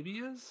the baby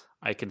is.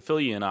 I can fill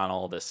you in on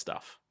all this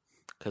stuff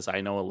because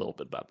I know a little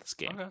bit about this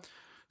game. Okay.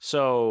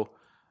 So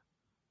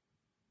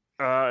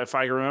if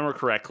I remember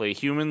correctly,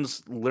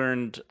 humans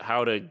learned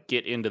how to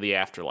get into the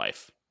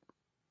afterlife.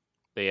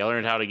 They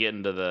learned how to get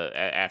into the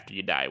after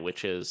you die,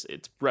 which is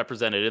it's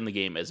represented in the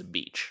game as a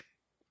beach.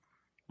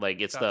 Like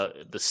it's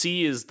Gotcha. the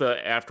sea is the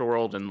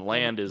afterworld and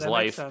land is That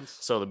life. makes sense.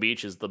 So the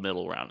beach is the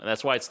middle ground, and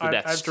that's why it's the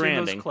Death I've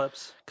Stranding. seen those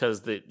clips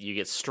Because you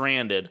get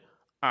stranded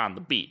on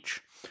the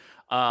beach.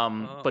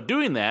 But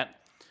doing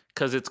that,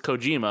 because it's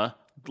Kojima,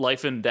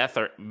 life and death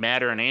are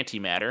matter and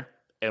antimatter.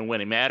 And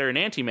when matter and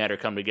antimatter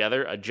come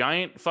together, a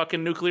giant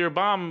fucking nuclear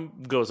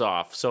bomb goes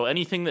off. So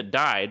anything that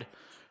died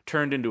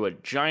turned into a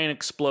giant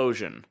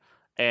explosion.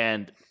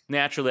 And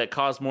naturally, that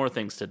caused more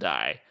things to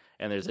die.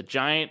 And there's a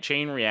giant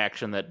chain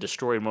reaction that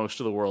destroyed most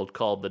of the world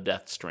called the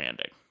Death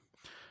Stranding.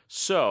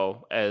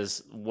 So,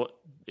 it's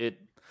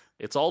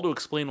all to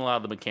explain a lot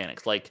of the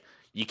mechanics. Like,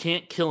 you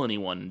can't kill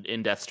anyone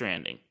in Death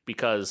Stranding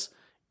because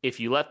if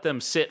you let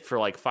them sit for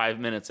like 5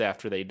 minutes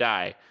after they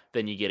die,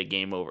 then you get a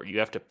game over. You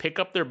have to pick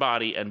up their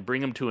body and bring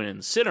them to an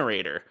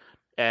incinerator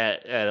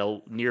at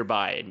a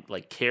nearby and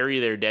like carry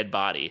their dead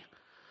body.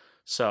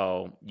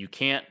 So you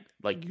can't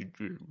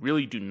you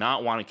really do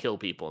not want to kill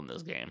people in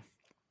this game.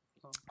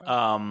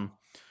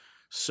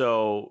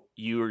 So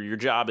your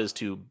job is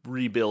to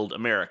rebuild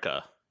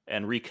America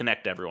and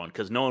reconnect everyone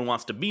because no one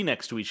wants to be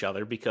next to each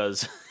other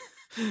because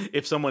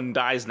if someone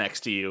dies next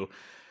to you,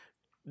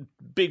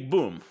 big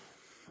boom.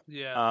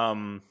 Yeah.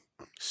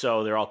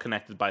 So they're all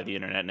connected by the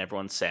internet and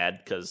everyone's sad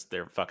because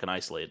they're fucking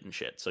isolated and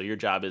shit. So your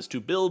job is to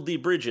build the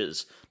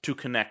bridges to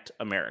connect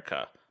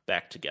America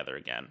back together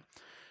again.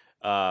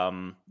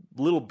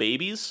 Little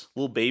babies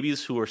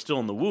who are still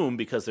in the womb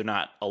because they're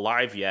not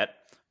alive yet.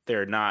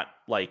 They're not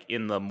like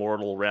in the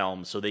mortal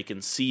realm, so they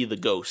can see the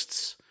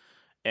ghosts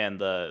and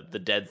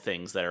the dead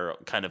things that are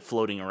kind of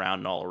floating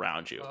around all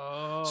around you.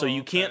 Oh, So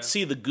you can't okay.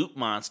 see the goop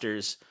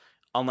monsters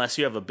unless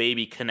you have a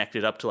baby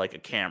connected up to like a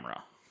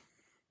camera.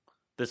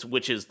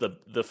 Which is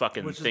the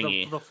fucking Which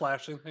thingy. is the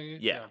flashing thingy?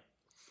 Yeah.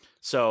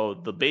 So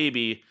the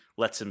baby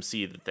lets him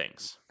see the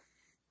things.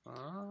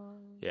 Oh.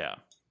 Yeah.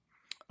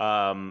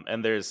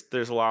 And there's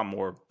a lot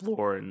more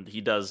lore, and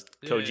he does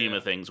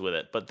Kojima things with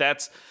it. But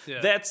that's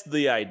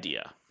the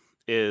idea.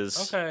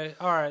 Is okay.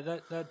 All right.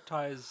 That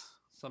ties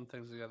some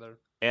things together.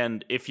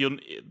 And if you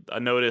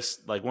notice,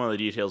 like one of the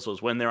details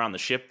was when they're on the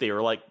ship, they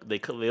were like they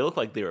look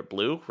like they were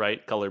blue,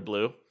 right? Color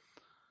blue.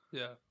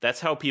 Yeah. That's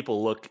how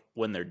people look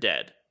when they're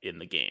dead in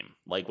the game,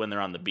 like when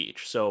they're on the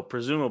beach. So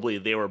presumably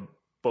they were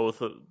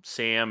both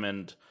Sam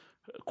and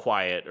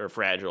Quiet or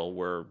Fragile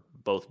were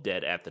both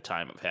dead at the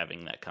time of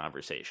having that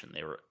conversation.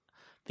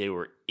 They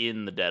were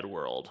in the dead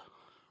world.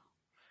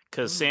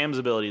 Because Sam's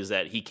ability is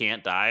that he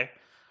can't die.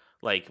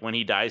 Like when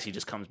he dies, he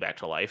just comes back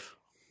to life.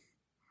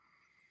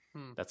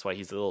 That's why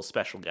he's a little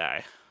special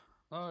guy.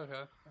 Oh,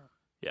 okay.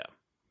 Yeah.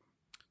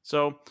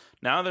 So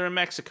now they're in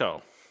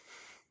Mexico.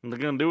 They're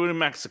gonna do it in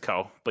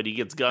Mexico, but he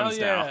gets guns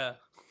now.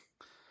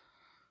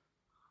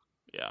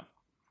 Yeah.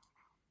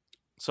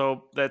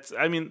 So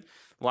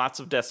lots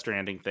of Death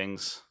Stranding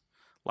things,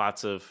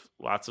 lots of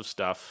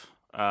stuff.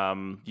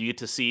 You get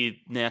to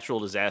see natural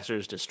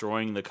disasters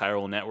destroying the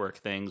chiral network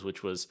things,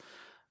 which was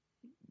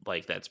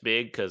like that's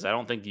big because I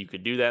don't think you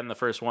could do that in the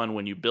first one.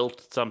 When you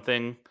built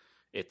something,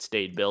 it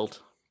stayed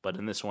built, but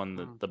in this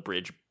one, the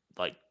bridge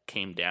like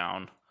came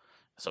down,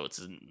 so it's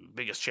the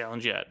biggest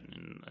challenge yet.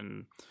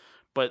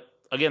 But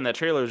again, that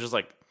trailer was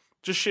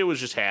just shit was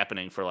just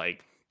happening for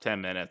like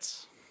 10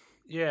 minutes.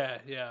 Yeah.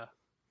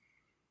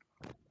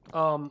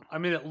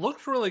 It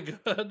looked really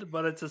good,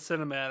 but it's a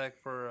cinematic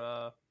for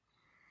a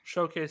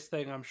showcase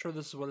thing. I'm sure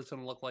this is what it's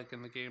going to look like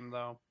in the game,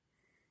 though.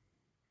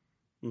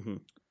 Mm-hmm.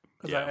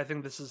 Because I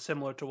think this is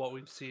similar to what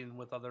we've seen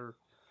with other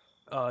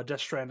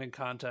Death Stranding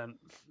content.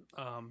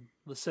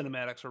 The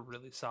cinematics are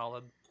really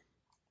solid.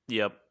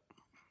 Yep.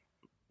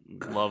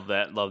 Love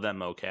that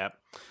mocap.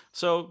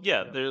 So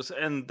there's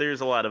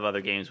a lot of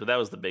other games, but that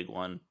was the big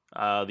one.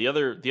 The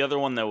other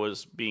one that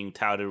was being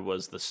touted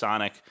was the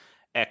Sonic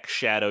X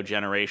Shadow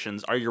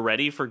Generations. Are you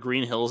ready for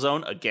Green Hill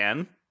Zone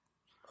again?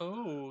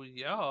 Oh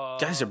yeah,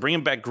 guys, they're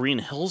bringing back Green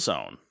Hill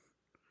Zone.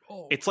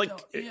 Oh, it's like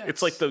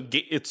it's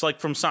like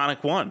from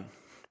Sonic 1.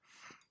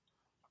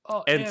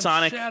 Oh, and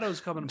Sonic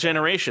Shadow's coming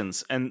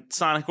Generations back. And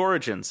Sonic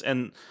Origins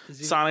and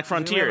Sonic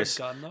Frontiers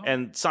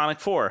and Sonic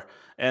 4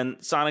 and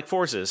Sonic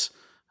Forces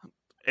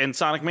and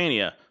Sonic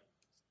Mania.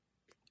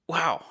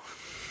 Wow.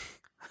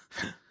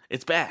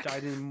 It's back. I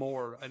need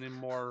more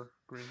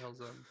Green Hill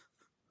Zone.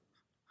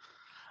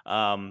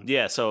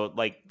 So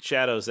like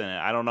Shadow's in it.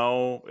 I don't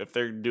know if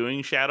they're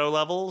doing Shadow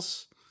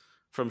levels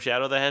from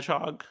Shadow the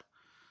Hedgehog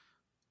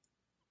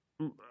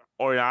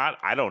or not.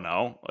 I don't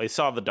know. I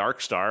saw the Dark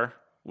Star,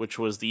 which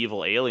was the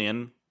evil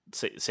alien,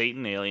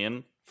 Satan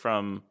alien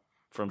from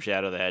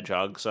Shadow the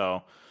Hedgehog.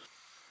 So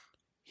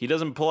he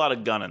doesn't pull out a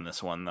gun in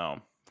this one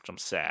though, which I'm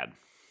sad.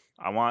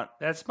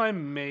 That's my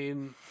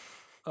main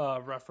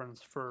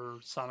reference for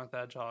Sonic the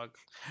Hedgehog.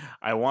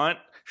 I want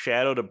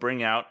Shadow to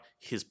bring out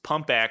his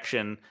pump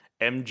action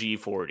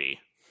MG40.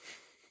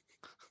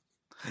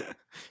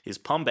 His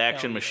pump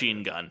action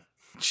machine gun.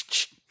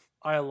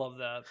 I love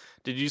that.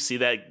 Did you see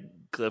that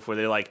clip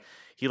where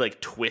he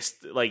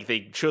twist, like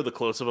they show the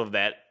close up of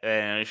that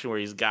animation where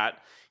he's got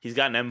an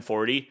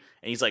M40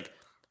 and he's like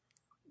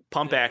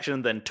pump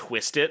action, then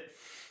twist it.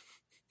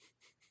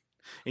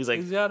 He's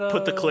like,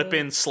 put the clip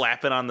in,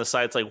 slap it on the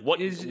side. It's like, what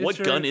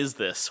gun is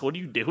this? What are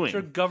you doing? It's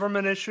your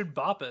government issued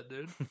bop it,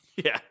 dude.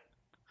 Yeah.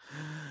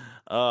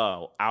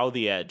 Oh, Ow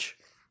the Edge.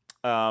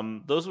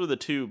 Those were the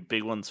two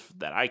big ones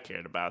that I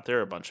cared about. There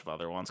are a bunch of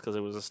other ones because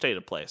it was a state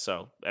of play,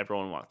 so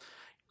everyone wants.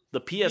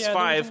 The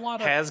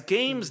PS5 has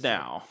games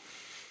now.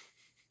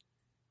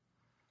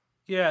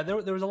 Yeah, there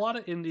was a lot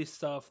of indie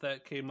stuff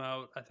that came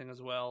out, I think,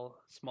 as well.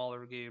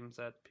 Smaller games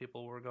that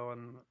people were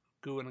going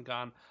gooing and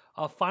gone.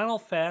 Final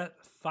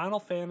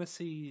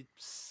Fantasy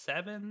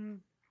VII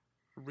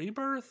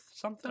Rebirth,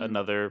 something.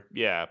 Another,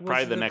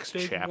 probably the next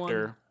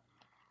chapter. One.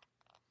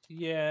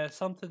 Yeah,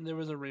 something. There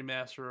was a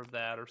remaster of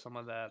that or some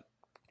of that.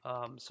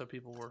 So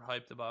people were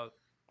hyped about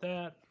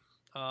that.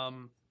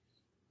 I'm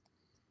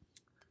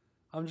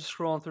just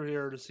scrolling through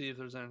here to see if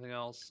there's anything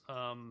else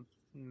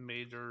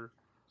major.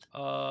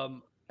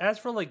 As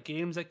for like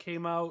games that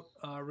came out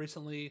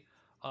recently,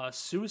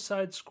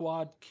 Suicide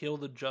Squad Kill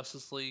the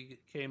Justice League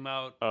came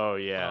out. Oh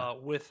yeah,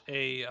 with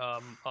a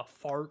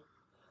fart.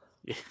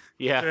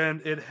 Yeah,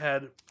 and it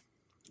had.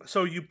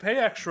 So you pay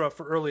extra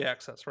for early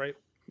access, right?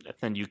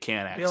 Then you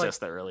can't access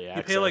the early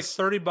access. You pay like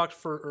 $30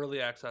 for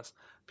early access.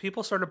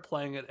 People started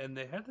playing it, and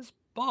they had this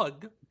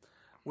bug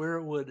where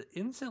it would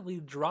instantly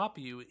drop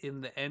you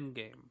in the end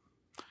game.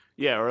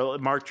 Yeah, or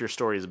it marked your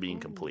story as being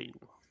complete.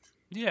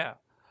 Yeah.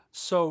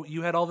 So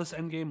you had all this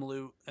end game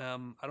loot. I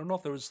don't know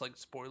if there was like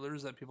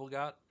spoilers that people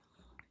got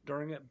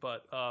during it,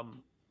 but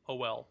oh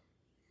well.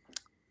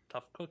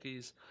 Tough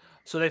cookies.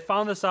 So they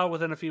found this out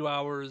within a few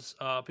hours.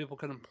 People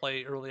couldn't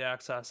play early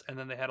access, and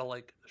then they had to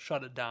like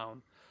shut it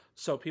down.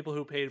 So people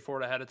who paid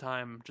for it ahead of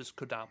time just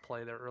could not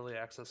play their early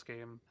access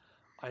game.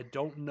 I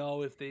don't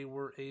know if they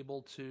were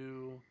able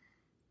to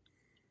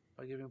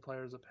by giving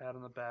players a pat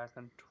on the back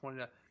and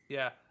 $20.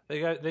 Yeah, they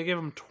gave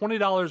them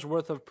 $20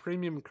 worth of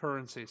premium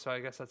currency. So I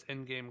guess that's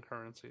in-game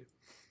currency.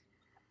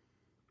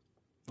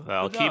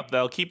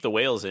 They'll keep the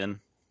whales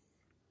in.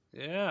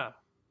 Yeah,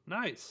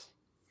 nice.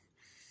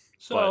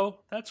 So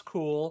that's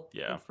cool.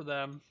 Yeah, good for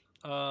them.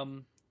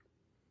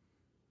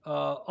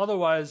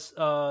 Otherwise,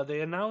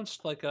 they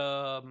announced like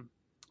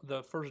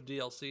the first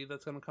DLC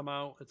that's going to come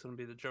out. It's going to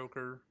be the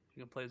Joker.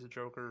 You can play as a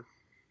Joker.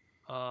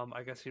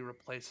 I guess he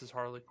replaces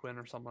Harley Quinn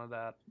or something like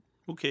that.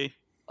 Okay.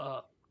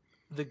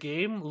 The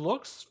game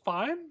looks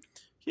fine.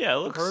 Yeah, it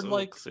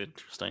looks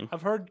interesting.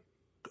 I've heard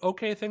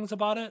okay things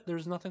about it.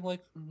 There's nothing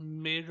like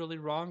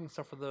majorly wrong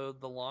except for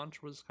the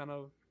launch was kind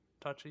of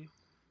touchy.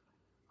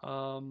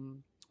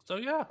 So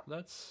yeah,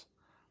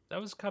 that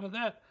was kind of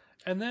that.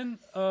 And then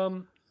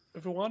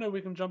if we wanted,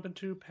 we can jump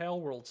into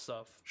Pale World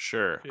stuff.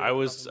 Sure.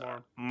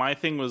 My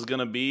thing was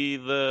gonna be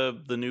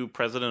the new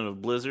president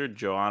of Blizzard,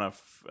 Joanna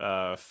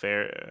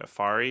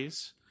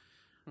Faries.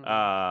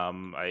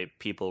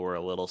 People were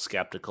a little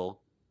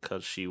skeptical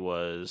because she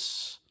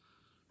was.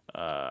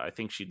 I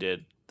think she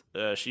did.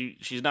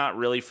 She's not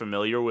really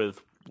familiar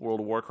with World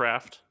of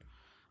Warcraft,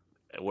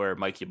 where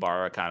Mike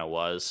Ybarra kind of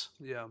was.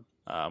 Yeah.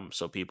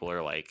 So people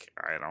are like,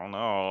 I don't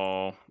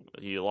know.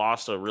 You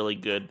lost a really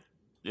good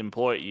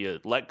employee. You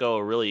let go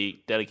a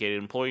really dedicated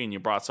employee, and you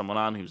brought someone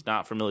on who's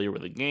not familiar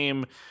with the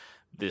game.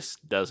 This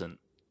doesn't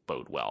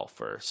bode well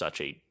for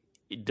such a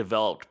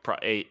developed,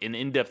 an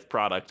in-depth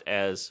product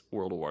as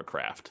World of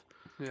Warcraft.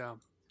 Yeah.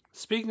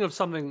 Speaking of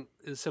something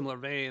in a similar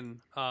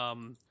vein,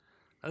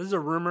 this is a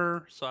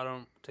rumor, so I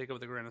don't take it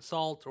with a grain of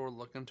salt or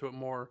look into it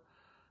more.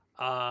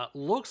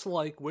 Looks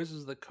like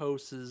Wizards of the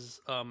Coast is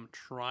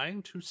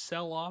trying to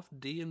sell off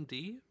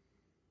D&D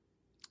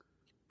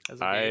as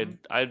a game.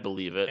 I'd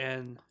believe it.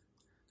 And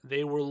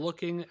they were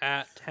looking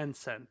at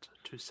Tencent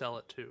to sell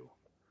it to.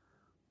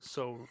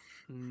 So,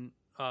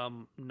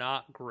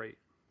 not great.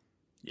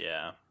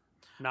 Yeah.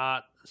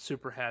 Not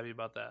super happy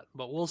about that.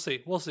 But we'll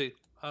see.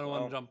 I don't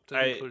want to jump to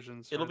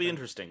conclusions. It'll be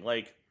interesting.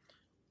 Like,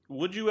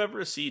 would you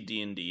ever see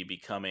D&D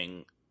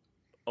becoming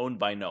owned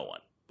by no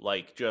one?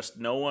 Like, just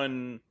no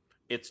one...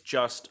 It's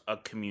just a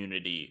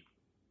community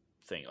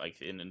thing, like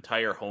an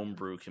entire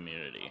homebrew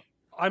community.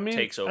 I mean,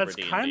 takes over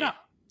D&D.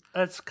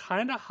 That's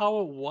kind of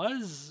how it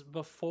was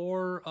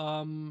before.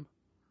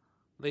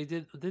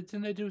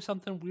 Didn't they do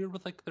something weird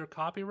with like their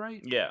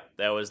copyright? Yeah,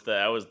 that was the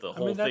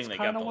whole thing that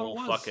got the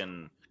whole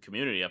fucking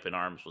community up in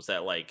arms. Was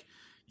that like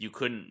you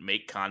couldn't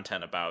make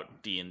content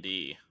about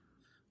D&D?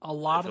 A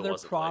lot of their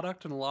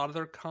product and a lot of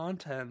their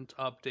content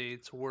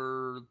updates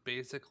were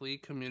basically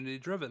community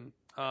driven.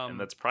 And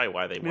that's probably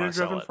why they want to sell it. Community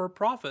driven for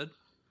profit,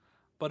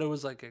 but it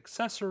was like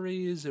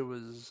accessories, it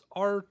was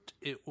art,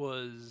 it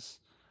was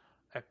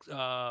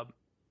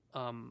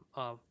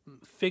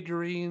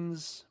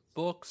figurines,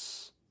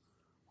 books.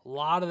 A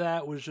lot of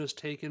that was just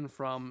taken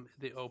from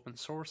the open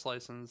source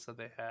license that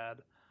they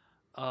had,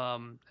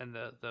 and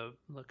the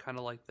kind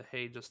of like the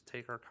hey, just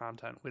take our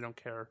content, we don't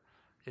care.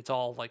 It's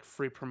all like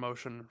free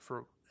promotion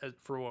for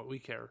what we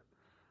care,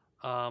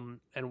 and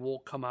we'll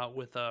come out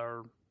with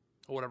our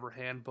whatever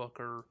handbook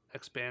or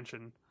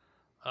expansion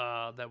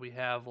that we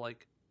have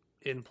like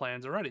in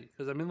plans already.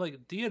 Because I mean,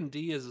 like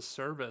D&D as a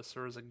service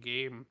or as a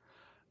game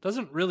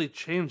doesn't really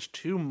change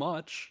too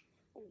much.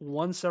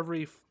 Once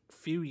every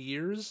few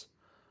years,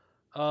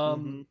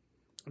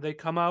 they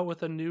come out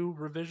with a new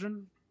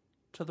revision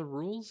to the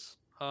rules.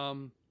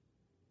 They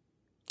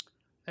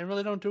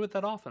really don't do it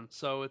that often,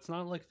 so it's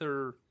not like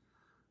they're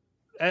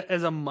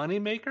as a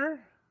moneymaker.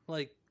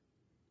 Like,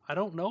 I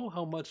don't know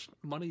how much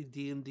money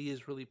D&D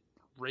is really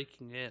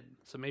raking in,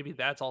 so maybe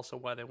that's also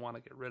why they want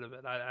to get rid of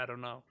it. I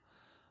don't know.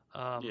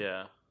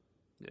 Yeah.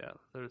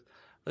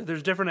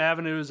 There's different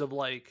avenues of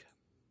like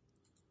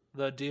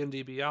the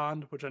D&D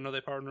Beyond, which I know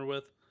they partner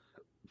with.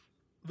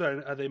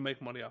 They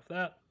make money off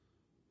that,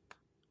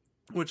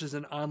 which is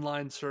an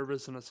online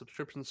service and a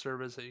subscription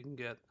service that you can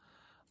get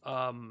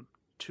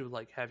to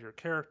like have your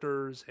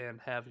characters and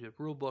have your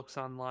rule books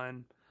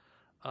online.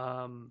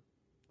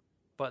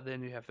 But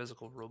then you have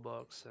physical rule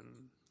books,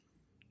 and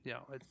you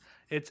know,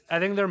 it's. I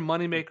think their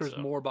moneymaker is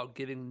more about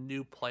getting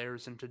new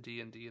players into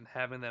D&D and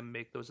having them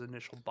make those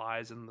initial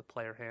buys in the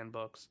player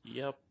handbooks.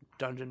 Yep.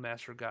 Dungeon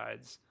Master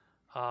guides.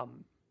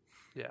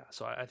 Yeah,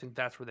 so I think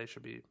that's where they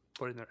should be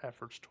putting their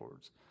efforts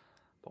towards.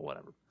 But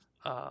whatever.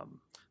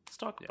 Let's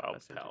talk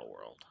about Pale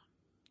World.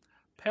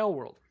 Pale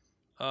World.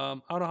 I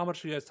don't know how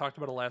much you guys talked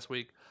about it last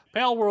week.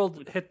 Pale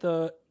World hit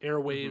the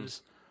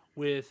airwaves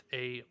with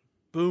a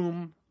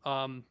boom.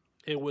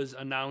 It was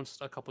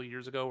announced a couple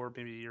years ago, or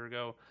maybe a year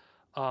ago.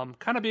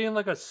 Kind of being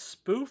like a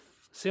spoof.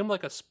 Seemed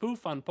like a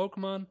spoof on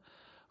Pokemon.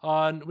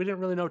 We didn't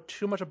really know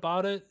too much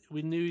about it.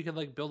 We knew you could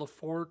like build a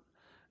fort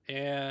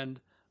and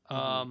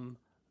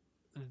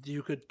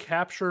you could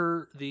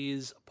capture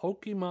these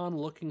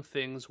Pokemon-looking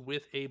things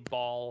with a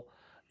ball,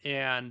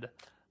 and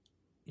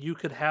you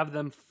could have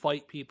them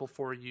fight people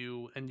for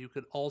you, and you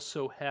could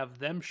also have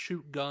them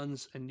shoot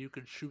guns, and you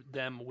could shoot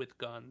them with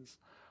guns.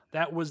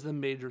 That was the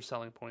major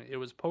selling point. It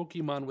was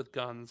Pokemon with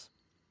guns,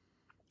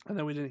 and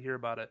then we didn't hear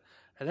about it.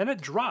 And then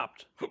it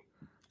dropped.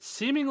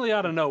 Seemingly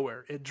out of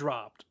nowhere, it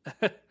dropped.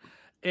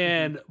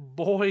 And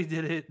boy,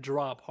 did it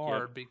drop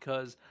hard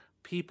because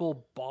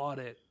people bought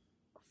it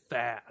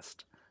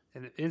fast.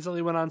 And it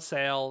instantly went on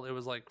sale. It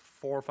was like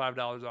 $4 or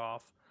 $5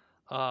 off.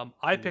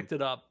 I picked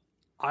it up.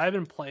 I've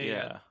been playing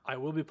it. I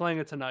will be playing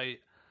it tonight.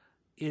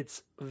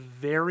 It's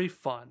very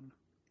fun.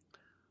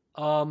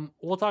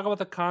 We'll talk about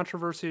the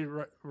controversy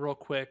real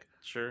quick.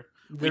 Sure.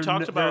 We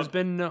talked about. There's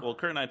been no. Well,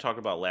 Kurt and I talked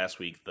about last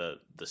week the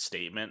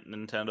statement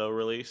Nintendo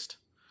released.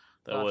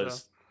 That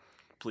was,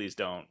 please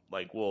don't,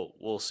 like,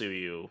 we'll sue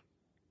you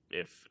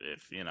if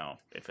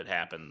it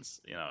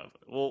happens.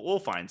 We'll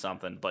find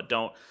something, but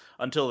don't,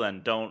 until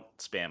then, don't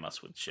spam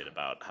us with shit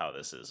about how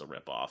this is a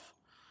ripoff.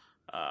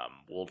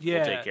 We'll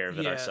take care of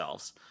it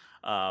ourselves.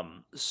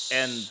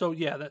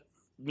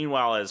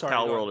 Meanwhile, as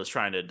Palworld is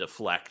trying to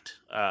deflect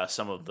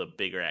some of the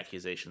bigger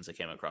accusations they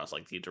came across,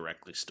 like they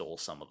directly stole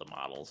some of the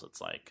models,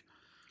 it's like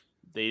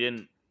they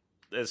didn't,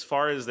 as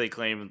far as they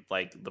claim,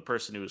 like the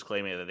person who was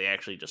claiming that they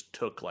actually just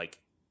took like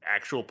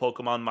actual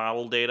Pokemon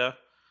model data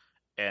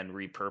and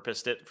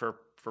repurposed it for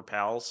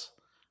PALs.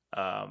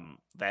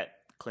 That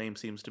claim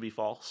seems to be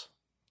false.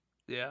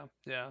 Yeah.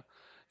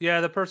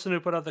 The person who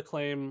put out the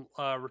claim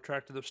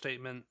retracted their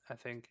statement, I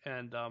think,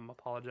 and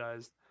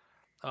apologized.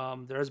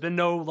 There has been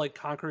no like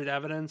concrete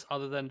evidence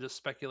other than just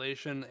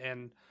speculation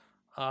and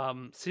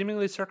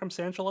seemingly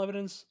circumstantial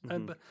evidence.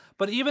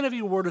 But even if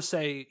you were to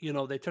say,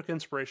 they took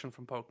inspiration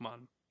from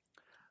Pokemon,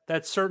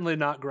 that's certainly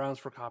not grounds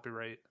for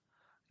copyright.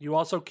 You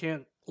also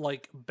can't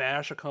like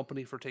bash a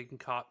company for taking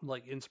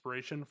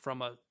inspiration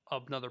from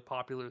another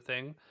popular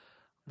thing.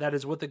 That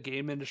is what the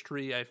game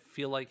industry, I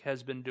feel like,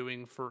 has been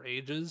doing for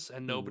ages,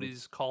 and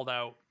nobody's called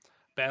out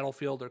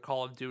Battlefield or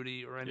Call of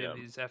Duty or any of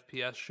these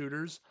FPS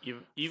shooters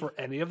for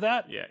any of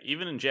that. Yeah,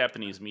 even in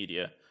Japanese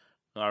media,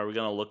 are we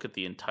going to look at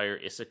the entire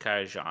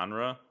isekai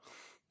genre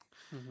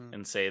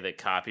and say that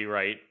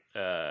copyright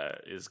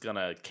is going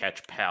to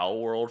catch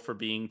Palworld for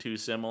being too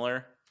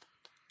similar?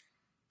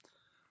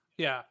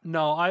 Yeah,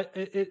 no,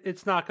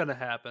 it's not going to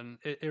happen.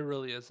 It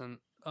really isn't.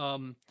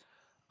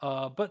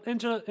 But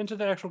into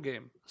the actual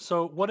game.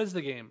 So, what is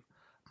the game?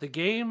 The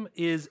game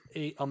is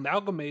a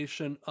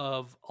amalgamation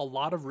of a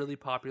lot of really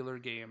popular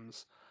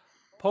games,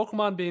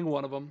 Pokemon being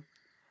one of them.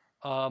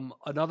 Some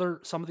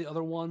of the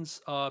other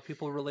ones,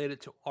 people relate it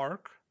to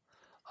Ark.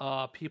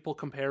 People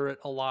compare it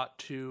a lot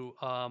to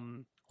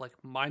like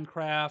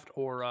Minecraft,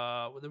 or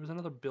there was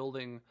another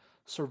building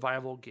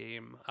survival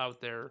game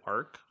out there.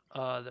 Ark.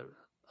 Ark.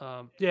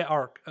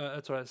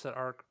 That's what I said.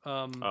 Ark.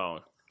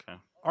 Okay.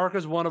 Ark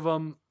is one of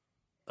them.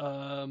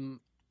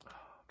 I'm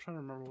trying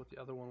to remember what the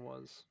other one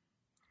was.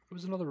 It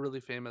was another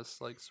really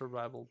famous like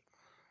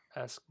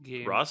survival-esque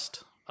game.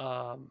 Rust.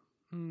 The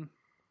maybe.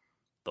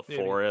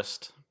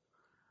 Forest.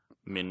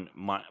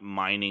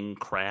 Mining,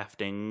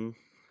 crafting.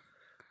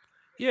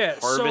 Yeah.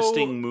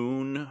 Harvesting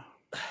Moon.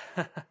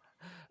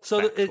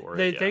 So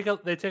they take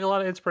a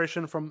lot of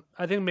inspiration from,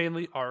 I think,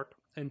 mainly Ark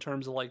in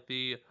terms of like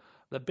the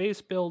base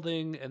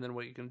building and then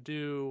what you can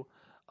do.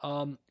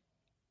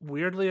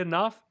 Weirdly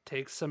enough,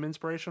 takes some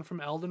inspiration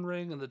from Elden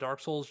Ring and the Dark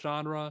Souls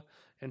genre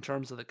in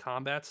terms of the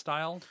combat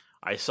style.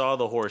 I saw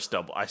the horse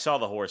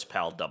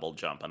pal double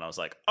jump, and I was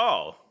like,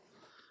 oh,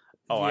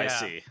 yeah. I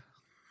see.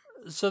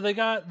 So they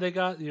got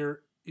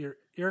your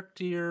Irk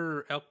deer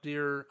or elk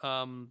deer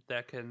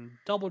that can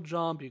double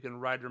jump. You can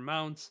ride your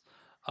mounts.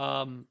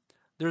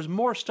 There's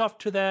more stuff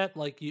to that.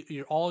 Like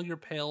all your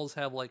pals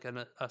have like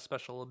a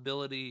special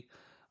ability.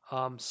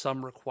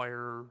 Some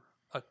require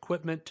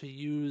equipment to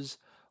use.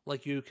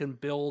 Like you can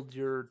build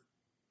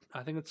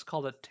I think it's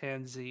called a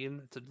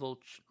Tanzine. It's a little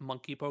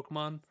monkey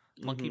Pokemon,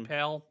 monkey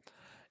pal.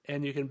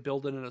 And you can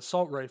build it an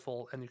assault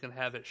rifle and you can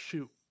have it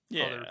shoot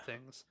other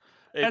things.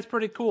 That's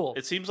pretty cool.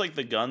 It seems like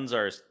the guns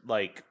are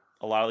like,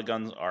 a lot of the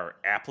guns are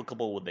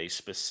applicable with a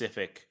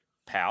specific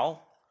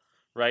pal,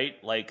 right?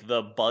 Like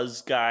the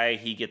Buzz guy,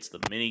 he gets the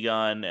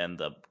minigun, and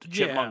the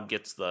Chipmunk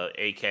gets the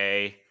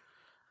AK.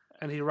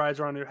 And he rides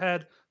around your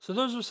head. So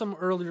those are some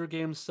earlier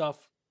game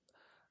stuff.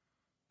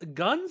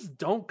 Guns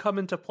don't come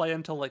into play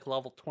until like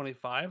level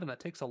 25, and that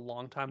takes a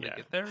long time to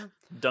get there.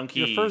 Donkey,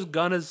 your first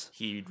gun is...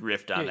 He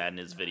riffed on that in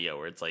his video,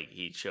 where it's like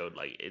he showed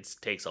like it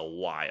takes a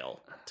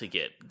while to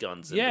get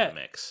guns into the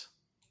mix.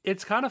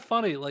 It's kind of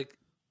funny. Like,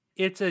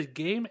 it's a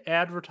game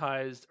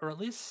advertised, or at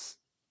least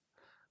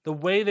the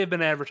way they've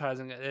been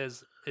advertising it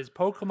is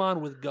Pokemon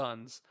with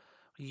guns.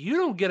 You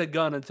don't get a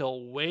gun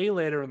until way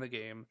later in the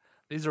game.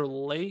 These are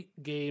late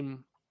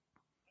game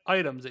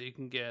items that you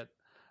can get.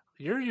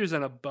 You're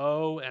using a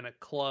bow and a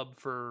club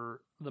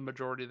for the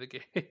majority of the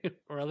game,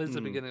 or at least the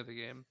beginning of the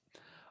game.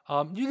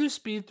 You do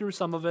speed through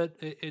some of it.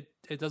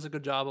 It does a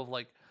good job of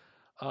like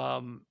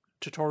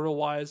tutorial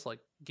wise, like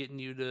getting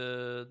you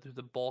to do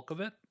the bulk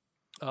of it.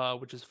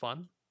 which is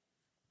fun.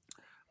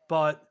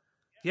 But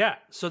yeah,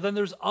 so then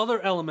there's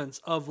other elements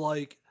of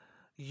like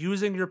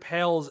using your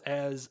pals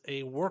as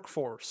a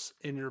workforce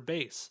in your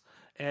base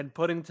and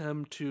putting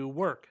them to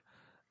work.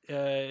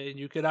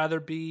 You could either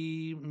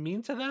be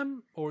mean to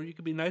them or you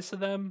could be nice to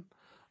them.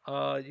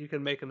 You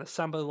can make an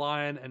assembly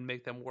line and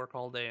make them work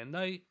all day and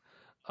night.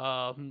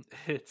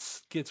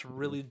 It gets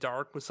really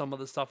dark with some of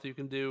the stuff that you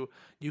can do.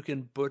 You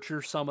can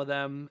butcher some of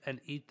them and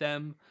eat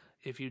them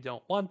if you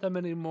don't want them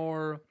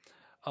anymore.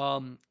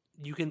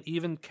 You can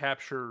even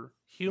capture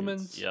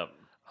humans. Yep.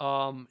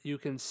 You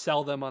can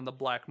sell them on the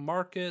black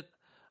market.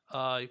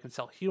 You can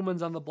sell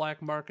humans on the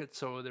black market,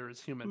 so there is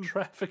human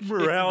trafficking.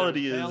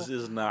 Morality There's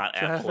is not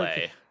at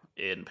play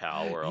in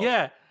Pal World.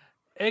 Yeah,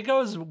 it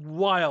goes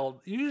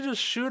wild. You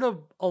just shoot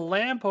a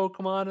land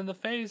Pokemon in the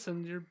face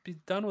and you're be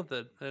done with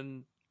it,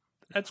 and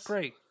that's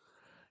great.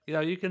 You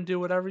know, you can do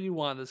whatever you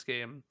want in this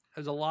game.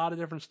 There's a lot of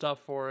different stuff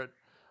for it.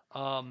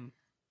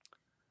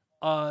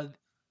 I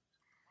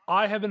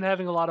have been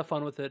having a lot of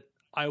fun with it.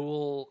 I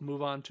will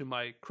move on to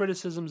my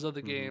criticisms of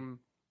the game.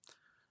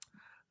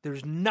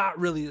 There's not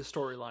really a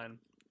storyline.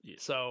 Yeah.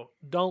 So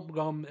don't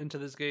come into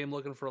this game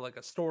looking for like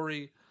a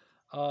story.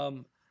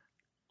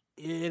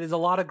 It is a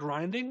lot of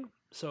grinding,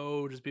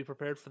 so just be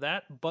prepared for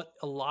that. But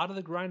a lot of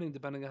the grinding,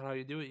 depending on how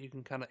you do it, you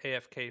can kind of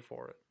AFK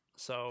for it.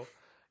 So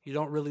you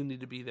don't really need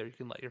to be there. You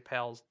can let your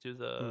pals do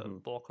the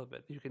bulk of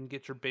it. You can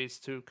get your base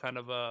to kind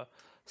of a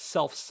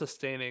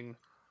self-sustaining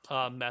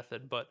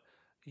method, but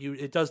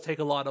it does take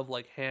a lot of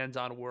like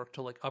hands-on work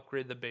to like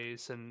upgrade the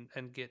base and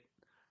get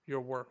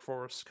your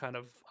workforce kind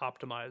of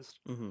optimized.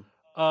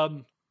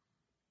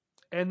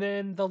 And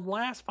then the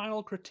last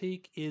final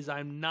critique is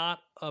I'm not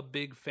a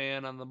big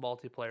fan on the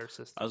multiplayer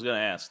system. I was going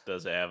to ask,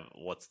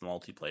 what's the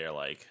multiplayer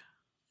like?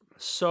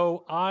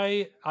 So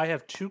I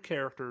have two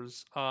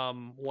characters.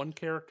 One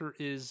character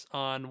is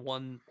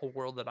on a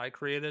world that I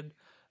created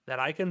that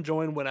I can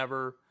join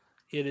whenever.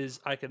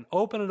 I can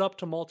open it up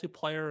to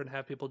multiplayer and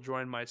have people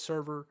join my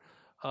server,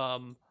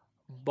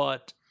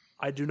 but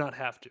I do not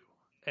have to.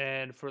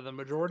 And for the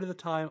majority of the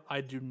time,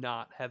 I do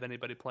not have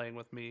anybody playing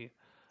with me,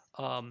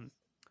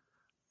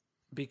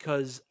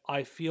 because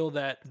I feel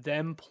that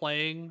them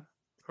playing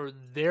or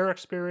their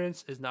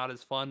experience is not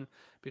as fun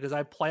because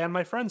I play on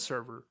my friend's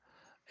server,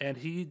 and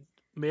he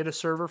made a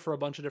server for a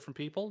bunch of different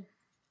people.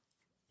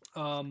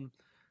 And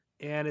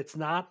it's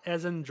not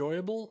as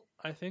enjoyable,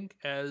 I think,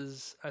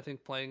 as I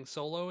think playing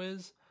solo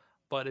is,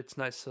 but it's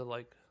nice to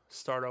like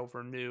start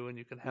over new, and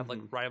you can have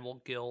like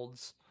rival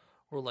guilds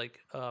or like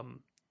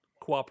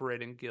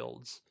cooperating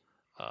guilds.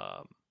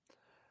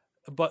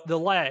 But the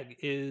lag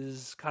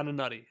is kind of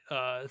nutty.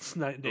 It's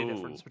night and day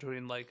difference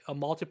between like a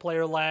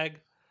multiplayer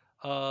lag.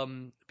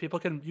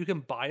 You can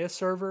buy a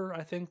server,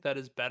 I think, that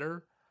is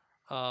better,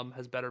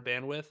 has better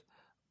bandwidth,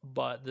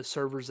 but the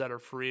servers that are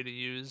free to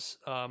use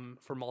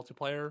for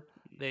multiplayer,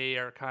 they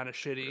are kind of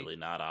shitty. Really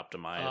not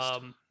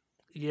optimized.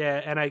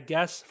 Yeah, and I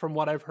guess from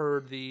what I've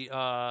heard, the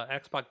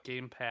Xbox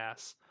Game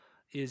Pass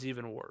is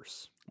even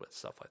worse with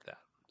stuff like that.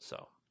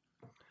 So,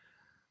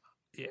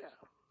 yeah.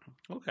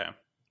 Okay.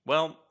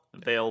 Well,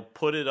 they'll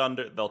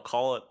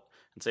call it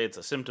and say it's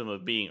a symptom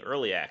of being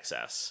early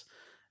access,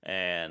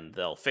 and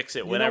they'll fix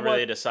it whenever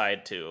they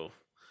decide to.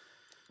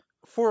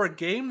 For a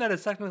game that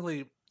is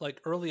technically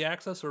like early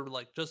access or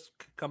like just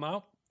come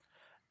out,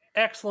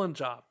 excellent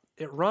job.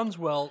 It runs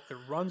well. It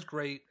runs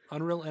great.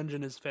 Unreal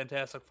Engine is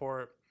fantastic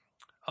for it.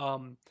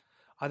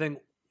 I think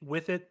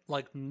with it,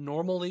 like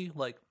normally,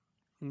 like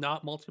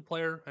not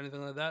multiplayer,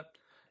 anything like that,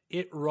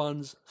 it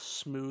runs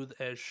smooth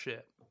as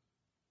shit.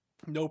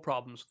 No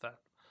problems with that.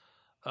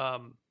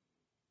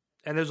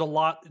 And there's a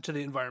lot to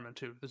the environment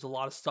too. There's a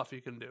lot of stuff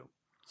you can do.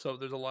 So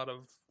there's a lot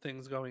of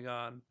things going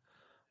on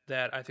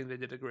that I think they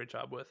did a great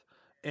job with.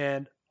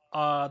 And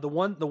the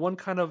one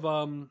kind of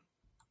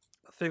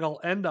thing I'll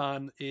end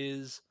on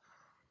is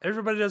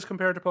everybody does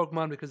compare it to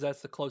Pokemon because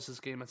that's the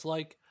closest game it's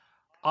like.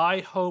 I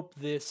hope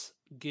this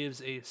gives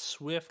a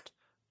swift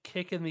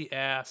kick in the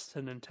ass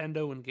to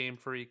Nintendo and Game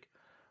Freak,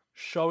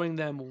 showing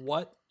them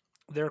what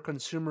their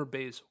consumer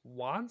base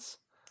wants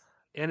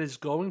and is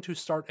going to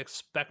start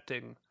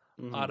expecting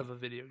out of a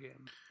video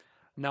game.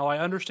 Now, I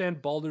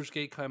understand Baldur's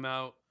Gate comes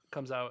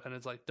out, and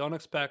it's like, don't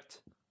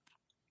expect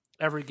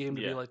every game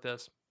to be like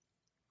this.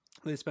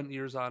 They spent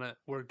years on it,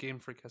 where Game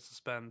Freak has to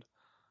spend,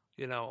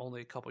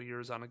 only a couple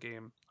years on a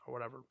game or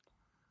whatever.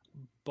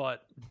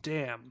 But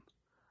damn,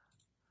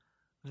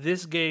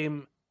 this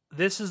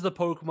is the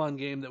Pokemon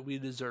game that we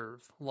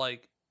deserve.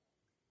 Like,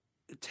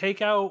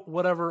 take out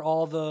whatever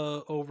all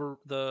the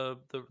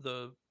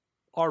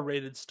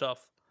R-rated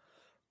stuff,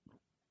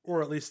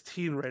 or at least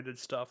teen-rated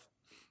stuff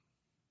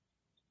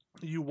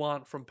you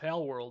want from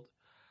Pal World,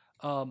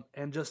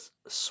 and just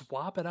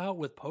swap it out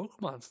with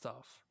Pokemon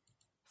stuff.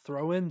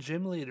 Throw in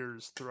gym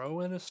leaders, throw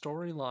in a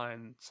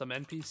storyline, some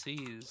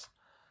NPCs,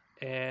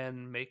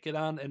 and make it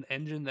on an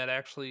engine that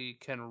actually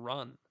can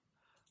run.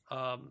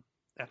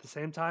 At the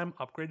same time,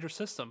 upgrade your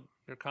system.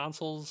 Your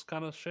console's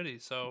kind of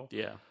shitty, so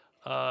yeah.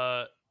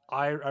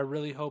 I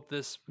really hope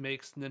this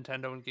makes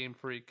Nintendo and Game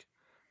Freak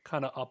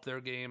kind of up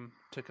their game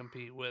to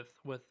compete with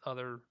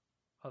other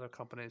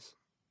companies.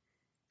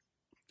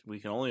 We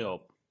can only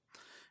hope.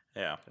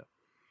 Yeah. Yeah.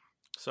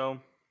 So,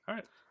 All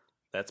right.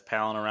 that's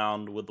palling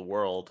around with the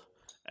world.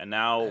 And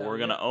now Hell we're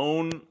yeah. going to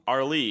own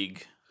our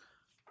league.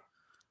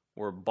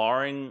 We're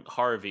barring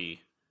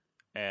Harvey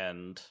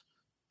and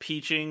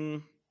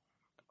peaching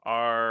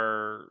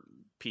our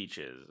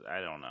peaches.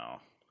 I don't know.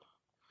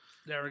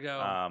 There we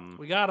go.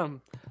 We got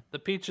them. The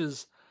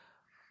Peaches.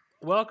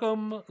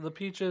 Welcome, the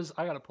Peaches.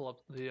 I got to pull up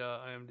the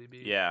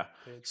IMDb. Yeah.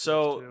 page for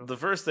So this, too. the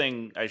first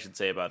thing I should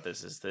say about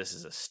this is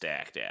a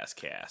stacked ass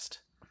cast.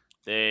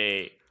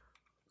 They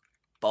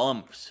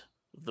bumped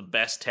the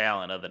best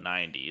talent of the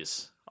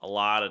 90s. A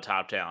lot of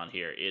top talent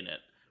here in it.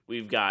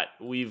 We've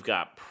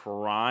got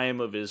prime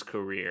of his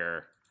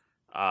career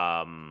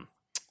Tom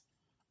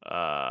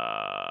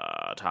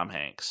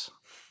Hanks.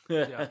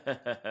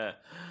 Yeah.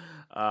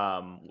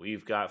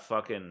 We've got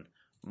fucking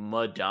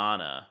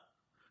Madonna.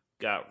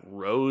 Got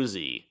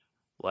Rosie,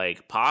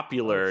 like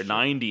popular Oh, shit.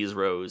 90s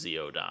Rosie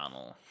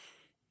O'Donnell.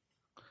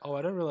 Oh,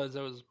 I didn't realize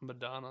that was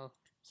Madonna.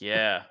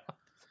 Yeah.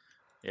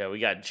 Yeah, we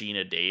got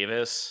Gina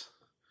Davis.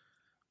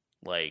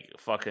 Like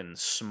fucking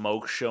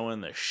smoke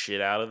showing the shit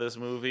out of this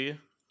movie.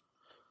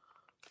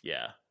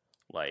 Yeah.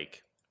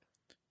 Like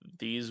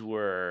these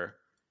were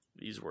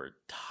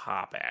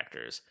top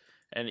actors.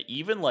 And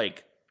even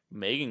like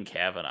Megan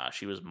Cavanaugh,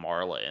 she was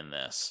Marla in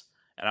this.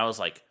 And I was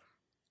like,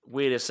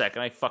 wait a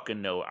second,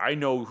 I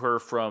know her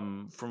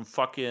from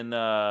fucking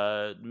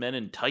Men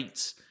in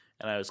Tights.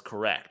 And I was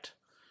correct.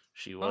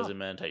 She was in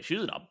Men in Tights.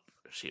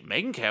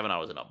 Megan Cavanaugh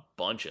was in a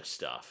bunch of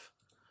stuff.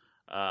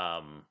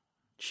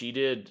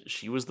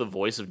 She was the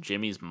voice of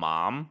Jimmy's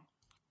mom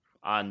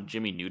on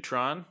Jimmy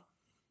Neutron.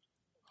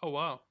 Oh,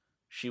 wow.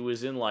 She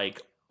was in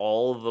like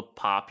all the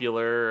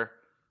popular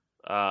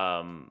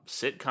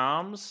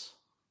sitcoms.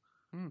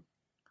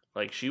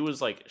 Like she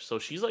was like, so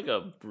she's like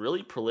a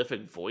really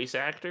prolific voice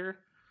actor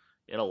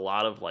in a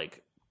lot of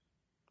like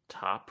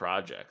top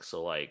projects.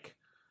 So like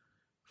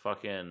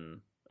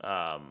fucking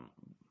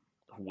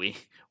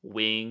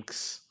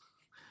Winx,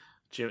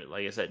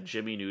 like I said,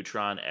 Jimmy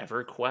Neutron,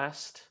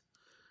 EverQuest.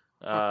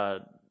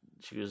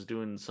 She was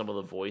doing some of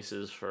the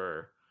voices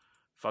for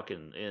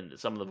fucking in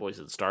some of the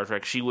voices in Star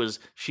Trek. She was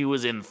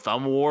in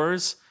Thumb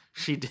Wars.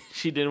 She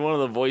did one of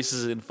the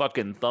voices in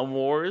fucking Thumb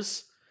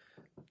Wars.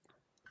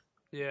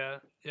 Yeah,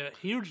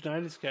 huge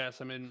 90s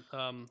cast. I mean,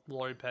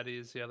 Lori Petty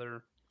is the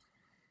other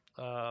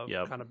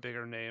kind of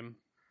bigger name.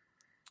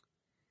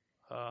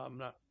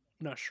 I'm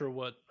not sure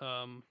what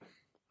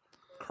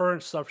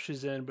current stuff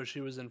she's in, but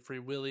she was in Free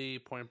Willy,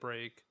 Point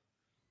Break,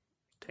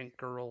 Tank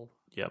Girl,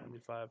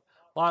 95.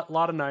 Lot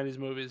of 90s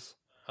movies.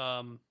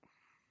 And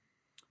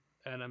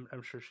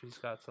I'm sure she's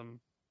got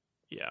some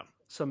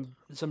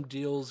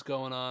deals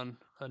going on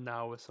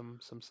now with some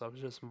stuff,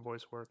 just some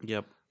voice work.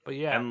 Yep. But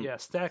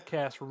stacked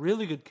cast,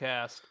 really good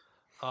cast.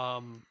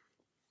 And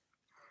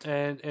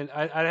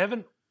I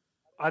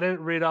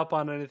didn't read up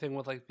on anything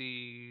with like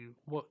didn't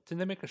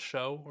they make a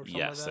show or something?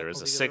 Yes, like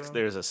that?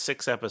 there's a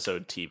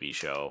 6-episode TV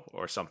show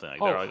or something like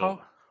that. Like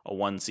a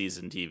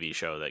 1-season TV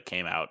show that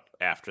came out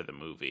after the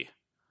movie.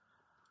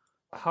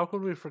 How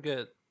could we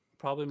forget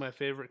probably my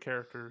favorite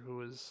character who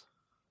was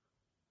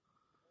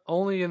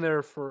only in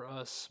there for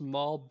a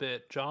small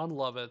bit, John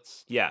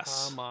Lovitz.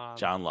 Yes. Come on.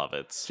 John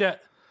Lovitz.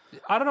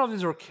 I don't know if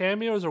these were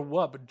cameos or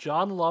what, but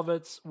John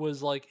Lovitz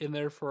was like in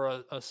there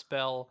for a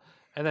spell.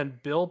 And then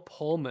Bill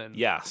Pullman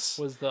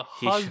was the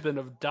husband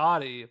of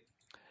Dottie.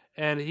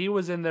 And he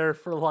was in there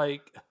for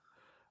like,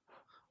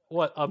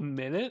 what, a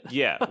minute?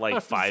 Yeah,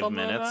 like 5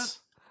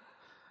 minutes.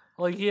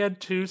 Like he had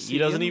 2 scenes. He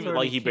doesn't even,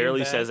 like, he barely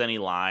back. says any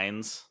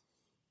lines.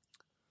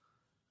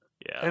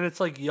 Yeah. And it's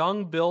like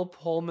young Bill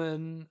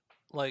Pullman,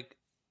 like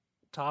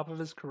top of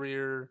his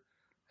career,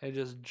 and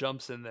just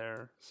jumps in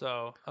there.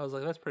 So I was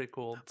like, that's pretty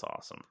cool. That's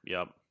awesome.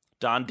 Yep.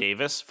 Don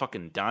Davis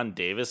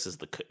is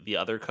the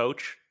other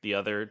coach, the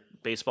other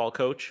baseball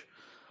coach.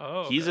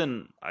 Oh, he's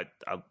in.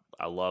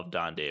 I love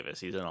Don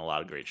Davis. He's in a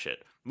lot of great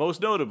shit.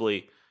 Most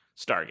notably,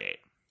 Stargate.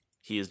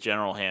 He is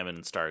General Hammond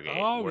in Stargate.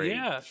 Oh where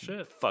yeah, he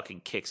shit.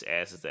 Fucking kicks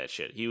ass at that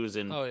shit. He was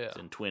in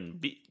in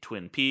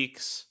Twin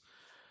Peaks.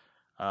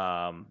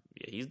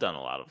 He's done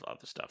a lot of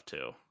other stuff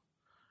too.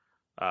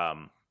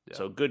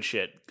 So good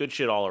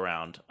shit all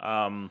around.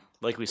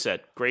 Like we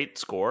said, great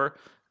score.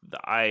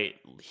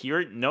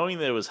 Knowing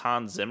that it was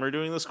Hans Zimmer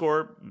doing the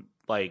score,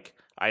 like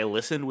I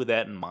listened with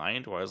that in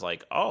mind, where I was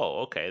like,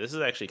 oh, okay, this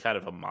is actually kind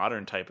of a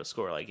modern type of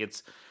score. Like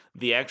it's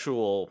the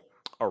actual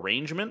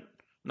arrangement.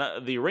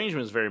 The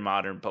arrangement is very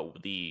modern,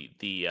 but the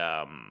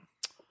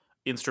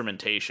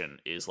instrumentation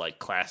is like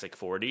classic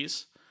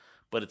 40s.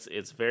 But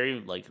it's very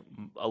like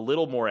a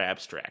little more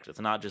abstract. It's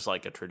not just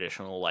like a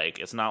traditional, like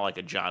it's not like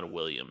a John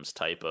Williams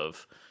type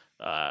of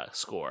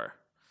score,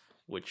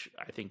 which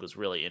I think was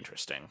really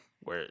interesting.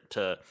 Where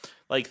to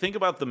like think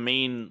about the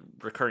main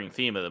recurring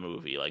theme of the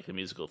movie, like the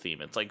musical theme,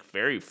 it's like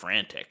very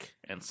frantic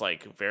and it's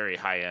like very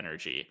high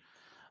energy.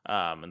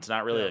 It's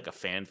not really like a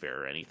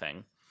fanfare or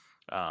anything.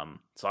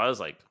 So I was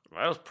like,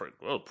 that was pretty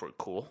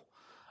cool.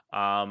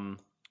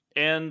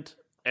 and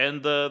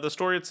the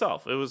story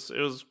itself, it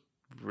was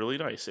really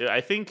nice.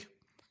 I think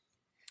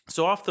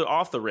so. Off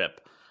the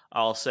rip,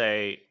 I'll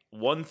say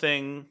one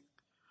thing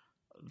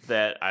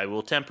that I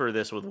will temper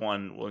this with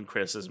one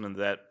criticism, and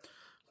that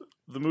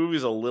the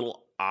movie's a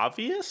little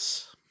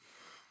obvious.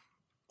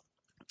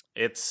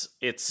 It's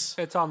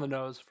on the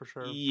nose for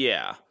sure.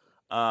 Yeah.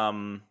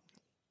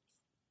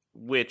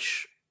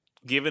 Which,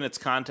 given its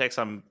context,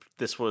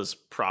 this was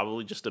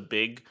probably just a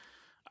big.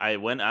 I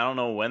don't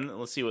know when.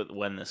 Let's see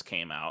when this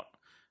came out.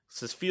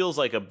 This feels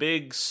like a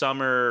big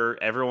summer,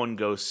 everyone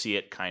go see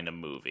it kind of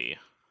movie.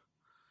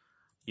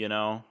 You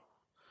know,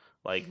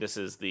 like this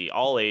is the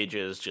all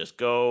ages. Just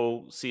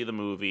go see the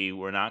movie.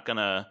 We're not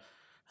gonna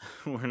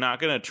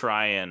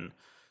try and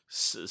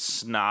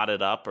snot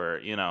it up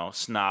or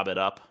snob it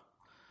up.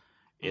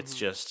 It's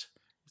just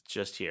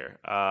here.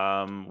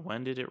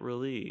 When did it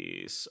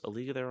release? A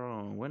League of Their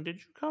Own. When did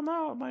you come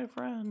out, my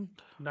friend?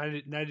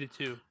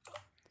 92.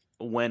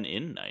 When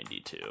in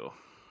 92?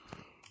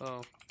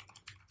 Oh.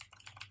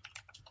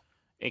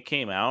 It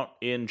came out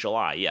in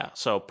July. Yeah,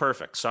 so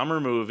perfect.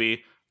 Summer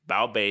movie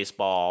about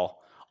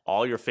baseball.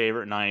 All your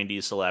favorite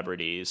 90s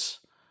celebrities.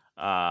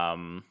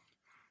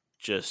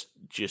 Just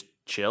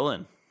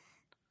chilling.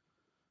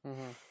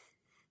 Mm-hmm.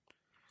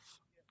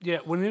 Yeah,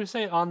 when you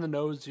say on the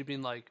nose, you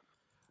mean like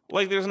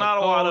there's not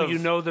a lot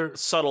of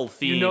subtle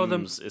themes. You know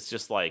them. It's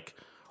just like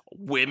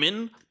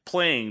women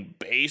playing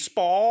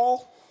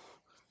baseball.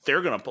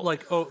 They're gonna they're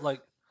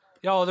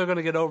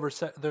gonna get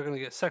they're gonna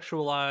get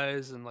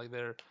sexualized, and like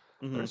they're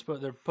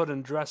put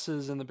in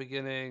dresses in the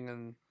beginning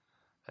and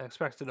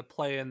expected to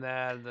play in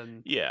that, and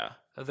then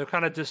they're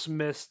kind of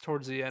dismissed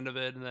towards the end of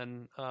it, and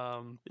then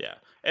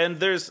and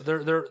there's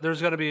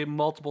gonna be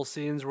multiple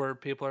scenes where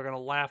people are gonna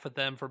laugh at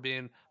them for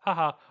being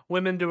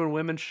women doing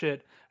women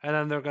shit, and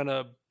then they're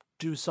gonna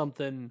do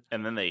something,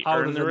 and then they out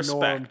earn of the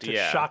respect to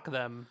shock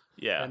them,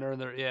 and earn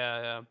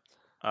their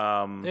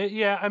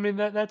I mean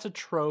that's a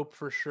trope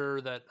for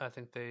sure that I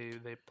think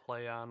they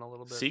play on a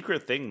little bit.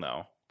 Secret thing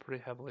though,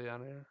 pretty heavily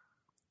on here.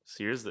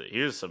 So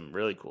here's some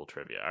really cool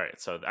trivia. All right,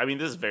 so I mean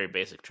this is very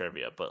basic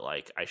trivia, but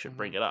like I should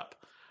bring it up.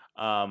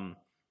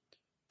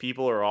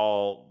 People are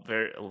all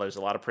there's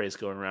a lot of praise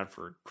going around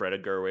for Greta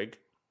Gerwig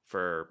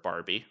for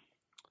Barbie,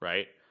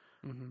 right?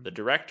 Mm-hmm. The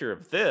director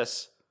of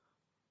this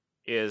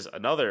is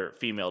another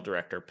female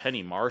director,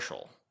 Penny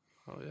Marshall.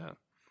 Oh yeah.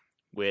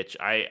 Which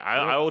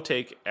I'll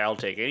take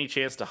any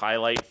chance to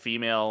highlight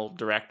female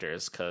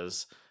directors,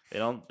 because it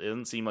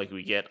doesn't seem like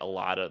they get a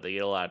lot of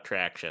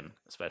traction,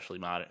 especially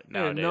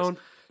nowadays.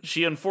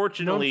 She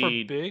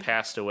unfortunately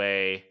passed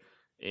away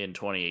in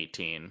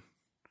 2018.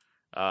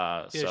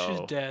 She's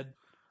dead.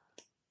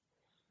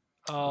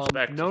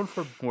 Known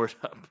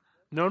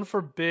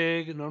for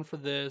Big, known for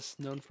this,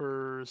 known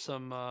for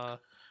some.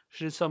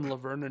 She did some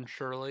Laverne and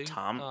Shirley.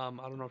 I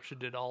don't know if she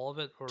did all of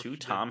it or two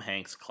Tom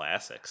Hanks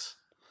classics.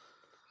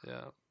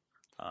 Yeah.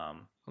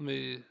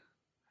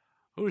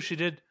 She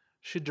did.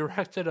 She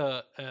directed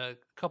a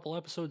couple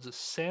episodes of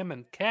Sam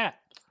and Cat.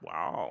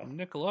 Wow. On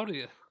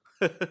Nickelodeon.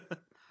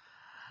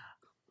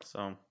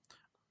 So,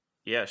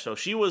 yeah. So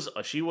she was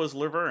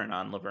Laverne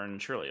on Laverne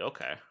and Shirley.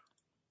 Okay.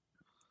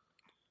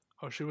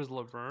 Oh, she was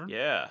Laverne?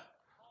 Yeah.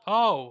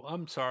 Oh,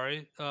 I'm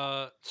sorry.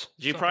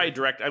 She probably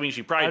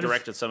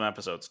directed some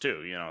episodes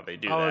too. They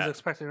do. I was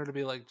expecting her to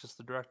be like just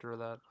the director of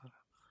that.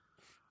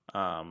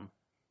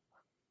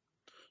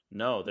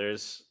 No,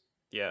 there's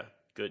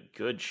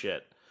good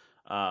shit.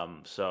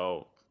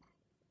 So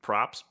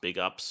props, big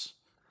ups,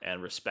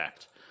 and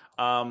respect.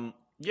 So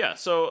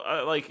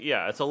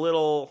it's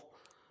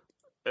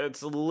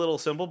a little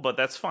simple, but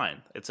that's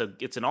fine. It's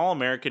an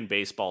all-American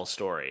baseball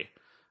story.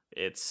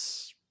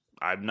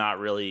 I'm not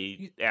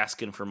really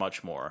asking for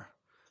much more,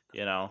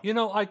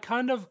 I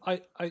kind of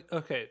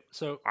okay.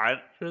 So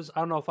I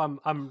don't know if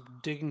I'm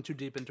digging too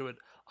deep into it.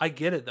 I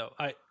get it though.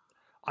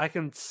 I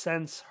can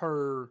sense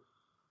her,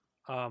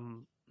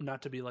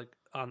 not to be like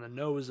on the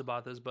nose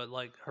about this, but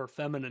like her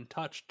feminine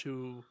touch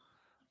to,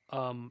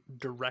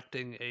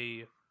 directing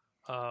a,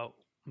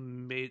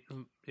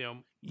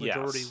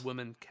 majority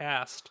women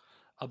cast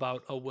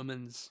about a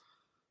women's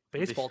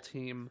baseball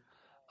team.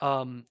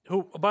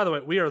 Who, by the way,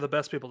 we are the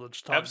best people to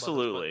just talk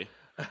absolutely.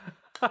 About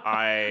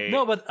this,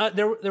 no, but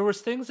there was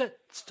things that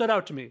stood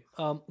out to me.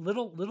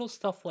 Little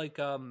stuff like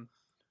when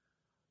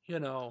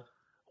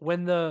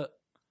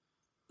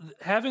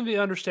having the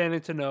understanding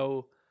to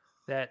know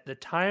that the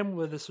time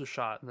where this was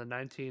shot in the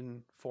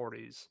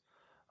 1940s,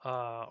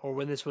 or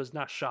when this was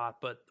not shot,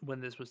 but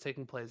when this was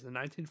taking place in the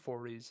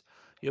 1940s,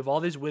 you have all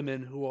these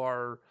women who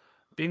are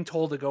being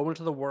told to go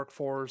into the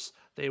workforce.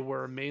 They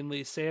were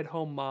mainly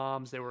stay-at-home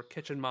moms. They were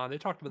kitchen moms. They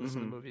talked about this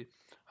in the movie.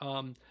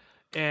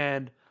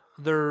 And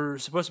they're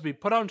supposed to be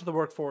put out into the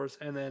workforce,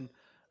 and then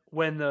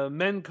when the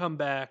men come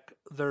back,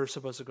 they're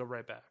supposed to go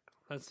right back.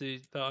 That's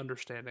the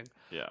understanding.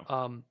 Yeah.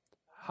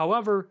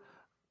 However,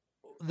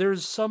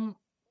 there's some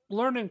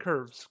learning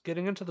curves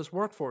getting into this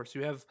workforce.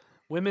 You have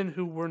women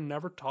who were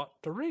never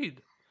taught to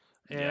read.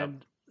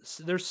 And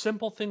there's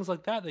simple things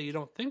like that you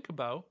don't think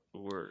about.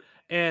 Word.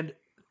 And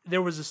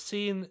there was a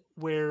scene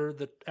where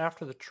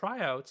after the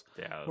tryouts,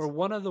 Yeah, where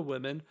one of the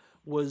women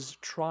was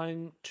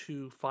trying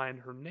to find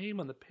her name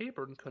on the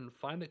paper and couldn't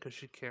find it because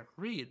she can't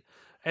read,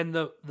 and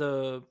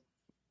the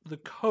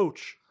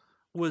coach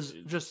was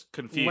just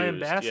confused,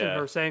 lambasting yeah.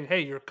 her, saying,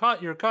 "Hey, you're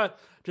cut,"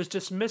 just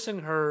dismissing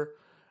her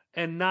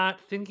and not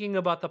thinking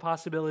about the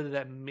possibility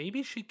that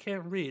maybe she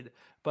can't read.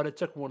 But it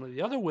took one of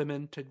the other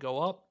women to go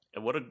up.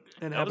 And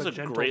And that have was a a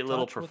gentle great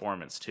little touch with-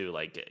 performance too.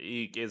 Like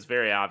it's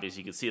very obvious.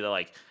 You could see that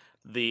like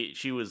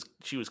she was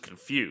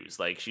confused.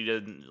 Like she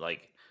didn't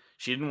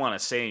want to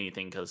say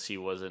anything because she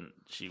was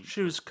confused.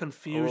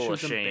 She little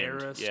was ashamed.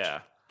 embarrassed. Yeah,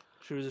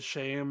 She was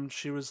ashamed.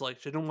 She was like,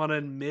 she didn't want to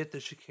admit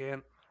that she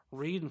can't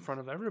read in front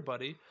of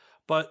everybody.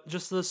 But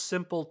just the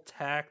simple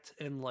tact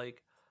and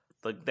like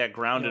that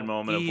grounded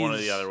moment of one of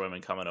the ease. other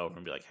women coming over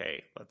and be like,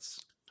 "Hey,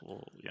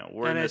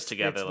 we're in And this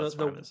together. Let's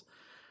find this."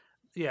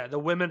 Yeah, the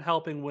women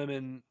helping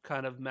women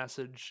kind of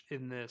message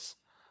in this,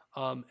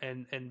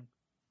 and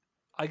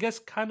I guess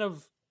kind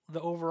of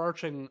the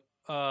overarching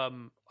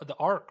the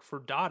arc for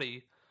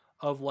Dottie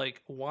of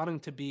like wanting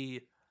to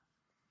be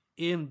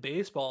in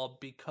baseball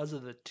because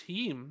of the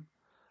team,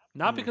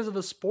 not because of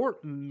the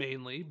sport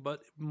mainly,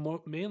 but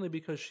mainly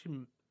because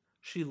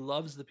she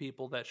loves the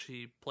people that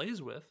she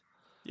plays with.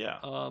 Yeah,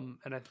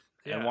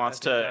 And wants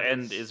to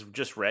and is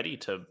just ready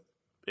to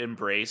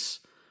embrace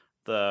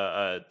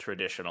the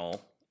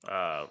traditional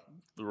the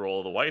role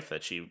of the wife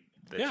that she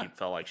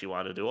felt like she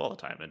wanted to do all the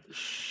time, and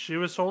she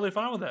was totally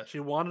fine with that. She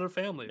wanted a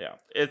family. Yeah,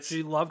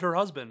 she loved her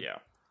husband. Yeah.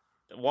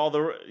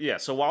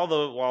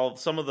 While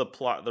some of the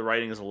plot, the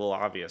writing is a little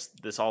obvious,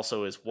 this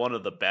also is one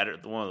of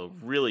the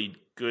really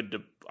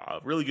good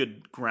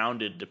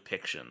grounded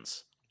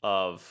depictions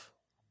of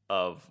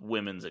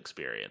women's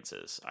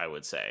experiences. I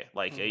would say,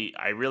 like,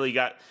 I really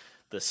got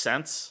the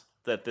sense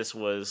that this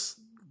was,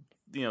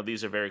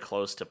 these are very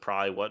close to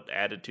probably what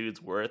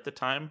attitudes were at the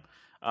time.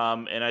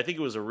 And I think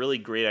it was a really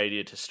great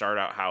idea to start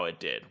out how it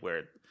did,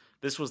 where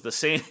this was the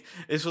same.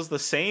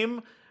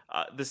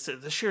 This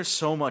shares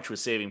so much with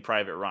Saving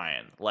Private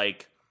Ryan.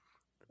 Like,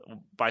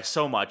 by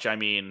so much, I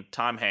mean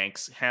Tom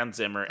Hanks, Hans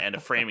Zimmer, and a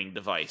framing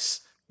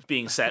device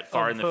being set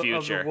far in the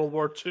future. Of World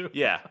War II.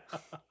 Yeah.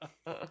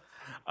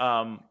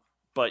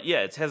 But yeah,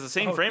 it has the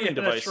same framing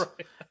device. That's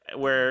right.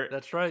 Where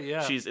that's right.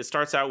 Yeah. It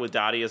starts out with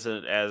Dottie as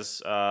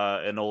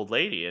an old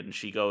lady, and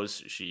she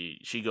goes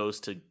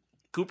to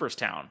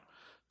Cooperstown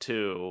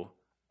to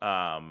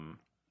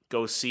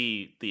go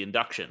see the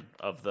induction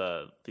of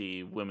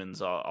the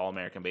Women's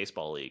All-American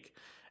Baseball League.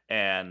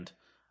 And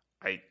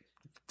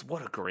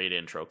what a great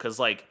intro, because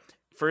like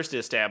first it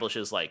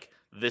establishes like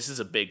this is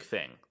a big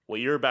thing.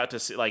 What you're about to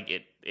see, like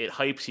it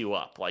hypes you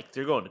up. Like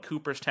they're going to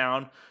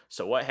Cooperstown,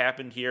 so what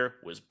happened here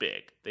was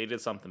big. They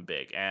did something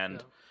big,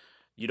 and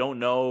you don't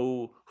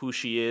know who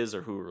she is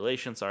or who her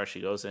relations are.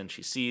 She goes in,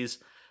 she sees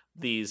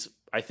these.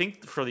 I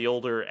think for the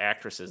older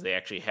actresses, they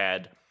actually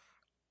had.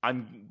 I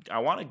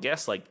want to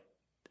guess like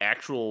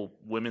actual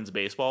women's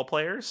baseball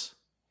players.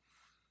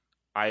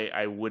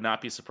 I would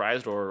not be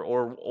surprised, or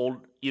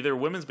old either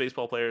women's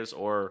baseball players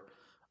or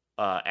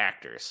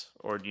actors,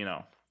 or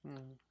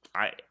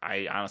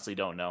I honestly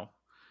don't know.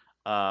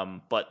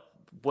 But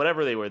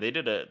whatever they were,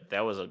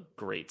 that was a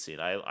great scene.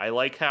 I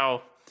like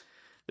how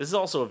this is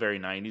also a very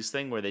 90s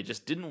thing where they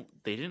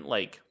didn't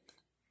like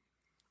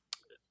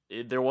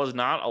there was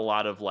not a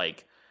lot of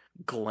like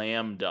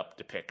glammed up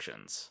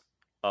depictions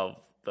of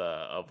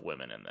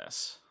women in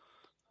this.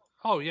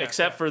 Oh yeah,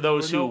 except for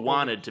those who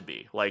wanted to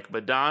be, like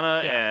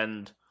Madonna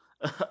and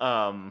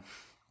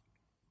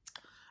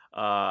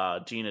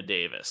Gina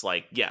Davis.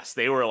 Like, yes,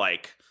 they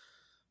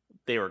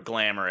were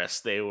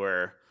glamorous, they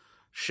were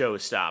show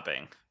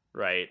stopping,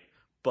 right?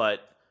 But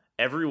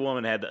every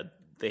woman had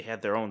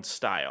their own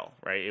style,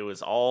 right? It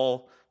was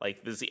all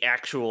like there's the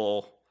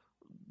actual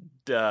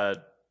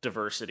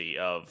diversity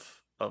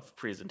of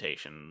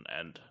presentation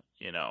and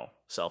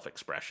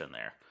self-expression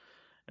there.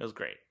 It was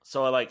great.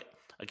 So I like,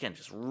 again,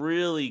 just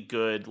really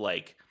good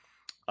like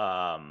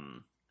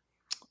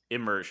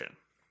immersion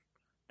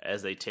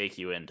as they take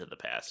you into the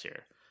past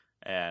here,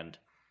 and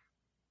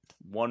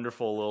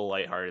wonderful little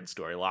lighthearted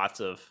story. Lots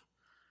of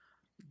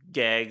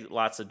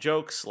lots of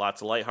jokes,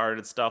 lots of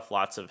lighthearted stuff,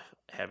 lots of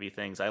heavy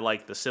things. I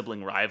like the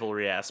sibling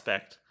rivalry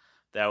aspect.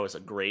 That was a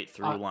great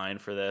through line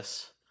for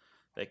this.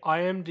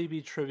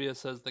 IMDb trivia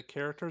says the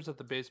characters at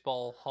the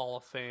Baseball Hall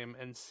of Fame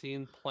and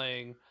scene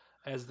playing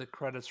as the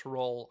credits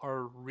roll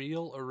are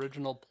real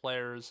original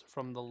players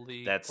from the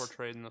league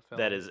portrayed in the film.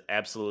 That is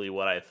absolutely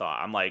what I thought.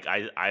 I'm like,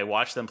 I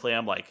watched them play.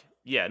 I'm like,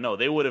 yeah, no,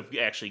 they would have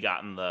actually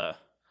gotten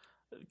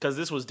because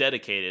this was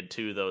dedicated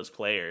to those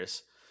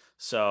players.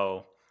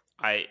 So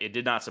it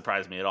did not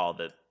surprise me at all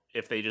that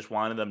if they just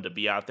wanted them to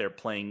be out there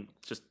playing,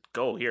 just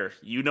go here.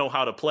 You know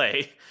how to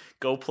play.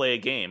 Go play a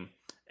game.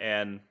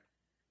 And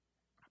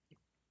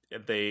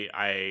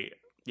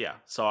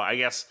so I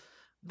guess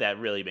that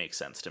really makes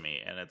sense to me,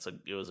 and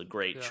it was a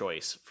great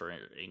choice for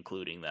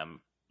including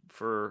them,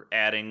 for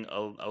adding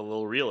a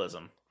little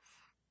realism.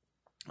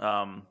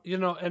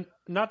 And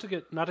not to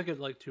get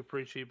like too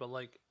preachy, but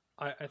like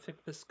I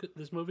think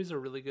this movie's a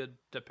really good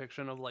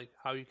depiction of like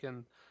how you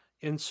can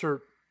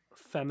insert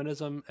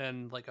feminism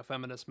and like a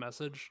feminist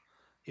message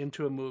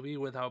into a movie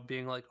without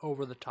being like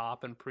over the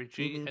top and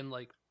preachy and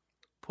like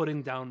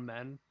putting down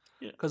men.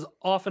 Yeah. Because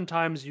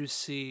oftentimes you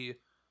see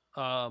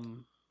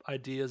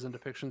ideas and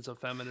depictions of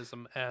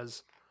feminism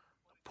as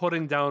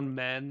putting down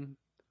men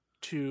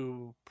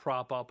to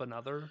prop up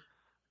another,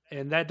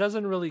 and that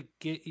doesn't really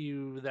get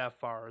you that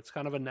far. It's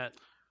kind of a net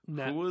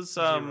Who was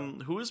zero.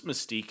 who was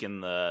Mystique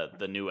in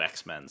the new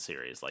X-Men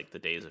series, like the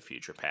Days of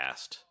Future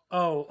Past?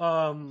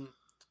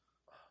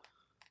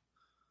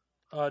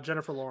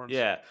 Jennifer Lawrence.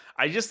 Yeah,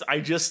 I just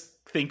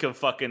think of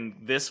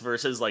fucking this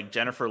versus like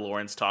Jennifer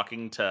Lawrence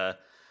talking to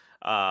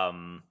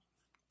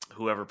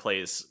whoever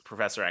plays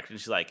Professor X, and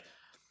she's like,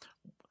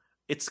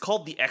 "It's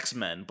called the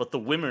X-Men, but the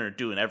women are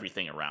doing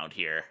everything around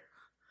here."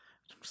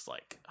 I'm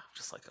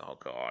just like, oh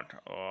god,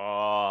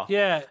 oh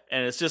Yeah,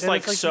 and it's just and like,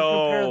 it's like so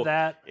you compare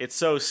that. it's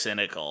so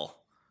cynical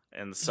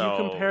and so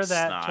You compare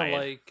that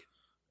snide.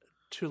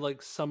 to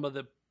like some of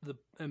the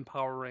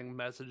empowering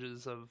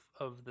messages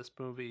of this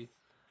movie,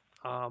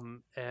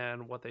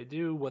 and what they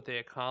do, what they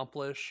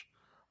accomplish,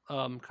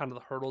 kind of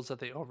the hurdles that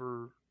they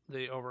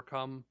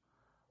overcome,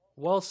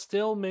 while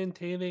still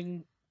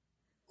maintaining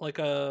like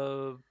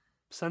a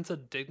sense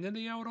of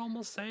dignity. I would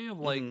almost say of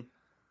like,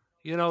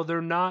 you know,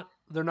 they're not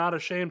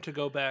ashamed to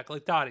go back.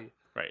 Like Dottie,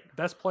 Right,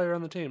 best player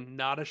on the team,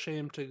 not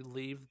ashamed to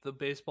leave the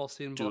baseball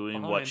scene doing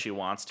behind what she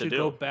wants to do.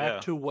 go back Yeah.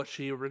 to what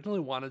she originally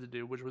wanted to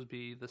do, which was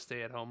be the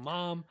stay-at-home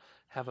mom,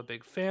 have a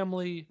big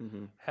family,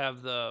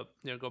 have the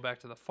go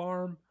back to the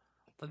farm.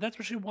 Like that's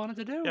what she wanted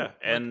to do. Yeah, Like,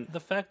 and the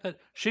fact that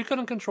she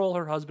couldn't control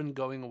her husband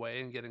going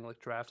away and getting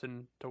like drafted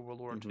into World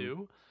War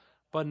II,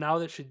 but now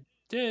that she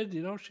did,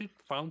 she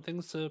found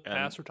things to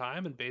pass her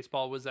time, and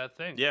baseball was that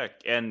thing. Yeah,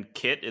 and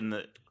Kit in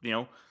the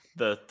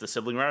the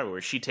sibling rivalry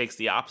where she takes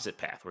the opposite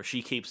path, where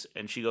she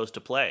goes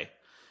to play,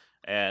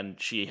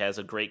 and she has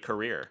a great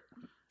career.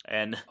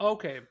 And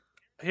Okay,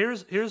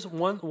 here's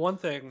one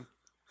thing,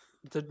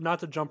 not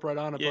to jump right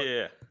on it, but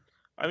yeah.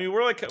 I mean,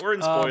 we're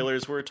in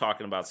spoilers. We're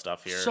talking about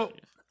stuff here.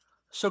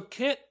 So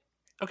Kit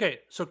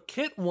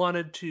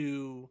wanted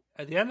to,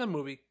 at the end of the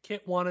movie,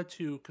 Kit wanted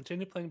to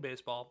continue playing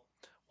baseball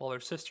while her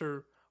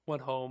sister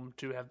went home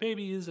to have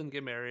babies and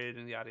get married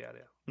and yada yada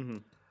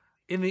yada.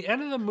 In the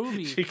end of the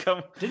movie,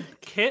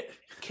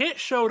 Kit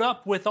showed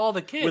up with all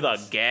the kids with a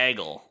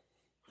gaggle.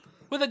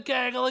 With a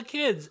gaggle of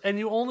kids, and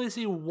you only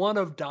see one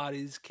of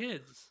Dottie's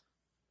kids.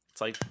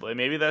 It's like,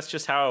 maybe that's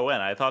just how it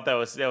went. I thought that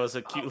was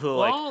a cute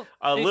little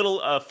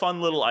a fun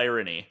little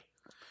irony,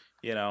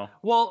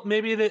 Well,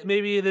 maybe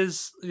it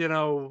is,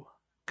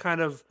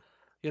 kind of,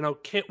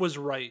 Kit was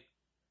right,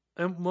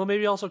 and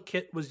maybe also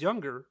Kit was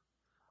younger,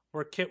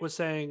 where Kit was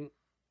saying,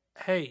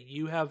 "Hey,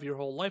 you have your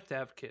whole life to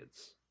have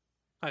kids,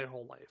 not your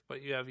whole life,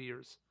 but you have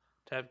years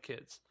to have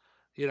kids.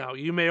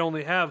 You may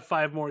only have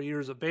 5 more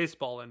years of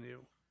baseball in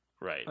you."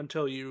 Right.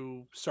 Until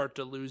you start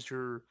to lose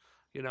your,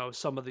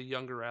 some of the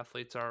younger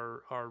athletes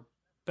are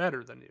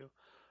better than you.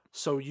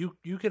 So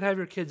you can have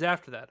your kids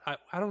after that.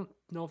 I don't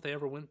know if they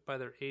ever went by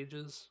their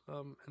ages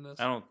in this.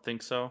 I don't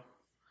think so.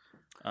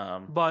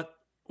 But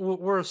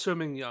we're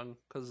assuming young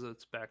because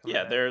it's back in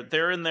the day.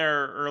 they're in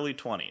their early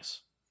 20s.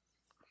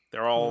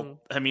 They're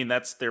all, I mean,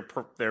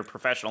 they're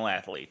professional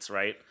athletes,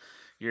 right?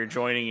 You're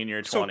joining in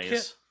your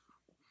 20s.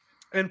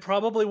 And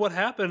probably what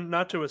happened,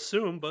 not to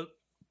assume, but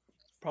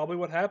probably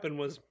what happened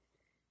was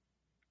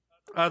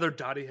either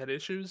Dottie had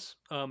issues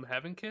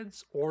having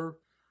kids, or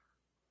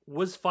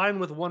was fine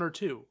with 1 or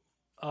 2,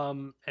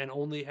 and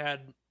only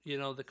had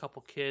the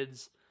couple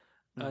kids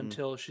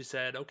until she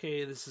said,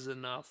 "Okay, this is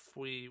enough.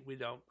 We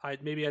don't. I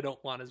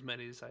don't want as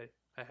many as I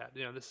had.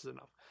 This is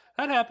enough."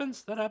 That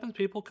happens.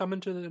 People come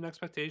into an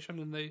expectation,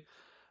 and they,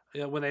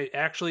 when they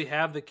actually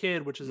have the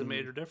kid, which is a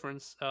major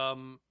difference,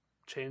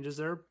 changes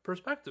their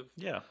perspective.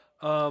 Yeah.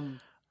 And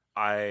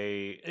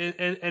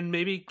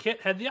maybe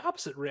Kit had the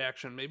opposite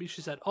reaction. Maybe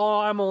she said, "Oh,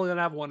 I'm only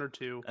gonna have 1 or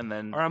 2," and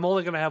then, or "I'm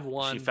only gonna have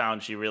 1." She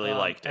found she really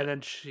liked it, and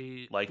then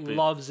she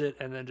loves it,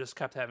 and then just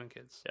kept having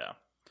kids. Yeah.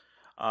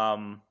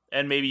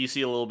 And maybe you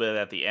see a little bit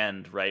at the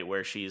end, right,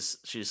 where she's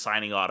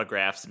signing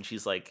autographs, and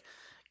she's like,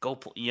 "Go,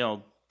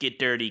 get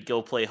dirty,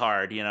 go play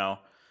hard,"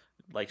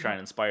 like trying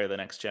to inspire the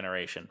next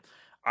generation.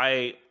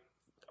 I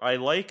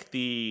like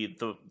the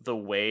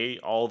way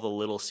all the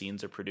little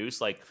scenes are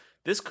produced. Like,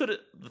 this could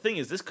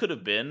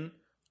have been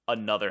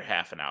another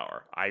half an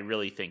hour. I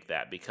really think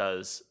that,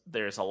 because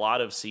there's a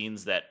lot of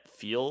scenes that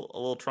feel a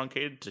little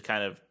truncated to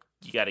kind of,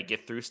 you got to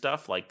get through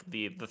stuff. Like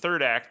the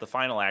third act, the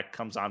final act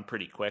comes on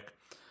pretty quick.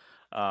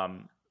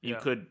 I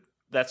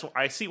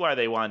see why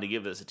they wanted to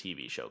give this a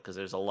TV show, because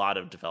there's a lot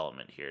of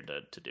development here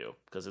to do,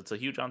 because it's a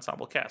huge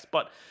ensemble cast.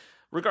 But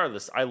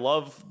regardless, I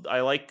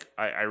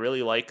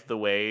really like the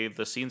way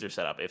the scenes are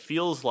set up. It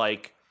feels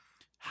like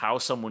how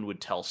someone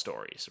would tell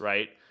stories,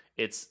 right?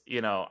 It's,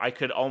 I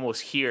could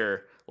almost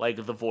hear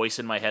like the voice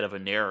in my head of a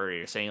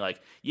narrator saying like,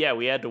 yeah,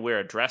 we had to wear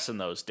a dress in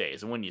those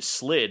days, and when you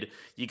slid,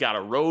 you got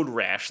a road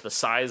rash the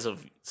size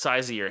of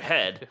your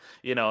head,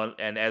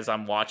 and as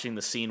I'm watching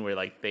the scene where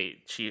like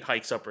she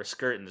hikes up her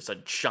skirt and there's a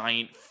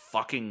giant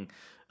fucking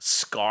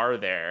scar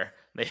there,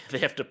 they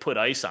have to put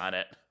ice on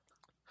it.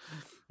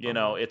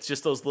 It's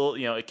just those little,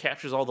 it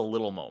captures all the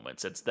little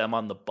moments. It's them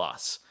on the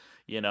bus,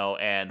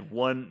 and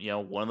one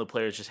of the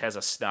players just has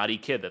a snotty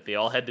kid that they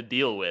all had to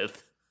deal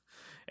with.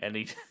 And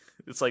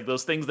it's like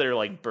those things that are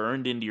like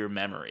burned into your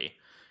memory.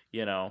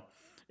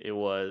 It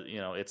was,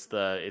 it's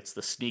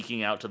the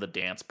sneaking out to the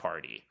dance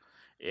party.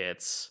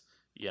 It's,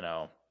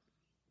 the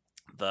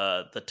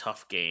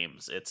tough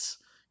games. It's,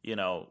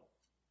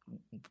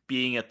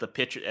 being at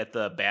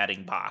the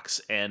batting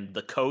box, and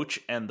the coach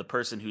and the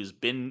person who's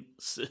been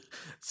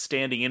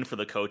standing in for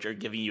the coach are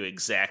giving you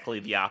exactly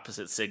the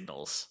opposite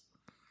signals.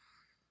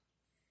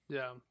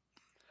 Yeah.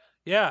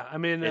 I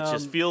mean, it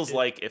just feels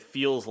like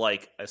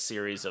a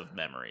series of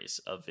memories,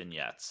 of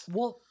vignettes.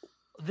 Well,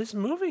 this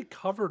movie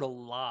covered a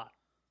lot.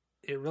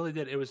 It really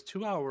did. It was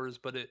 2 hours,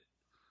 but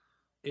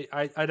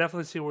I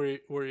definitely see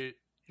where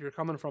you're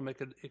coming from. It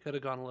could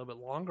have gone a little bit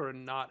longer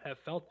and not have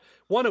felt.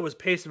 One, it was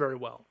paced very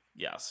well.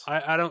 Yes.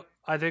 I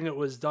think it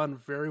was done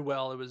very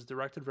well. It was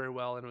directed very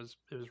well, and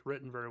it was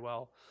written very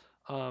well,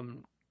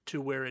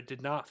 to where it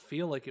did not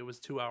feel like it was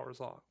 2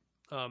 hours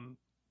long.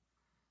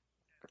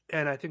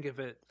 And I think if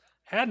it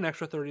had an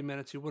extra 30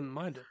 minutes, you wouldn't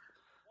mind it.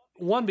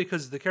 One,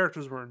 because the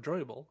characters were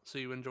enjoyable, so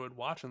you enjoyed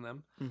watching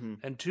them,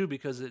 and two,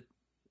 because it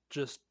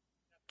just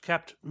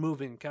kept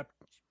moving, kept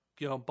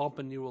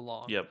bumping you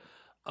along. Yep.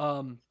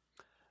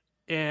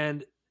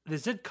 And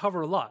this did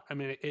cover a lot. I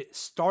mean, it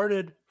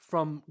started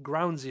from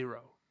ground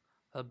zero,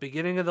 the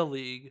beginning of the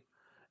league,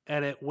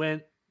 and it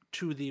went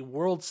to the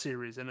World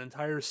Series, an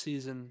entire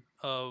season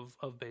of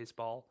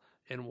baseball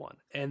in one,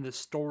 and the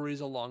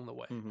stories along the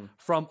way,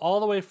 from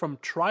all the way from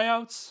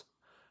tryouts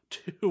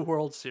to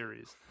World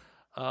Series,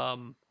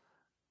 and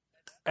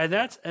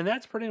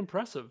that's pretty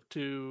impressive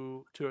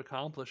to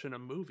accomplish in a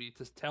movie,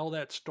 to tell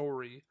that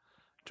story,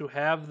 to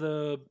have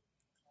the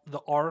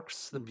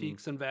arcs, the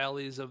peaks and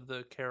valleys of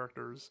the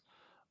characters,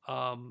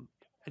 and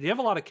you have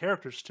a lot of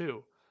characters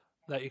too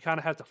that you kind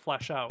of have to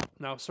flesh out.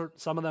 Now,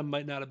 some of them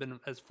might not have been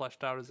as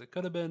fleshed out as it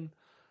could have been.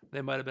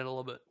 They might have been a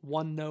little bit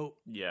one note.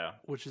 Yeah.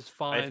 Which is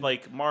fine.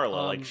 Like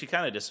Marla, she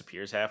kind of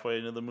disappears halfway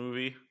into the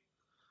movie.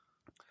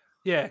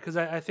 Yeah, because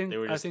I think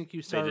you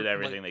they did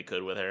everything they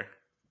could with her.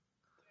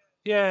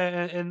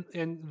 Yeah, and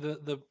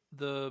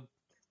the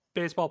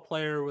baseball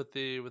player with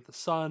the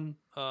son,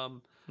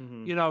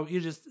 it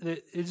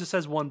just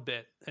says one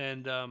bit,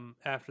 and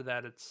after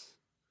that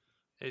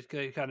it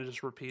kind of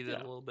just repeated a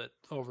little bit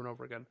over and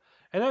over again,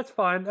 and that's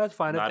fine.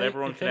 Not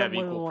everyone can have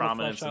equal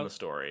prominence in the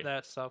story.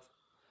 That stuff.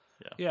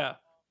 Yeah.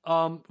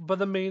 But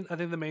the main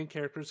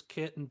characters,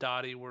 Kit and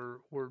Dottie,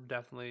 were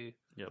definitely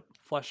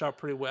fleshed out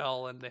pretty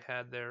well, and they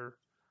had their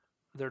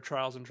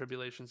trials and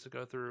tribulations to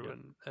go through,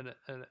 and it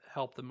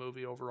helped the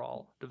movie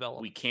overall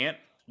develop. We can't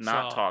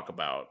not talk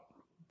about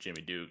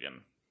Jimmy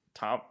Dugan.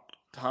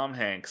 Tom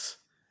Hanks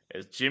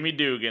as Jimmy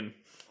Dugan.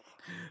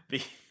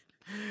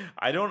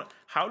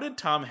 How did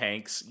Tom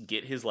Hanks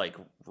get his like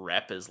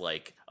rep as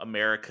like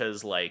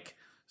America's like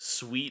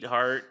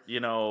sweetheart,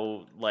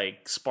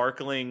 like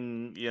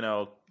sparkling,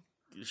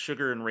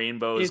 sugar and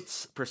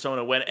rainbows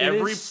persona, when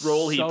every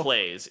role he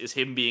plays is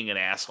him being an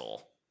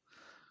asshole?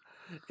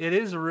 It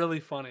is really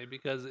funny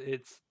because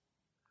it's,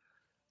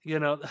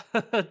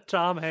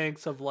 Tom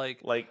Hanks of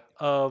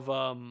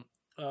of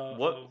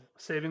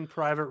Saving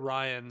Private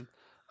Ryan,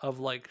 of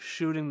like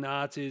shooting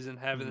Nazis and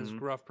having this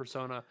gruff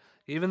persona,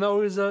 even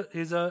though he's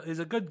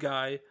a good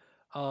guy.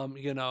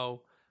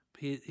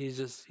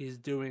 He's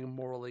doing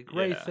morally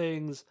great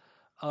things.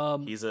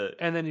 And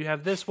then you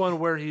have this one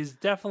where he's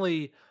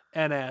definitely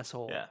an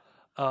asshole.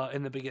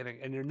 In the beginning,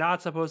 and you're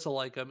not supposed to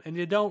like him, and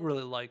you don't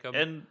really like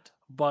him,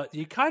 but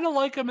you kind of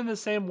like him in the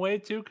same way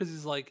too, because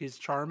he's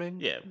charming.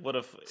 Yeah. What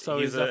if? So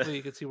he's definitely,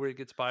 you can see where he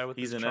gets by with.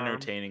 He's his an charm.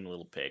 entertaining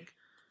little pig,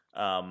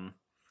 and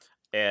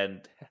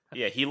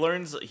he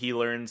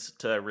learns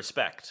to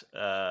respect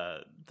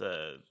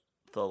the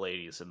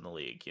ladies in the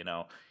league.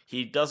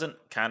 He doesn't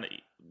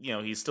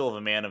he's still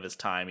a man of his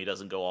time. He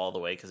doesn't go all the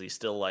way because he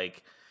still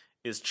like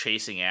is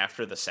chasing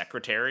after the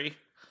secretary,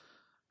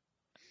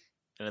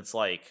 and it's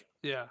like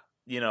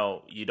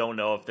you don't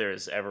know if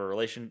there's ever a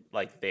relation,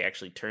 like they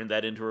actually turned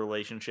that into a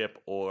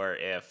relationship, or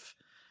if,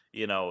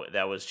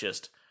 that was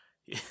just,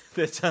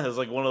 that sounds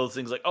like one of those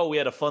things like, oh, we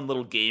had a fun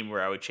little game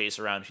where I would chase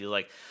around. She's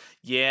like,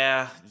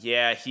 yeah,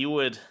 he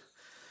would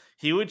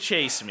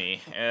chase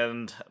me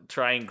and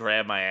try and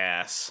grab my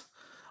ass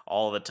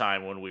all the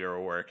time when we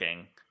were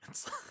working.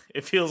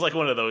 It feels like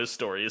one of those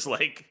stories,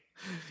 like,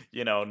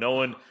 no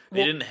one,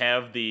 they didn't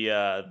have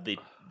the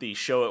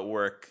show at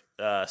work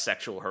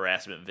sexual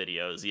harassment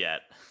videos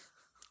yet.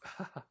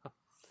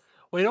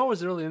 Well, what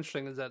was really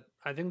interesting is that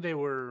I think they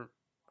were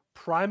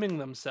priming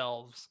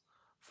themselves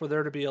for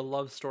there to be a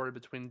love story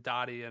between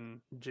Dottie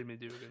and Jimmy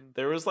Dugan.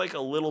 There was like a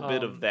little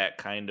bit of that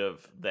kind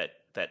of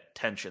that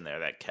tension there,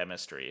 that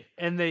chemistry.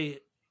 And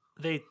they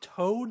they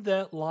towed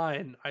that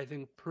line, I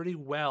think, pretty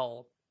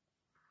well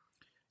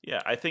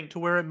Yeah, I think to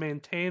where it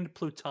maintained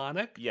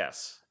platonic,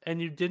 yes.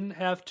 and you didn't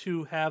have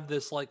to have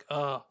this like,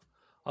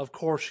 of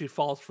course she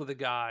falls for the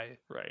guy,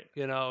 Right.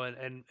 you know,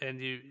 and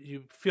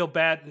you feel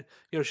bad,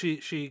 you know,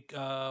 she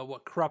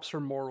what corrupts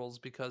her morals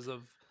because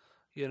of,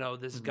 you know,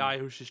 this guy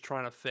who she's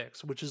trying to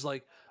fix, which is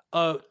like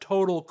a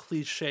total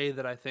cliche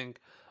that I think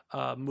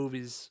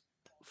movies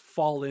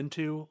fall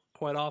into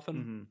quite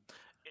often.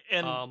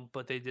 And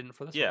But they didn't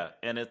for this yeah, one.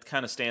 and it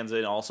kind of stands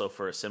in also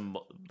for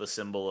the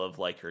symbol of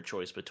like her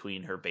choice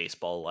between her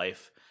baseball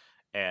life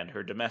and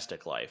her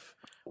domestic life,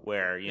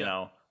 where you Yeah.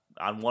 know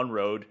on one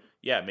road,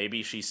 yeah,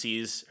 maybe she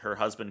sees her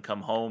husband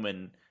come home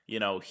and you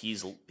know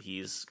he's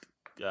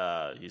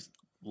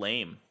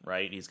lame,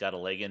 right? He's got a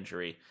leg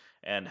injury,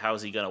 and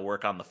how's he gonna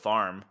work on the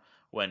farm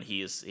when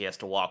he has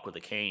to walk with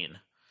a cane?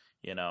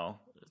 You know,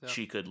 Yeah.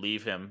 she could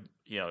leave him.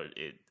 You know,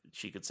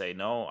 she could say,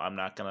 "No, I'm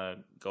not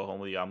gonna go home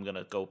with you. I'm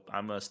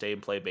gonna stay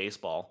and play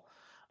baseball,"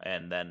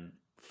 and then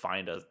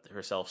find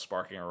herself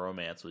sparking a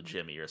romance with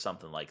Jimmy or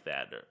something like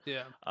that.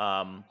 Yeah.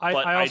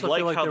 But I also like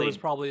feel like how there they, was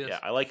probably yeah,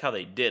 I like how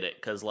they did it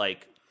because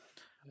like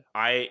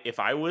if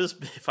I was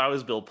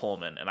Bill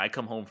Pullman and I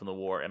come home from the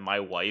war and my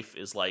wife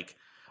is like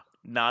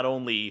not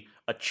only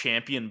a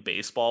champion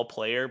baseball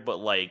player but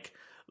like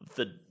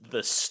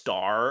the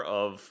star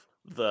of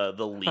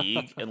the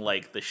league and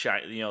like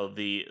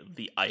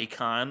the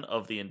icon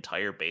of the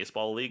entire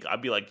baseball league,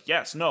 I'd be like,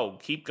 yes, no,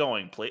 keep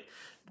going,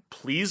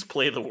 please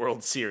play the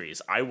World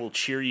Series, I will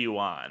cheer you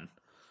on.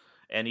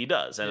 And he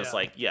does, and it's Yeah.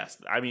 like, yes,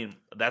 I mean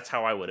that's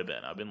how I would have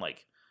been. I've been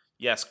like,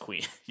 yes,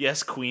 queen,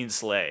 yes, Queen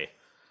Slay.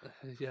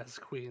 Yes,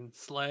 Queen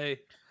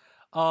Slay.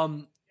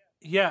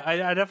 Yeah,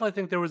 I definitely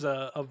think there was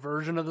a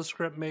version of the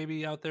script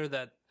maybe out there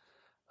that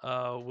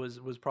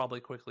was probably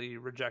quickly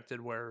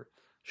rejected, where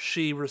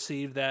she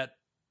received the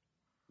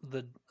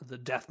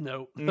death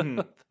note,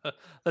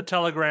 the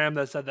telegram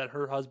that said that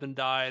her husband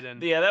died,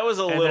 and Yeah, that was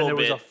a and then little there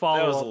was bit. a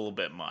follow-up. That was a little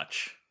bit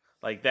much.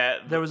 Like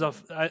that. There was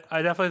I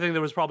definitely think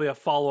there was probably a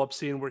follow up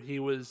scene where he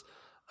was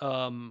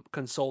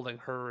consoling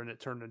her, and it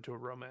turned into a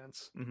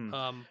romance.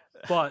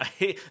 But I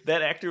hate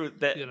that actor.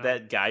 That you know.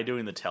 that guy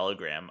doing the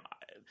telegram.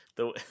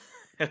 The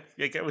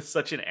like I was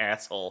such an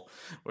asshole.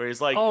 Where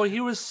he's like, oh,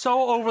 he was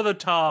so over the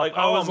top. like,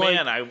 I oh was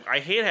man, like, I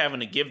hate having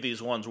to give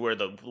these ones where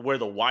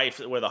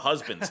the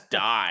husbands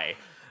die.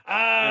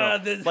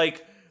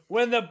 Like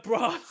when the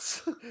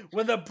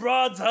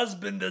broad's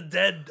husband is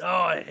dead. Oh,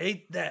 I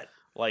hate that.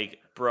 like,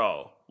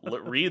 bro,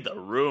 read the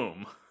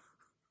room.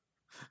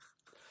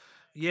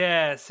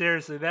 Yeah,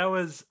 seriously, that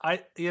was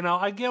I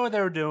get what they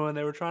were doing.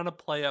 They were trying to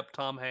play up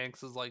Tom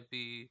Hanks as like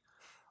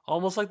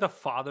almost like the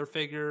father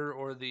figure,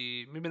 or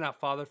maybe not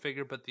father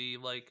figure, but the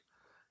like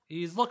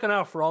he's looking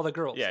out for all the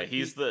girls. Yeah, like, he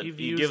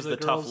gives the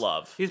tough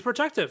love. He's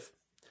protective.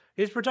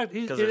 It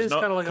is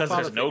no, kind of like a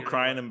father there's no figure,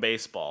 crying in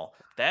baseball.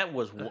 That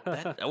was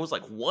that was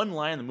like one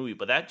line in the movie,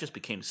 but that just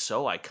became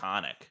so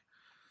iconic.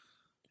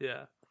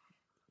 Yeah,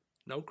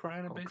 no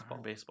crying in No baseball. crying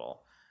in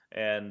baseball.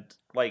 And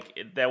like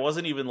that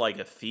wasn't even like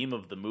a theme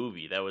of the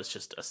movie. That was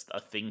just a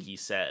thing he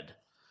said.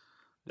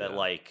 That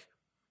like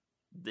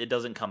it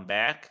doesn't come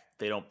back.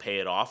 They don't pay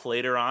it off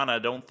later on. I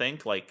don't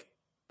think. Like,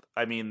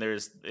 I mean,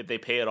 they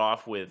pay it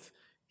off with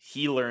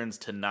he learns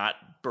to not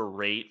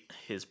berate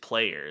his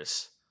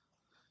players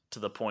to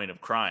the point of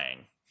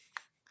crying.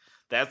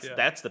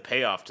 That's the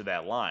payoff to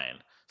that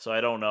line. So I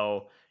don't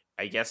know.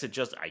 I guess it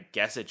just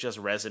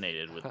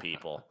resonated with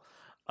people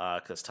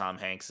because Tom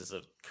Hanks is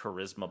a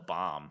charisma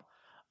bomb.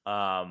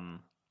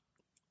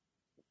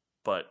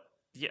 But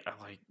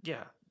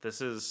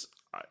this is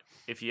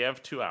if you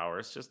have 2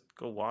 hours, just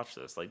go watch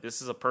this. Like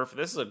this is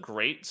a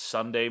great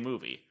Sunday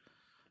movie.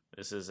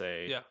 This is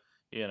for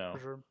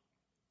sure.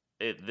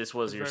 This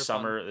was your very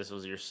summer. fun. This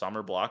was your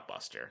summer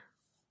blockbuster.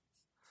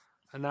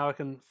 And now I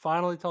can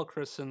finally tell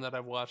Kristen that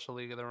I've watched A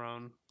League of Their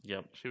Own.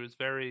 Yep. She was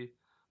very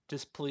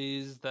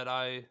displeased that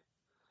I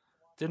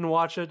didn't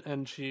watch it,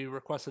 and she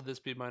requested this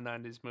be my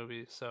 90s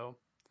movie. So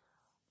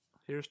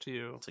here's to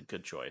you. It's a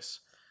good choice.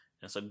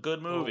 It's a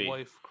good Little movie.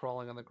 wife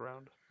crawling on the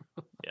ground.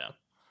 Yeah.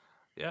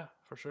 Yeah,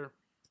 for sure.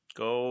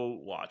 Go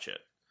watch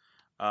it.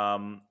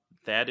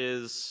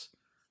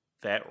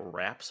 That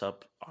wraps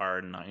up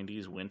our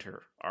 90s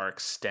winter, our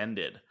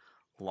extended,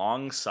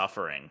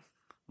 long-suffering,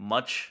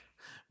 much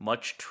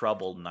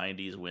troubled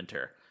 90s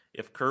winter.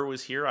 If Kurt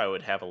was here, I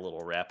would have a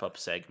little wrap-up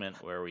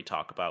segment where we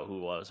talk about who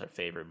was our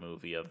favorite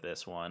movie of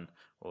this one.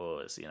 What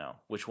was,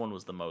 which one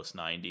was the most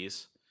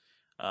 90s.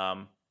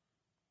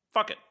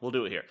 Fuck it, we'll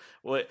do it here.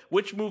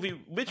 Which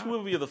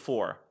movie of the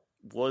four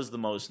was the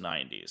most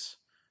 90s?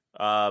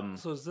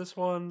 So is this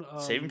one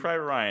Saving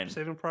Private Ryan,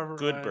 Good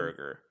Ryan.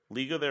 Burger,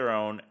 League of Their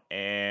Own,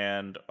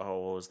 and what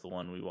was the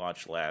one we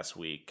watched last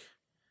week?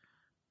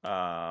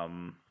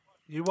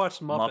 You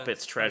watched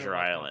Muppets Treasure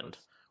I didn't watch Island.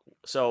 Muppets.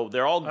 So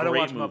they're all I didn't great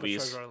watch Muppets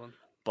movies, Treasure Island.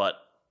 but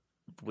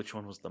which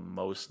one was the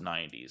most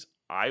 90s?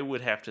 I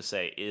would have to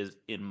say is,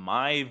 in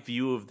my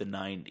view of the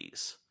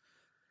 90s,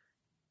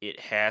 it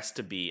has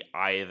to be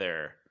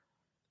either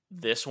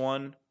this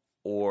one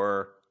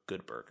or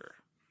Good Burger.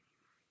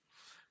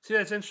 See,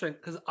 that's interesting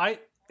because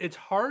it's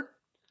hard.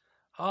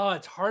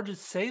 It's hard to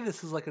say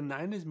this is like a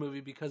 '90s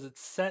movie because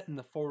it's set in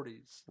the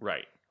 '40s.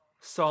 Right.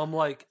 So I'm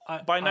like,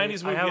 By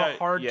 '90s movie, I have a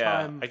hard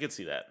time. I could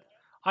see that.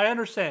 I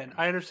understand.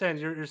 You're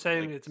saying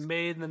Like, it's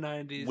made in the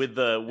 '90s with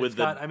the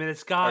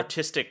it's got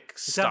artistic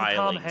got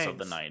Tom stylings of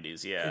the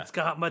Hanks. '90s. Yeah. It's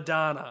got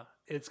Madonna.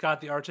 It's got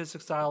the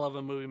artistic style of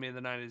a movie made in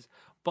the '90s.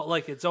 But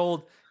like it's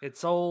old,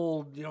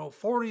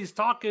 '40s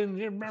talking.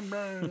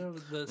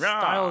 The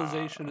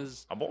stylization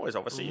is I'm always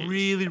overseas.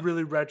 really,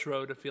 really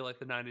retro to feel like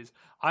the '90s.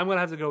 I'm gonna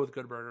have to go with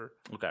Good Burger.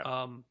 Okay.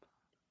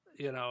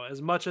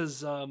 As much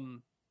as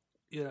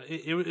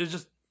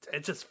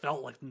it just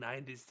felt like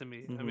 '90s to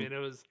me. I mean, it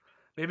was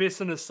maybe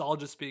it's a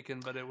nostalgia speaking,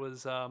 but it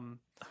was a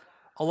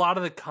lot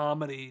of the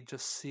comedy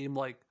just seemed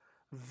like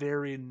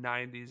very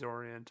 '90s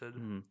oriented.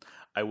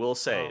 I will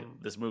say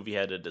this movie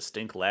had a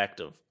distinct lack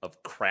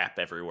of crap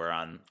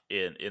everywhere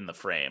in the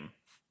frame.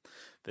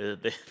 They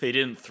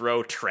didn't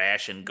throw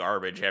trash and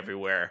garbage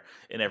everywhere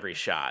in every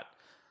shot.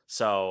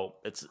 So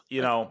it's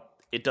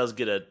it does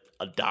get a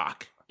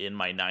dock in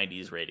my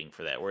 '90s rating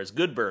for that. Whereas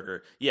Good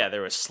Burger,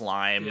 there was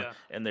slime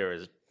and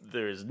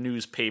there's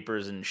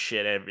newspapers and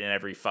shit in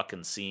every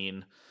fucking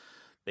scene.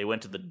 They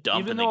went to the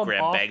dump and they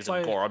grabbed bags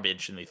of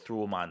garbage and they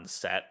threw them on the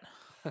set.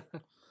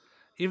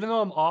 Even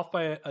though I'm off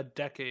by a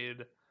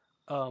decade,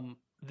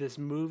 this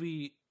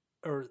movie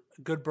or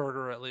Good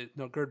Burger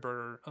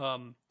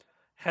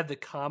had the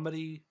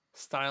comedy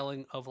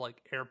styling of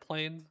like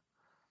Airplane,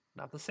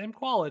 not the same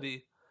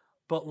quality,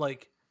 but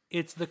like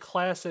it's the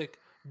classic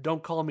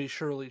 "Don't Call Me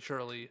Shirley,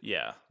 Shirley"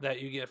 that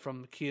you get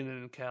from Keenan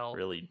and Kel.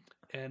 Really,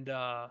 and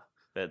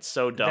that's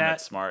so dumb.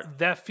 It's smart.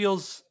 That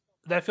feels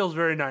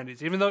very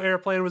 '90s. Even though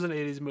Airplane was an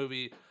 '80s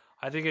movie,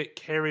 I think it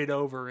carried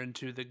over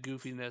into the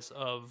goofiness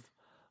of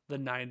the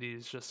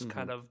 '90s, just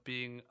kind of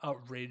being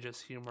outrageous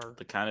humor.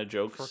 The kind of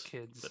jokes for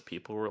kids that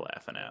people were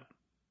laughing at.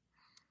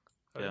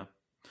 Okay. Yeah.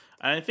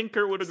 And I think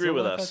Kurt would agree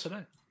with us.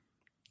 Today.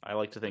 I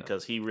like to think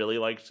because he really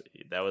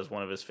that was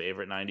one of his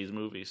favorite '90s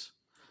movies.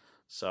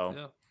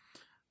 So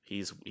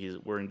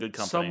we're in good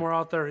company. Somewhere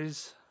out there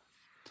he's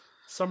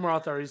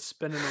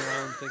spinning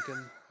around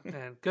thinking,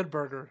 man, Good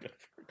Burger.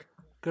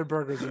 Good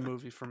Burger's a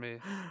movie for me.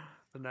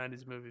 The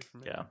 '90s movie for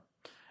me. Yeah.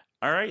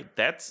 All right,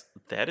 that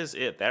is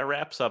it. That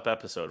wraps up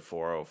episode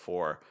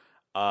 404.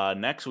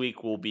 Next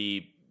week we'll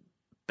be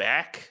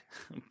back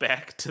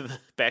to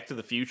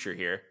the future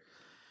here.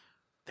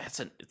 Is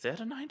that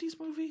a '90s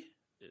movie?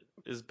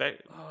 Is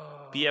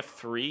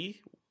BF3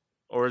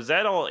 or is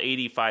that all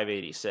 85,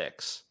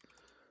 86?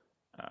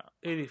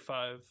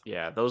 85.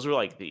 Yeah, those were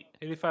like the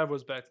 85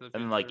 was Back to the Future.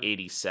 And then like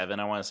 87,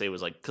 I want to say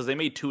was like because he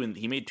made 2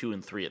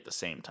 and 3 at the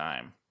same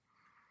time.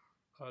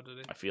 Oh, did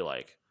he? I feel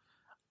like.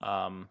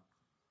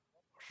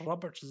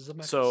 Robert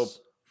Zemeckis. So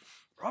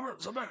Robert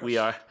Zemeckis. We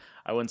are.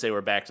 I wouldn't say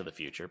we're Back to the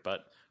Future,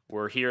 but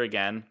we're here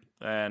again,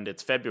 and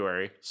it's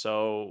February,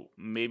 so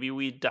maybe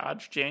we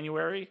dodge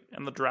January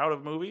and the drought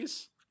of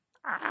movies.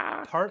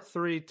 Part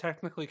 3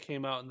 technically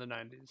came out in the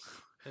 '90s.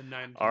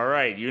 All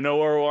right, you know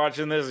what we're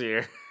watching this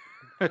year.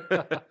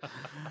 But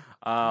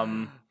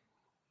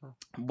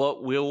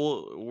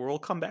we'll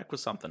come back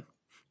with something.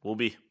 We'll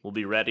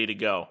be ready to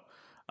go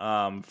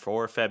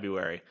for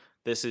February.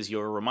 This is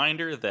your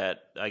reminder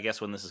that I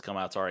guess when this has come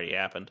out, it's already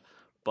happened.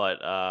 But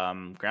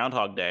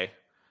Groundhog Day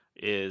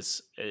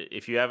is,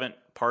 if you haven't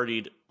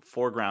partied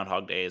for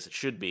Groundhog Day as it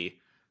should be,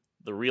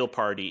 the real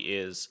party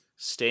is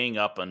staying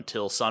up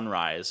until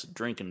sunrise,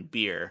 drinking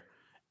beer,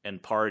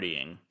 and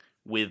partying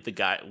with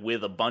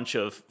a bunch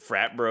of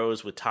frat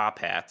bros with top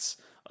hats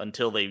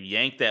until they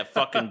yank that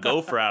fucking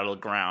gopher out of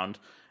the ground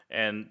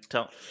and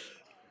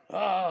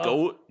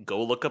go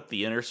look up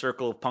the Inner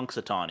Circle of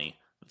Punxsutawney.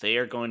 They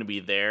are going to be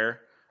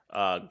there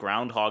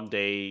Groundhog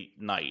Day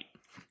night,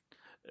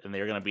 and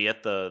they're going to be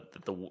at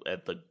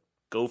the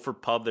Gopher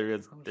Pub.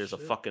 There's a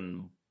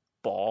fucking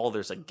ball.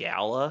 There's a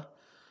gala.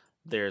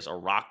 There's a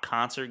rock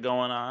concert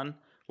going on.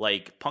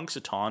 Like,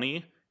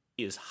 Punxsutawney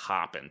is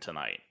hopping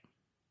tonight.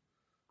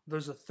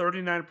 There's a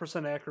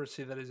 39%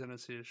 accuracy that he's going to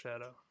see a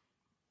shadow.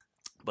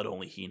 But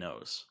only he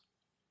knows.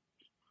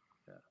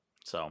 Yeah.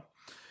 So.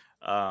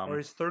 Or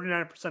he's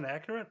 39%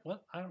 accurate?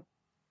 What? I don't.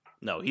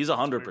 No, he's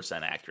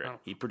 100% accurate.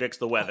 He predicts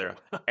the weather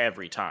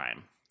every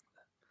time.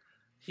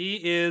 He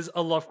is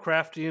a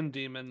Lovecraftian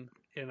demon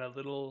in a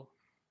little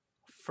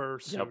fur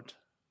suit. Yep.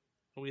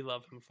 We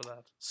love him for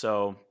that.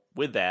 So,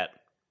 with that,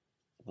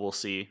 we'll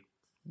see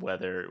what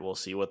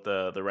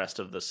the rest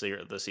of the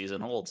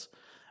season holds.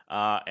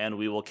 And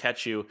we will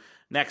catch you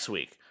next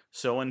week.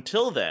 So,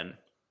 until then,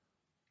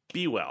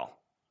 be well,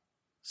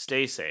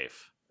 stay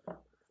safe,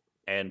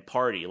 and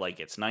party like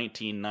it's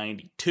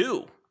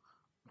 1992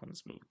 when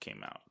this movie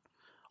came out.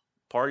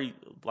 Party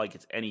like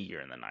it's any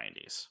year in the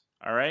 90s.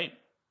 All right?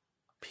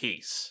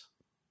 Peace.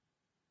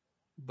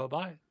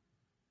 Bye-bye.